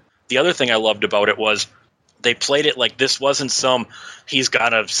movie. The other thing I loved about it was they played it like this wasn't some he's got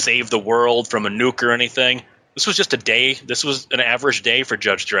to save the world from a nuke or anything. This was just a day. This was an average day for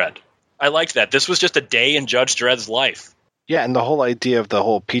Judge Dredd. I liked that. This was just a day in Judge Dredd's life. Yeah, and the whole idea of the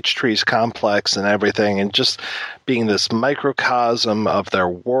whole Peachtree's complex and everything, and just being this microcosm of their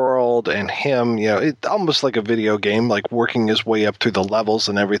world and him, it's almost like a video game, like working his way up through the levels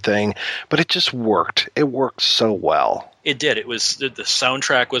and everything. But it just worked. It worked so well. It did. It was the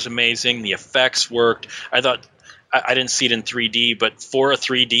soundtrack was amazing. The effects worked. I thought I didn't see it in 3D, but for a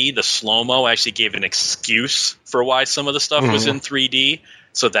 3D, the slow-mo actually gave an excuse for why some of the stuff was in 3D.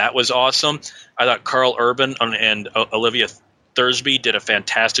 So that was awesome. I thought Carl Urban and Olivia Thursby did a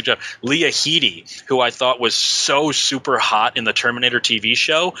fantastic job. Leah Headey, who I thought was so super hot in the Terminator TV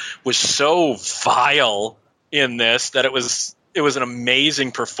show, was so vile in this that it was an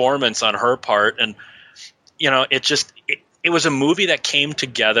amazing performance on her part. And, it was a movie that came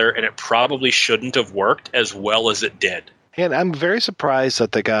together, and it probably shouldn't have worked as well as it did. And I'm very surprised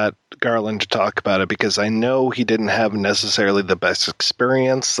that they got Garland to talk about it, because I know he didn't have necessarily the best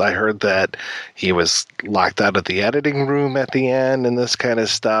experience. I heard that he was locked out of the editing room at the end and this kind of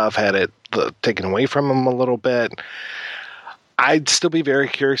stuff, had it taken away from him a little bit. I'd still be very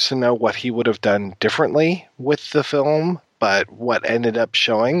curious to know what he would have done differently with the film, but what ended up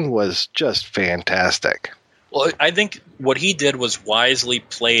showing was just fantastic. Well, I think what he did was wisely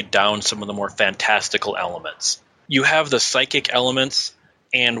played down some of the more fantastical elements. You have the psychic elements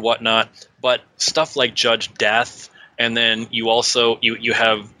and whatnot, but stuff like Judge Death, and then you also you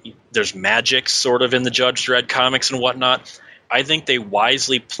have there's magic sort of in the Judge Dredd comics and whatnot. I think they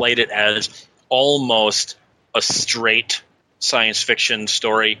wisely played it as almost a straight science fiction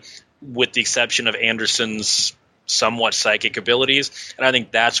story, with the exception of Anderson's somewhat psychic abilities, and I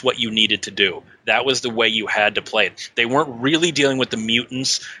think that's what you needed to do. That was the way you had to play it. They weren't really dealing with the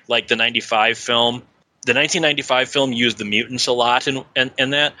mutants like the 95 film. The 1995 film used the mutants a lot in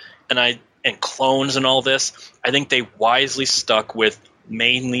that, and clones and all this. I think they wisely stuck with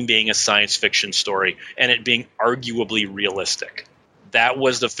mainly being a science fiction story and it being arguably realistic. That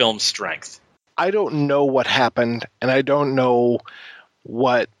was the film's strength. I don't know what happened, and I don't know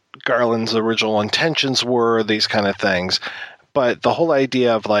what Garland's original intentions were, these kind of things. But the whole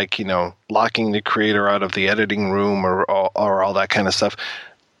idea of locking the creator out of the editing room or all that kind of stuff,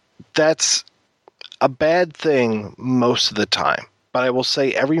 that's a bad thing most of the time. But I will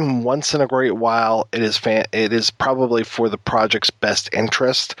say every once in a great while, it is probably for the project's best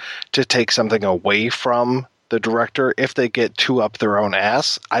interest to take something away from the director if they get too up their own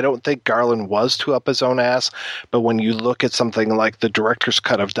ass. I don't think Garland was too up his own ass, but when you look at something like the director's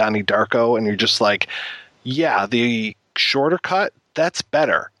cut of Donnie Darko, and you're just like, yeah, the shorter cut, that's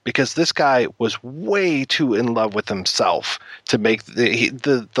better, because this guy was way too in love with himself to make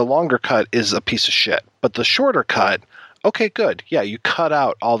the longer cut is a piece of shit. But the shorter cut, okay, good. Yeah, you cut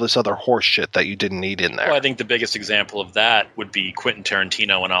out all this other horse shit that you didn't need in there. Well, I think the biggest example of that would be Quentin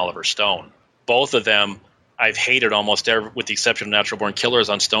Tarantino and Oliver Stone. Both of them, I've hated almost every, with the exception of Natural Born Killers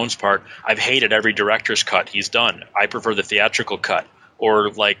on Stone's part, I've hated every director's cut he's done. I prefer the theatrical cut,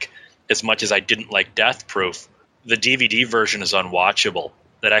 or as much as I didn't like Death Proof, the DVD version is unwatchable.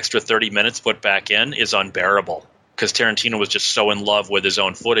 That extra 30 minutes put back in is unbearable, because Tarantino was just so in love with his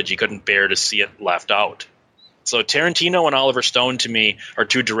own footage, he couldn't bear to see it left out. So Tarantino and Oliver Stone, to me, are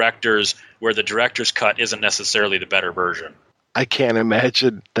two directors where the director's cut isn't necessarily the better version. I can't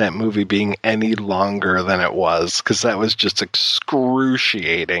imagine that movie being any longer than it was, because that was just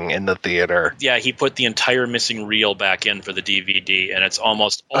excruciating in the theater. Yeah, he put the entire missing reel back in for the DVD, and it's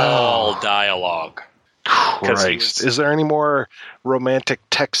almost all dialogue. Christ. Is there any more romantic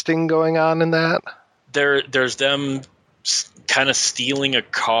texting going on in that? There's them kind of stealing a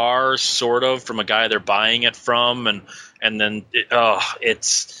car, sort of, from a guy they're buying it from, and then I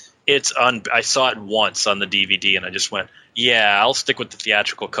saw it once on the DVD, and I just went, yeah, I'll stick with the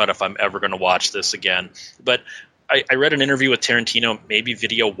theatrical cut if I'm ever going to watch this again. But I read an interview with Tarantino, maybe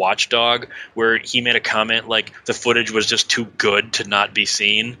Video Watchdog, where he made a comment like the footage was just too good to not be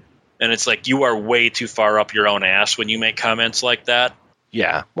seen. And it's like, you are way too far up your own ass when you make comments like that.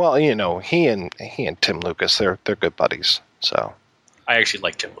 Yeah. Well, he and Tim Lucas, they're good buddies. So I actually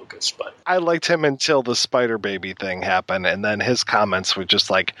like Tim Lucas, but I liked him until the Spider Baby thing happened, and then his comments were just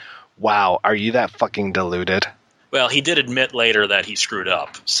like, wow, are you that fucking deluded? Well, he did admit later that he screwed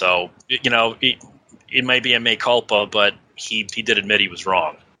up. So, it might be a mea culpa, but he did admit he was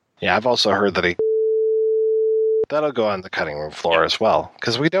wrong. Yeah, I've also heard that that'll go on the cutting room floor as well,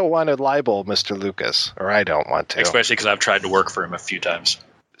 because we don't want to libel Mr. Lucas, or I don't want to. Especially because I've tried to work for him a few times.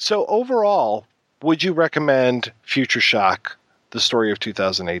 So overall, would you recommend Future Shock, the story of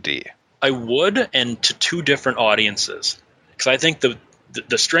 2000 AD? I would, and to two different audiences. Because I think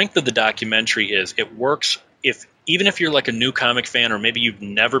the strength of the documentary is it works even if you're like a new comic fan, or maybe you've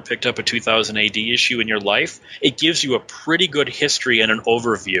never picked up a 2000 AD issue in your life, it gives you a pretty good history and an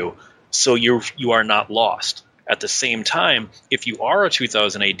overview, so you are not lost. At the same time, if you are a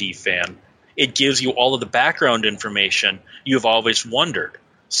 2000 AD fan, it gives you all of the background information you've always wondered.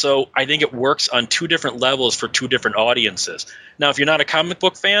 So I think it works on two different levels for two different audiences. Now, if you're not a comic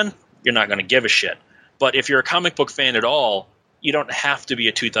book fan, you're not going to give a shit. But if you're a comic book fan at all, you don't have to be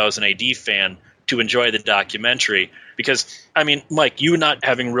a 2000 AD fan to enjoy the documentary. Because, I mean, Mike, you not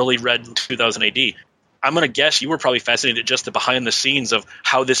having really read 2000 AD, I'm going to guess you were probably fascinated just the behind the scenes of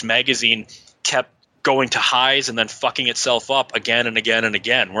how this magazine kept going to highs and then fucking itself up again and again and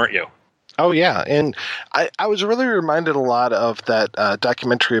again, weren't you? Oh, yeah. And I was really reminded a lot of that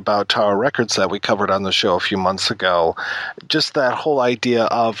documentary about Tower Records that we covered on the show a few months ago. Just that whole idea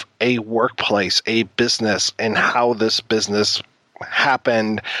of a workplace, a business, and how this business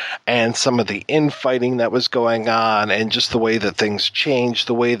happened, and some of the infighting that was going on, and just the way that things changed,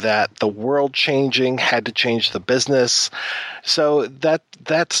 the way that the world changing had to change the business. So that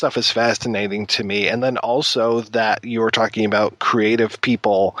stuff is fascinating to me. And then also that you were talking about creative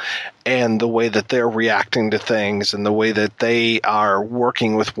people and the way that they're reacting to things and the way that they are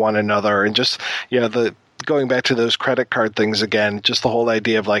working with one another, and just, going back to those credit card things again, just the whole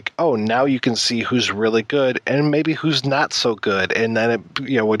idea of like, oh, now you can see who's really good and maybe who's not so good. And then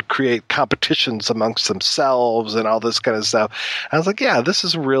it, would create competitions amongst themselves and all this kind of stuff. I was like, yeah, this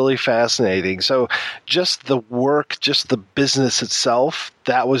is really fascinating. So just the work, just the business itself,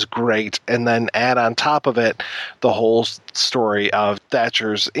 that was great. And then add on top of it the whole story of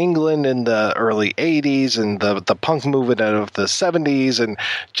Thatcher's England in the early 80s and the punk movement of the 70s, and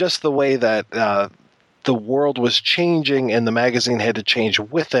just the way that the world was changing and the magazine had to change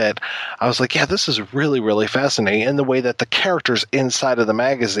with it. I was like, yeah, this is really, really fascinating. And the way that the characters inside of the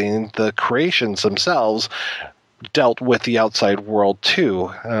magazine, the creations themselves, dealt with the outside world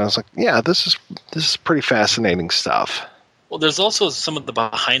too. And I was like, yeah, this is pretty fascinating stuff. Well, there's also some of the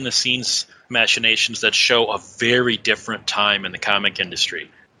behind the scenes machinations that show a very different time in the comic industry.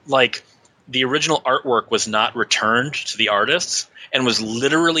 Like, the original artwork was not returned to the artists and was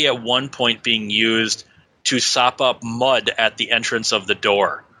literally at one point being used to sop up mud at the entrance of the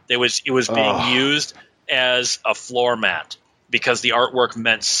door. It was being used as a floor mat because the artwork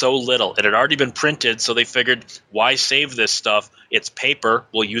meant so little. It had already been printed, so they figured, why save this stuff? It's paper.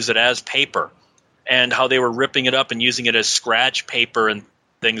 We'll use it as paper. And how they were ripping it up and using it as scratch paper and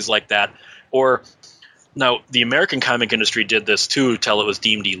things like that. Or, now, the American comic industry did this too till it was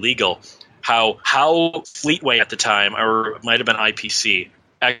deemed illegal. How Fleetway at the time, or it might have been IPC,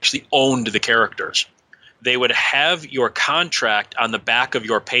 actually owned the characters. They would have your contract on the back of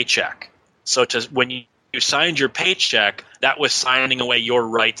your paycheck. So when you signed your paycheck, that was signing away your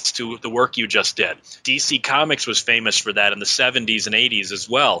rights to the work you just did. DC Comics was famous for that in the 70s and 80s as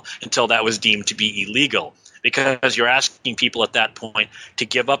well, until that was deemed to be illegal, because you're asking people at that point to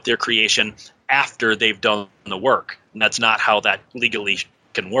give up their creation after they've done the work. And that's not how that legally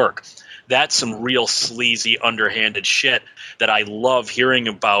can work. That's some real sleazy, underhanded shit that I love hearing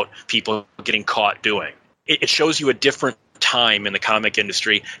about people getting caught doing. It shows you a different time in the comic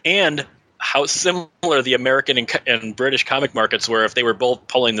industry, and how similar the American and British comic markets were if they were both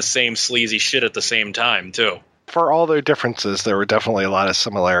pulling the same sleazy shit at the same time, too. for all their differences, there were definitely a lot of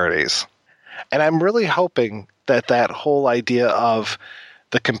similarities. And I'm really hoping that that whole idea of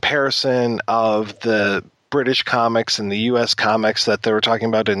the comparison of the British comics and the U.S. comics that they were talking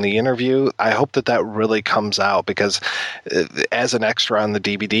about in the interview, I hope that that really comes out because as an extra on the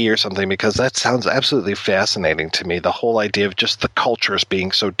DVD or something, because that sounds absolutely fascinating to me. The whole idea of just the cultures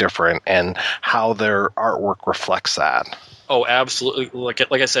being so different and how their artwork reflects that. Oh, absolutely.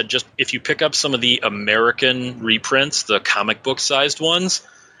 Like I said, just if you pick up some of the American reprints, the comic book sized ones,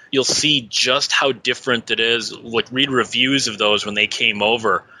 you'll see just how different it is. Like, read reviews of those when they came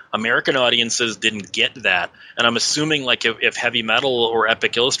over. American audiences didn't get that. And I'm assuming like if Heavy Metal or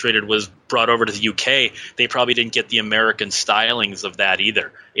Epic Illustrated was brought over to the UK, they probably didn't get the American stylings of that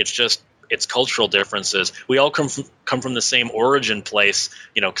either. It's cultural differences. We all come from the same origin place,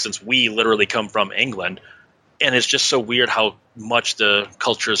 since we literally come from England. And it's just so weird how much the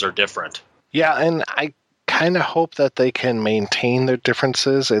cultures are different. Yeah, and I kind of hope that they can maintain their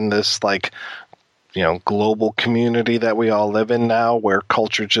differences in this global community that we all live in now, where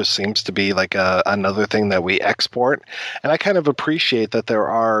culture just seems to be like another thing that we export. And I kind of appreciate that there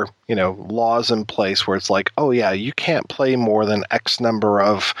are, laws in place where it's like, oh yeah, you can't play more than X number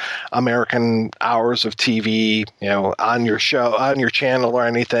of American hours of TV, on your show, on your channel or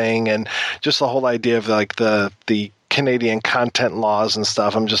anything. And just the whole idea of like the Canadian content laws and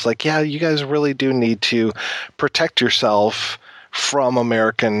stuff. I'm just like, yeah, you guys really do need to protect yourself from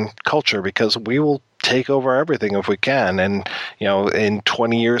American culture because we will take over everything if we can. And, in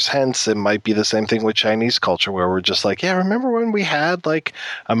 20 years hence, it might be the same thing with Chinese culture where we're just like, yeah, remember when we had like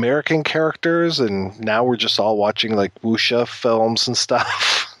American characters and now we're just all watching like wuxia films and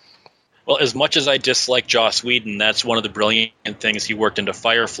stuff. Well, as much as I dislike Joss Whedon, that's one of the brilliant things he worked into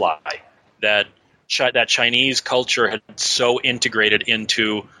Firefly, that Chinese culture had so integrated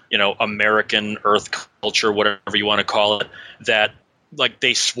into, American Earth culture, whatever you want to call it, that like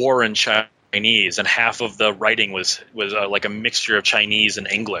they swore in Chinese and half of the writing was like a mixture of Chinese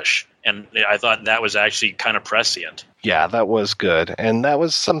and English. And I thought that was actually kind of prescient. Yeah, that was good. And that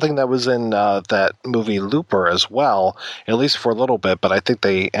was something that was in that movie Looper as well, at least for a little bit. But I think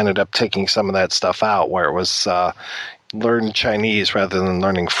they ended up taking some of that stuff out where it was learn Chinese rather than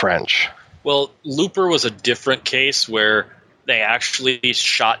learning French. Well, Looper was a different case where they actually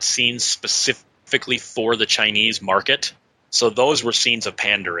shot scenes specifically for the Chinese market. So those were scenes of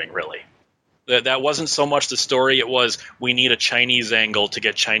pandering, really. That wasn't so much the story. It was, we need a Chinese angle to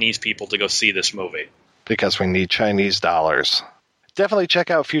get Chinese people to go see this movie. Because we need Chinese dollars. Definitely check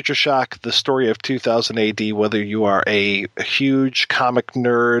out Future Shock, the story of 2000 AD, whether you are a huge comic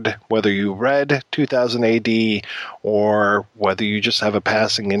nerd, whether you read 2000 AD, or whether you just have a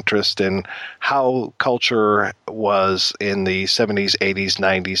passing interest in how culture was in the 70s, 80s,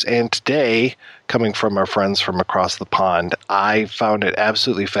 90s, and today, coming from our friends from across the pond. I found it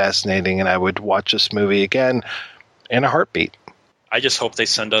absolutely fascinating, and I would watch this movie again in a heartbeat. I just hope they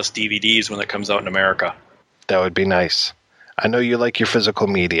send us DVDs when it comes out in America. That would be nice. I know you like your physical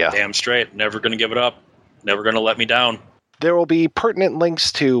media. Damn straight. Never going to give it up. Never going to let me down. There will be pertinent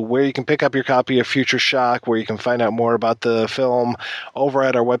links to where you can pick up your copy of Future Shock, where you can find out more about the film over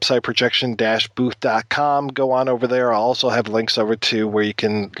at our website, projection-booth.com. Go on over there. I'll also have links over to where you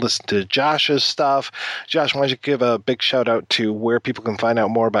can listen to Josh's stuff. Josh, why don't you give a big shout out to where people can find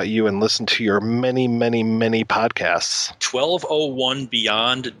out more about you and listen to your many, many, many podcasts?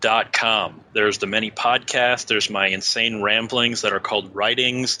 1201beyond.com. There's the many podcasts. There's my insane ramblings that are called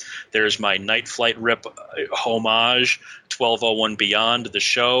writings. There's my Night Flight Rip homage, 1201 Beyond, the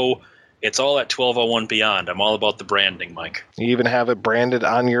show. It's all at 1201 Beyond. I'm all about the branding, Mike. You even have it branded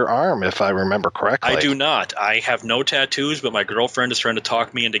on your arm, if I remember correctly. I do not. I have no tattoos, but my girlfriend is trying to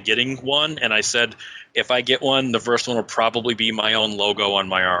talk me into getting one, and I said, if I get one, the first one will probably be my own logo on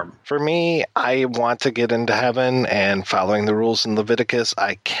my arm. For me, I want to get into heaven, and following the rules in Leviticus,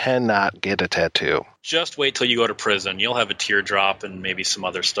 I cannot get a tattoo. Just wait till you go to prison. You'll have a teardrop and maybe some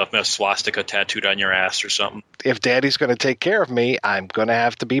other stuff. Maybe a swastika tattooed on your ass or something. If Daddy's going to take care of me, I'm going to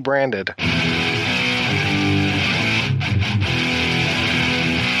have to be branded.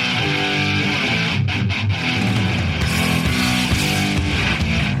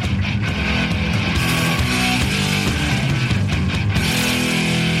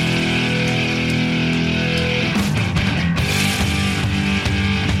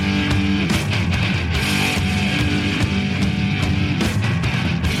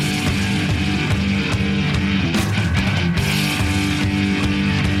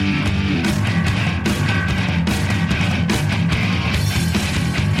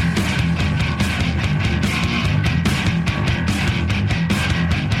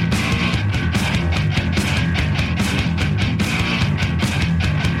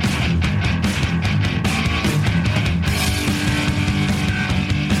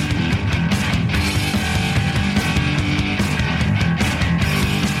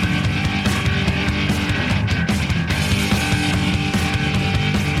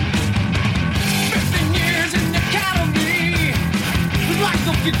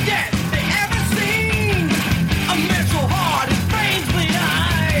 wickedest they ever seen. A man so hard his brains bleed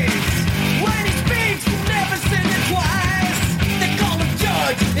eyes. When he speaks, he never says it twice. They call him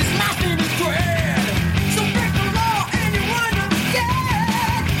judge, his mouth in his dread. So break the law and you wonder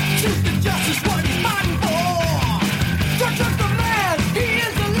dead. Truth and justice, what he's fighting for. So trust the man, he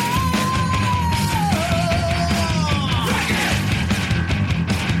is the law.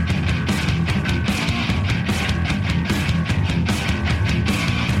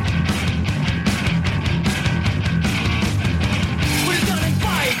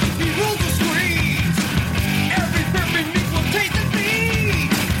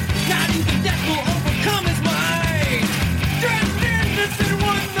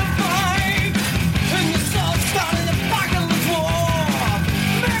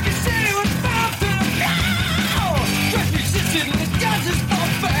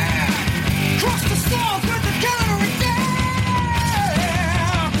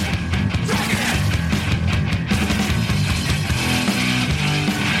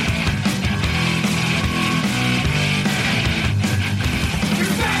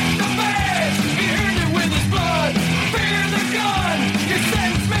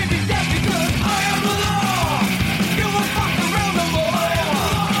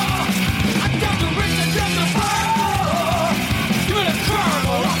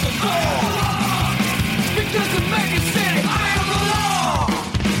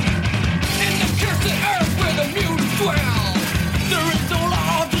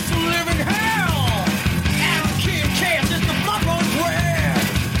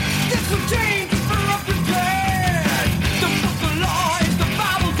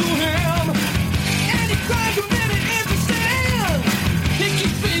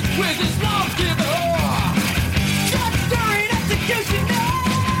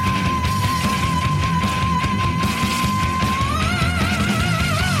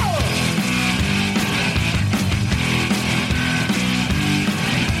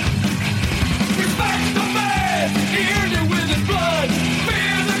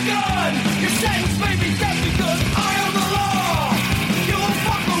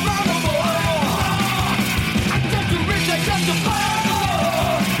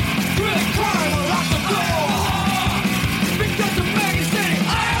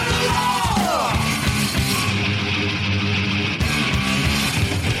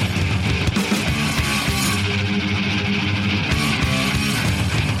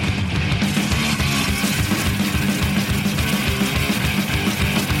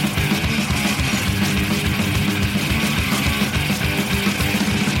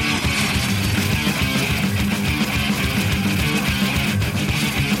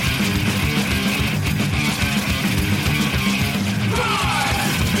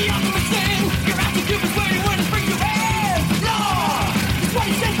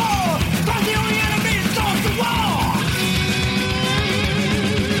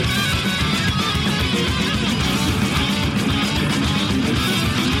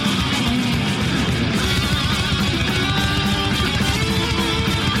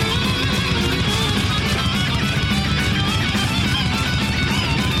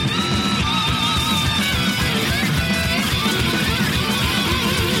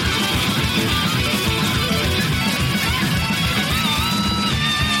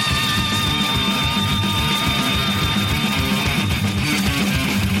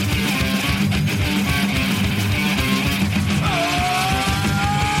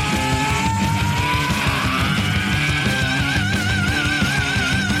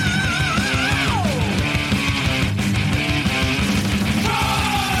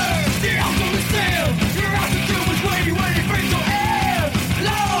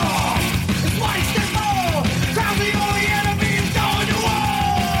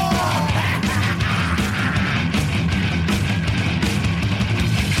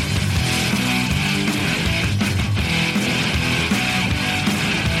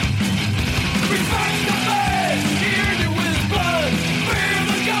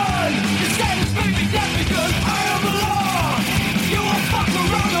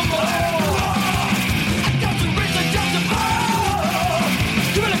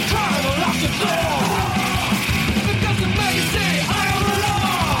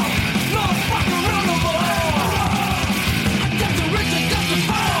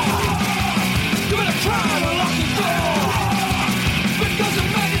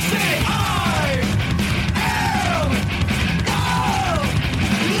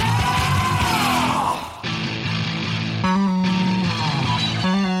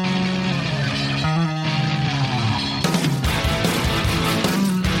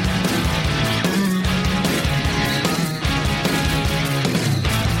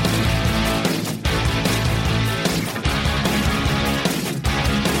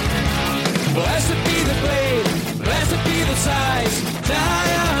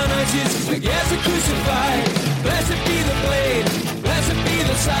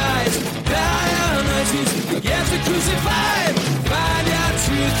 crucified. Find your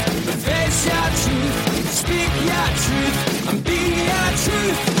truth, face your truth, speak your truth, and be your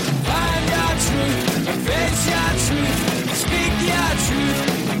truth. Find your truth, face your truth, speak your truth,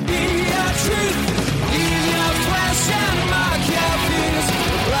 and be your truth. Leave your flesh and mark your fears.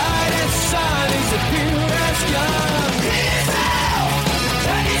 The brightest sun is the purest young. Hear yourself,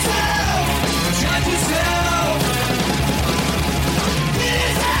 turn yourself, judge yourself. Hear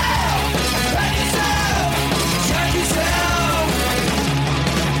yourself, turn yourself, judge yourself.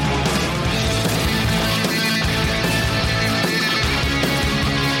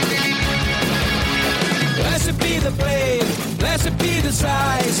 Blessed be the blade, blessed be the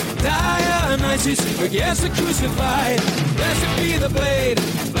size, Dionysus against the crucified. Blessed be the blade,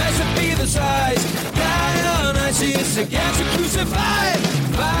 blessed be the size, Dionysus against the crucified.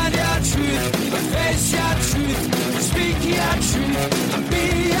 Find your truth, face your truth, speak your truth, and be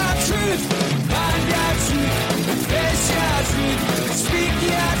your truth. Find your truth, face your truth, speak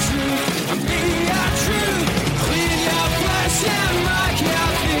your truth, and be your truth. Clean your flesh and mark your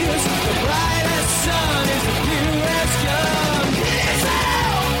fears. The brightest sun is the purest young. Hear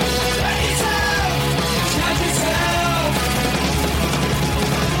yourself, turn yourself, judge yourself.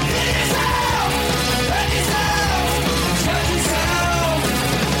 Hear yourself, turn yourself, judge yourself.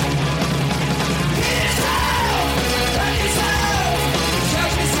 Hear yourself, turn yourself,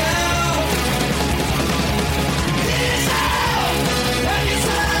 judge yourself. Hear yourself, turn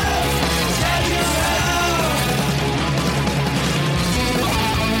yourself, judge yourself.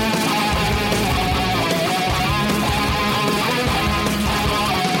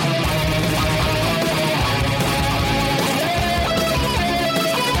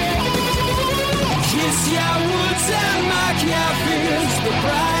 Kiss your woods and mark your fears. The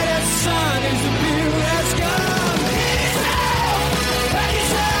brightest sun is the purest young. Hear yourself, turn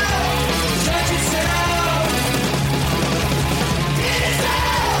yourself, judge yourself. Hear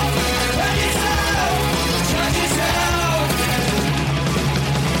yourself, turn yourself, judge yourself.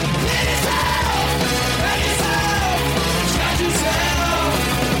 Hear yourself, turn yourself, judge yourself.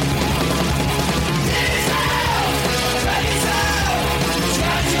 Hear yourself, turn yourself,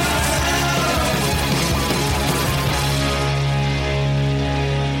 judge yourself.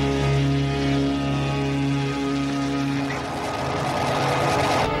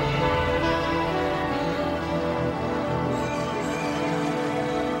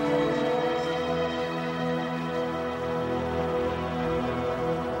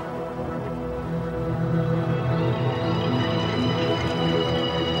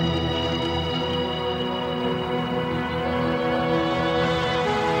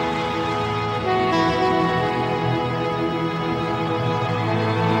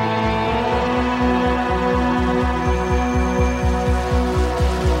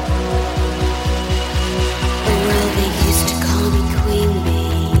 Well, they used to call me Queen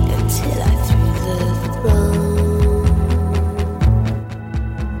Bee until I threw the throne.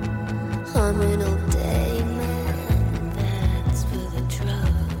 I'm an old day man, that's for the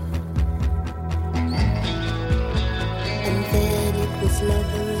throne. And then it was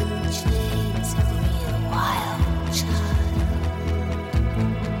leather and chains, a real wild child.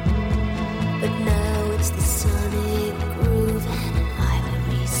 But now it's the sonic groove and an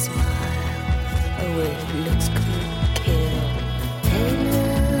ivory smile. Oh, it looks cool, kill. Hey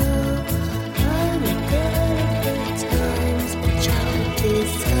now, I'm a girl of the times, a child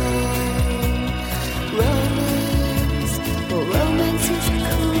design. Romance, well, romance is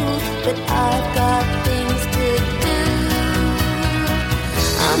cool, but I've got things to do.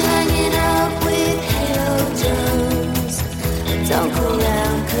 I'm hanging out with Halo Jones. Don't go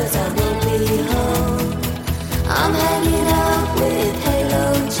round, 'cause I won't be home. I'm hanging out with Halo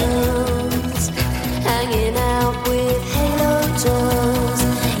Jones. Hanging out with Halo Jones.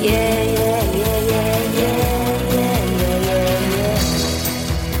 Yeah, yeah, yeah, yeah, yeah, yeah, yeah, yeah, yeah.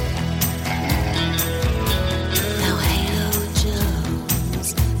 Now Halo Jones,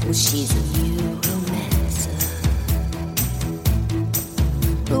 well, she's a new romancer.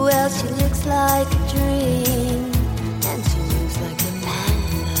 Well, she looks like a dream, and she moves like a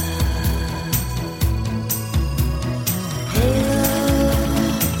panther. Halo,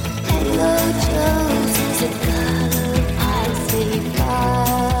 Halo Jones is a girl of icy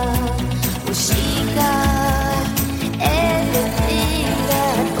fire. Well, she got everything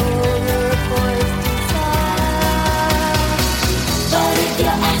that all the boys desire. But if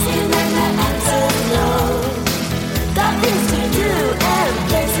you're asking, then the answer's no. Got things to do and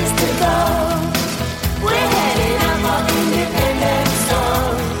places to go. We're heading out for independence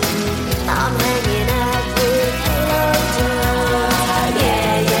song. I'm hanging out with Halo Jones.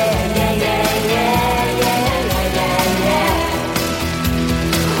 Yeah, yeah, yeah, yeah, yeah, yeah, yeah, yeah,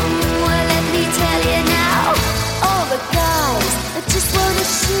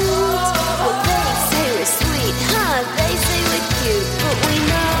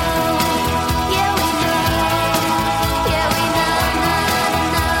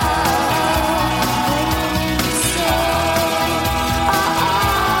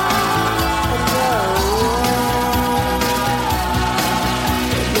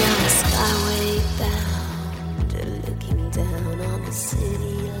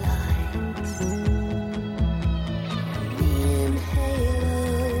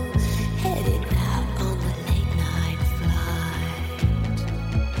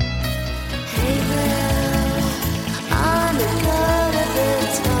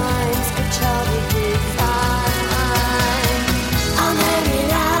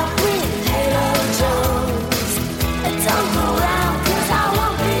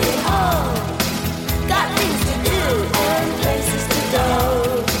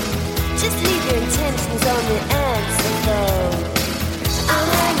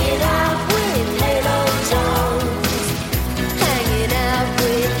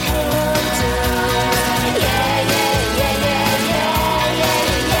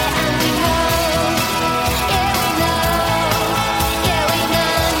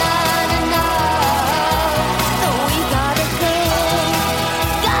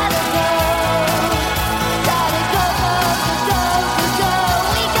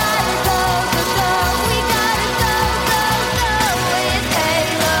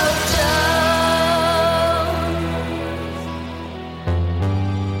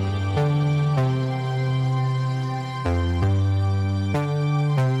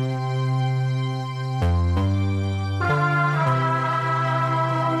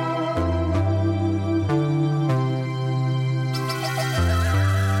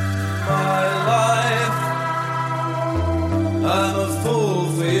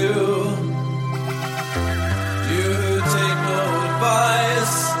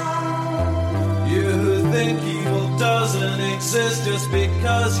 exist just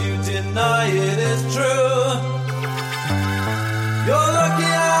because you deny it is true. You're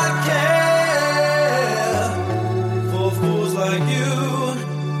lucky I care for fools like you.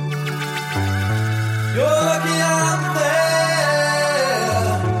 You're lucky I'm there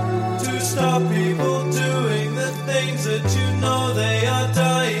to stop people doing the things that you know they are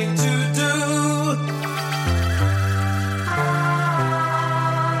dying to do.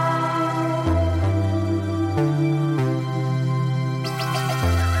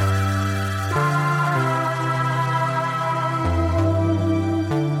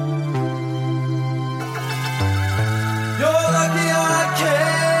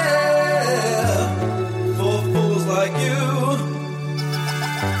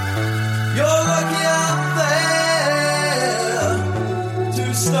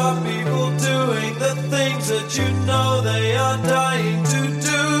 Stop people doing the things that you know they are dying to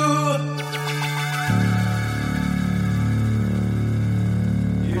do.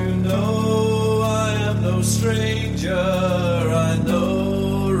 You know I am no stranger. I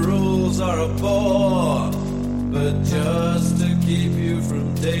know rules are a bore, but just to keep you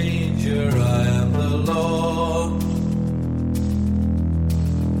from danger, I am the law.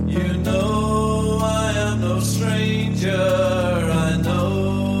 You know I am no stranger.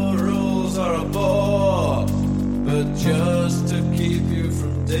 But just to keep you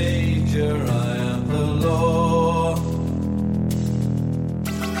from danger, I am the law.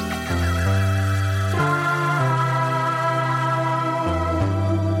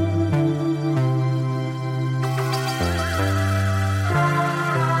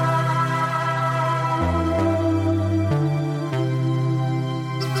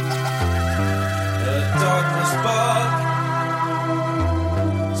 The darkness bark,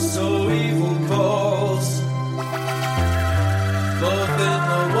 so evil calls. Both in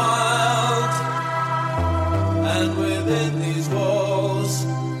the wild and within these walls.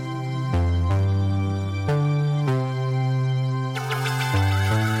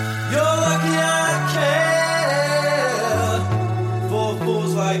 You're lucky I care for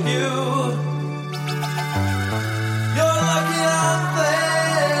fools like you. You're lucky I'm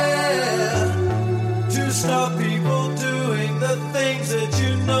there to stop people doing the things that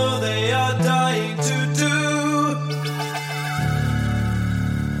you know they are dying to do.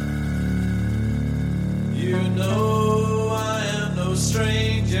 You know I am no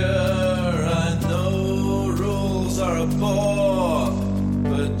stranger. I know rules are a bore,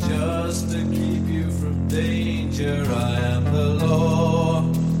 but just to keep you from danger, I am the law.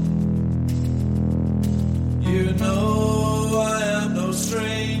 You know I am no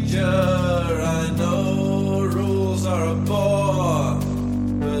stranger. I know rules are a bore,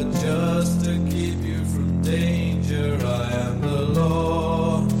 but just to keep you from danger, I am the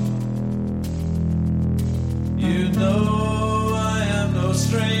law. You know I am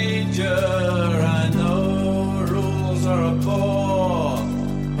stranger. I know rules are a bore,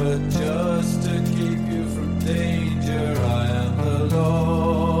 but just to keep you from danger, I am the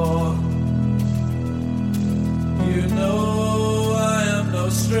law. You know I am no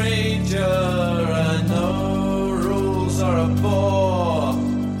stranger. I know rules are a bore,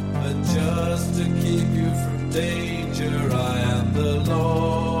 but just to keep you from danger, I am the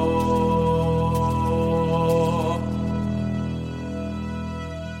law.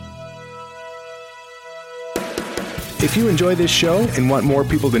 If you enjoy this show and want more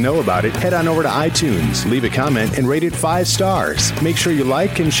people to know about it, head on over to iTunes, leave a comment, and rate it 5 stars. Make sure you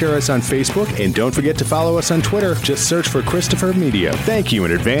like and share us on Facebook, and don't forget to follow us on Twitter. Just search for Christopher Media. Thank you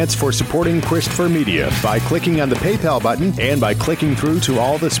in advance for supporting Christopher Media by clicking on the PayPal button and by clicking through to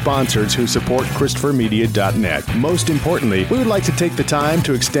all the sponsors who support ChristopherMedia.net. Most importantly, we would like to take the time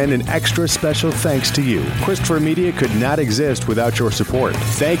to extend an extra special thanks to you. Christopher Media could not exist without your support.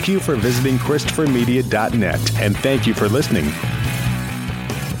 Thank you for visiting ChristopherMedia.net, and thank you for listening.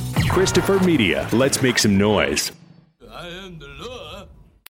 Christopher Media. Let's make some noise. I am the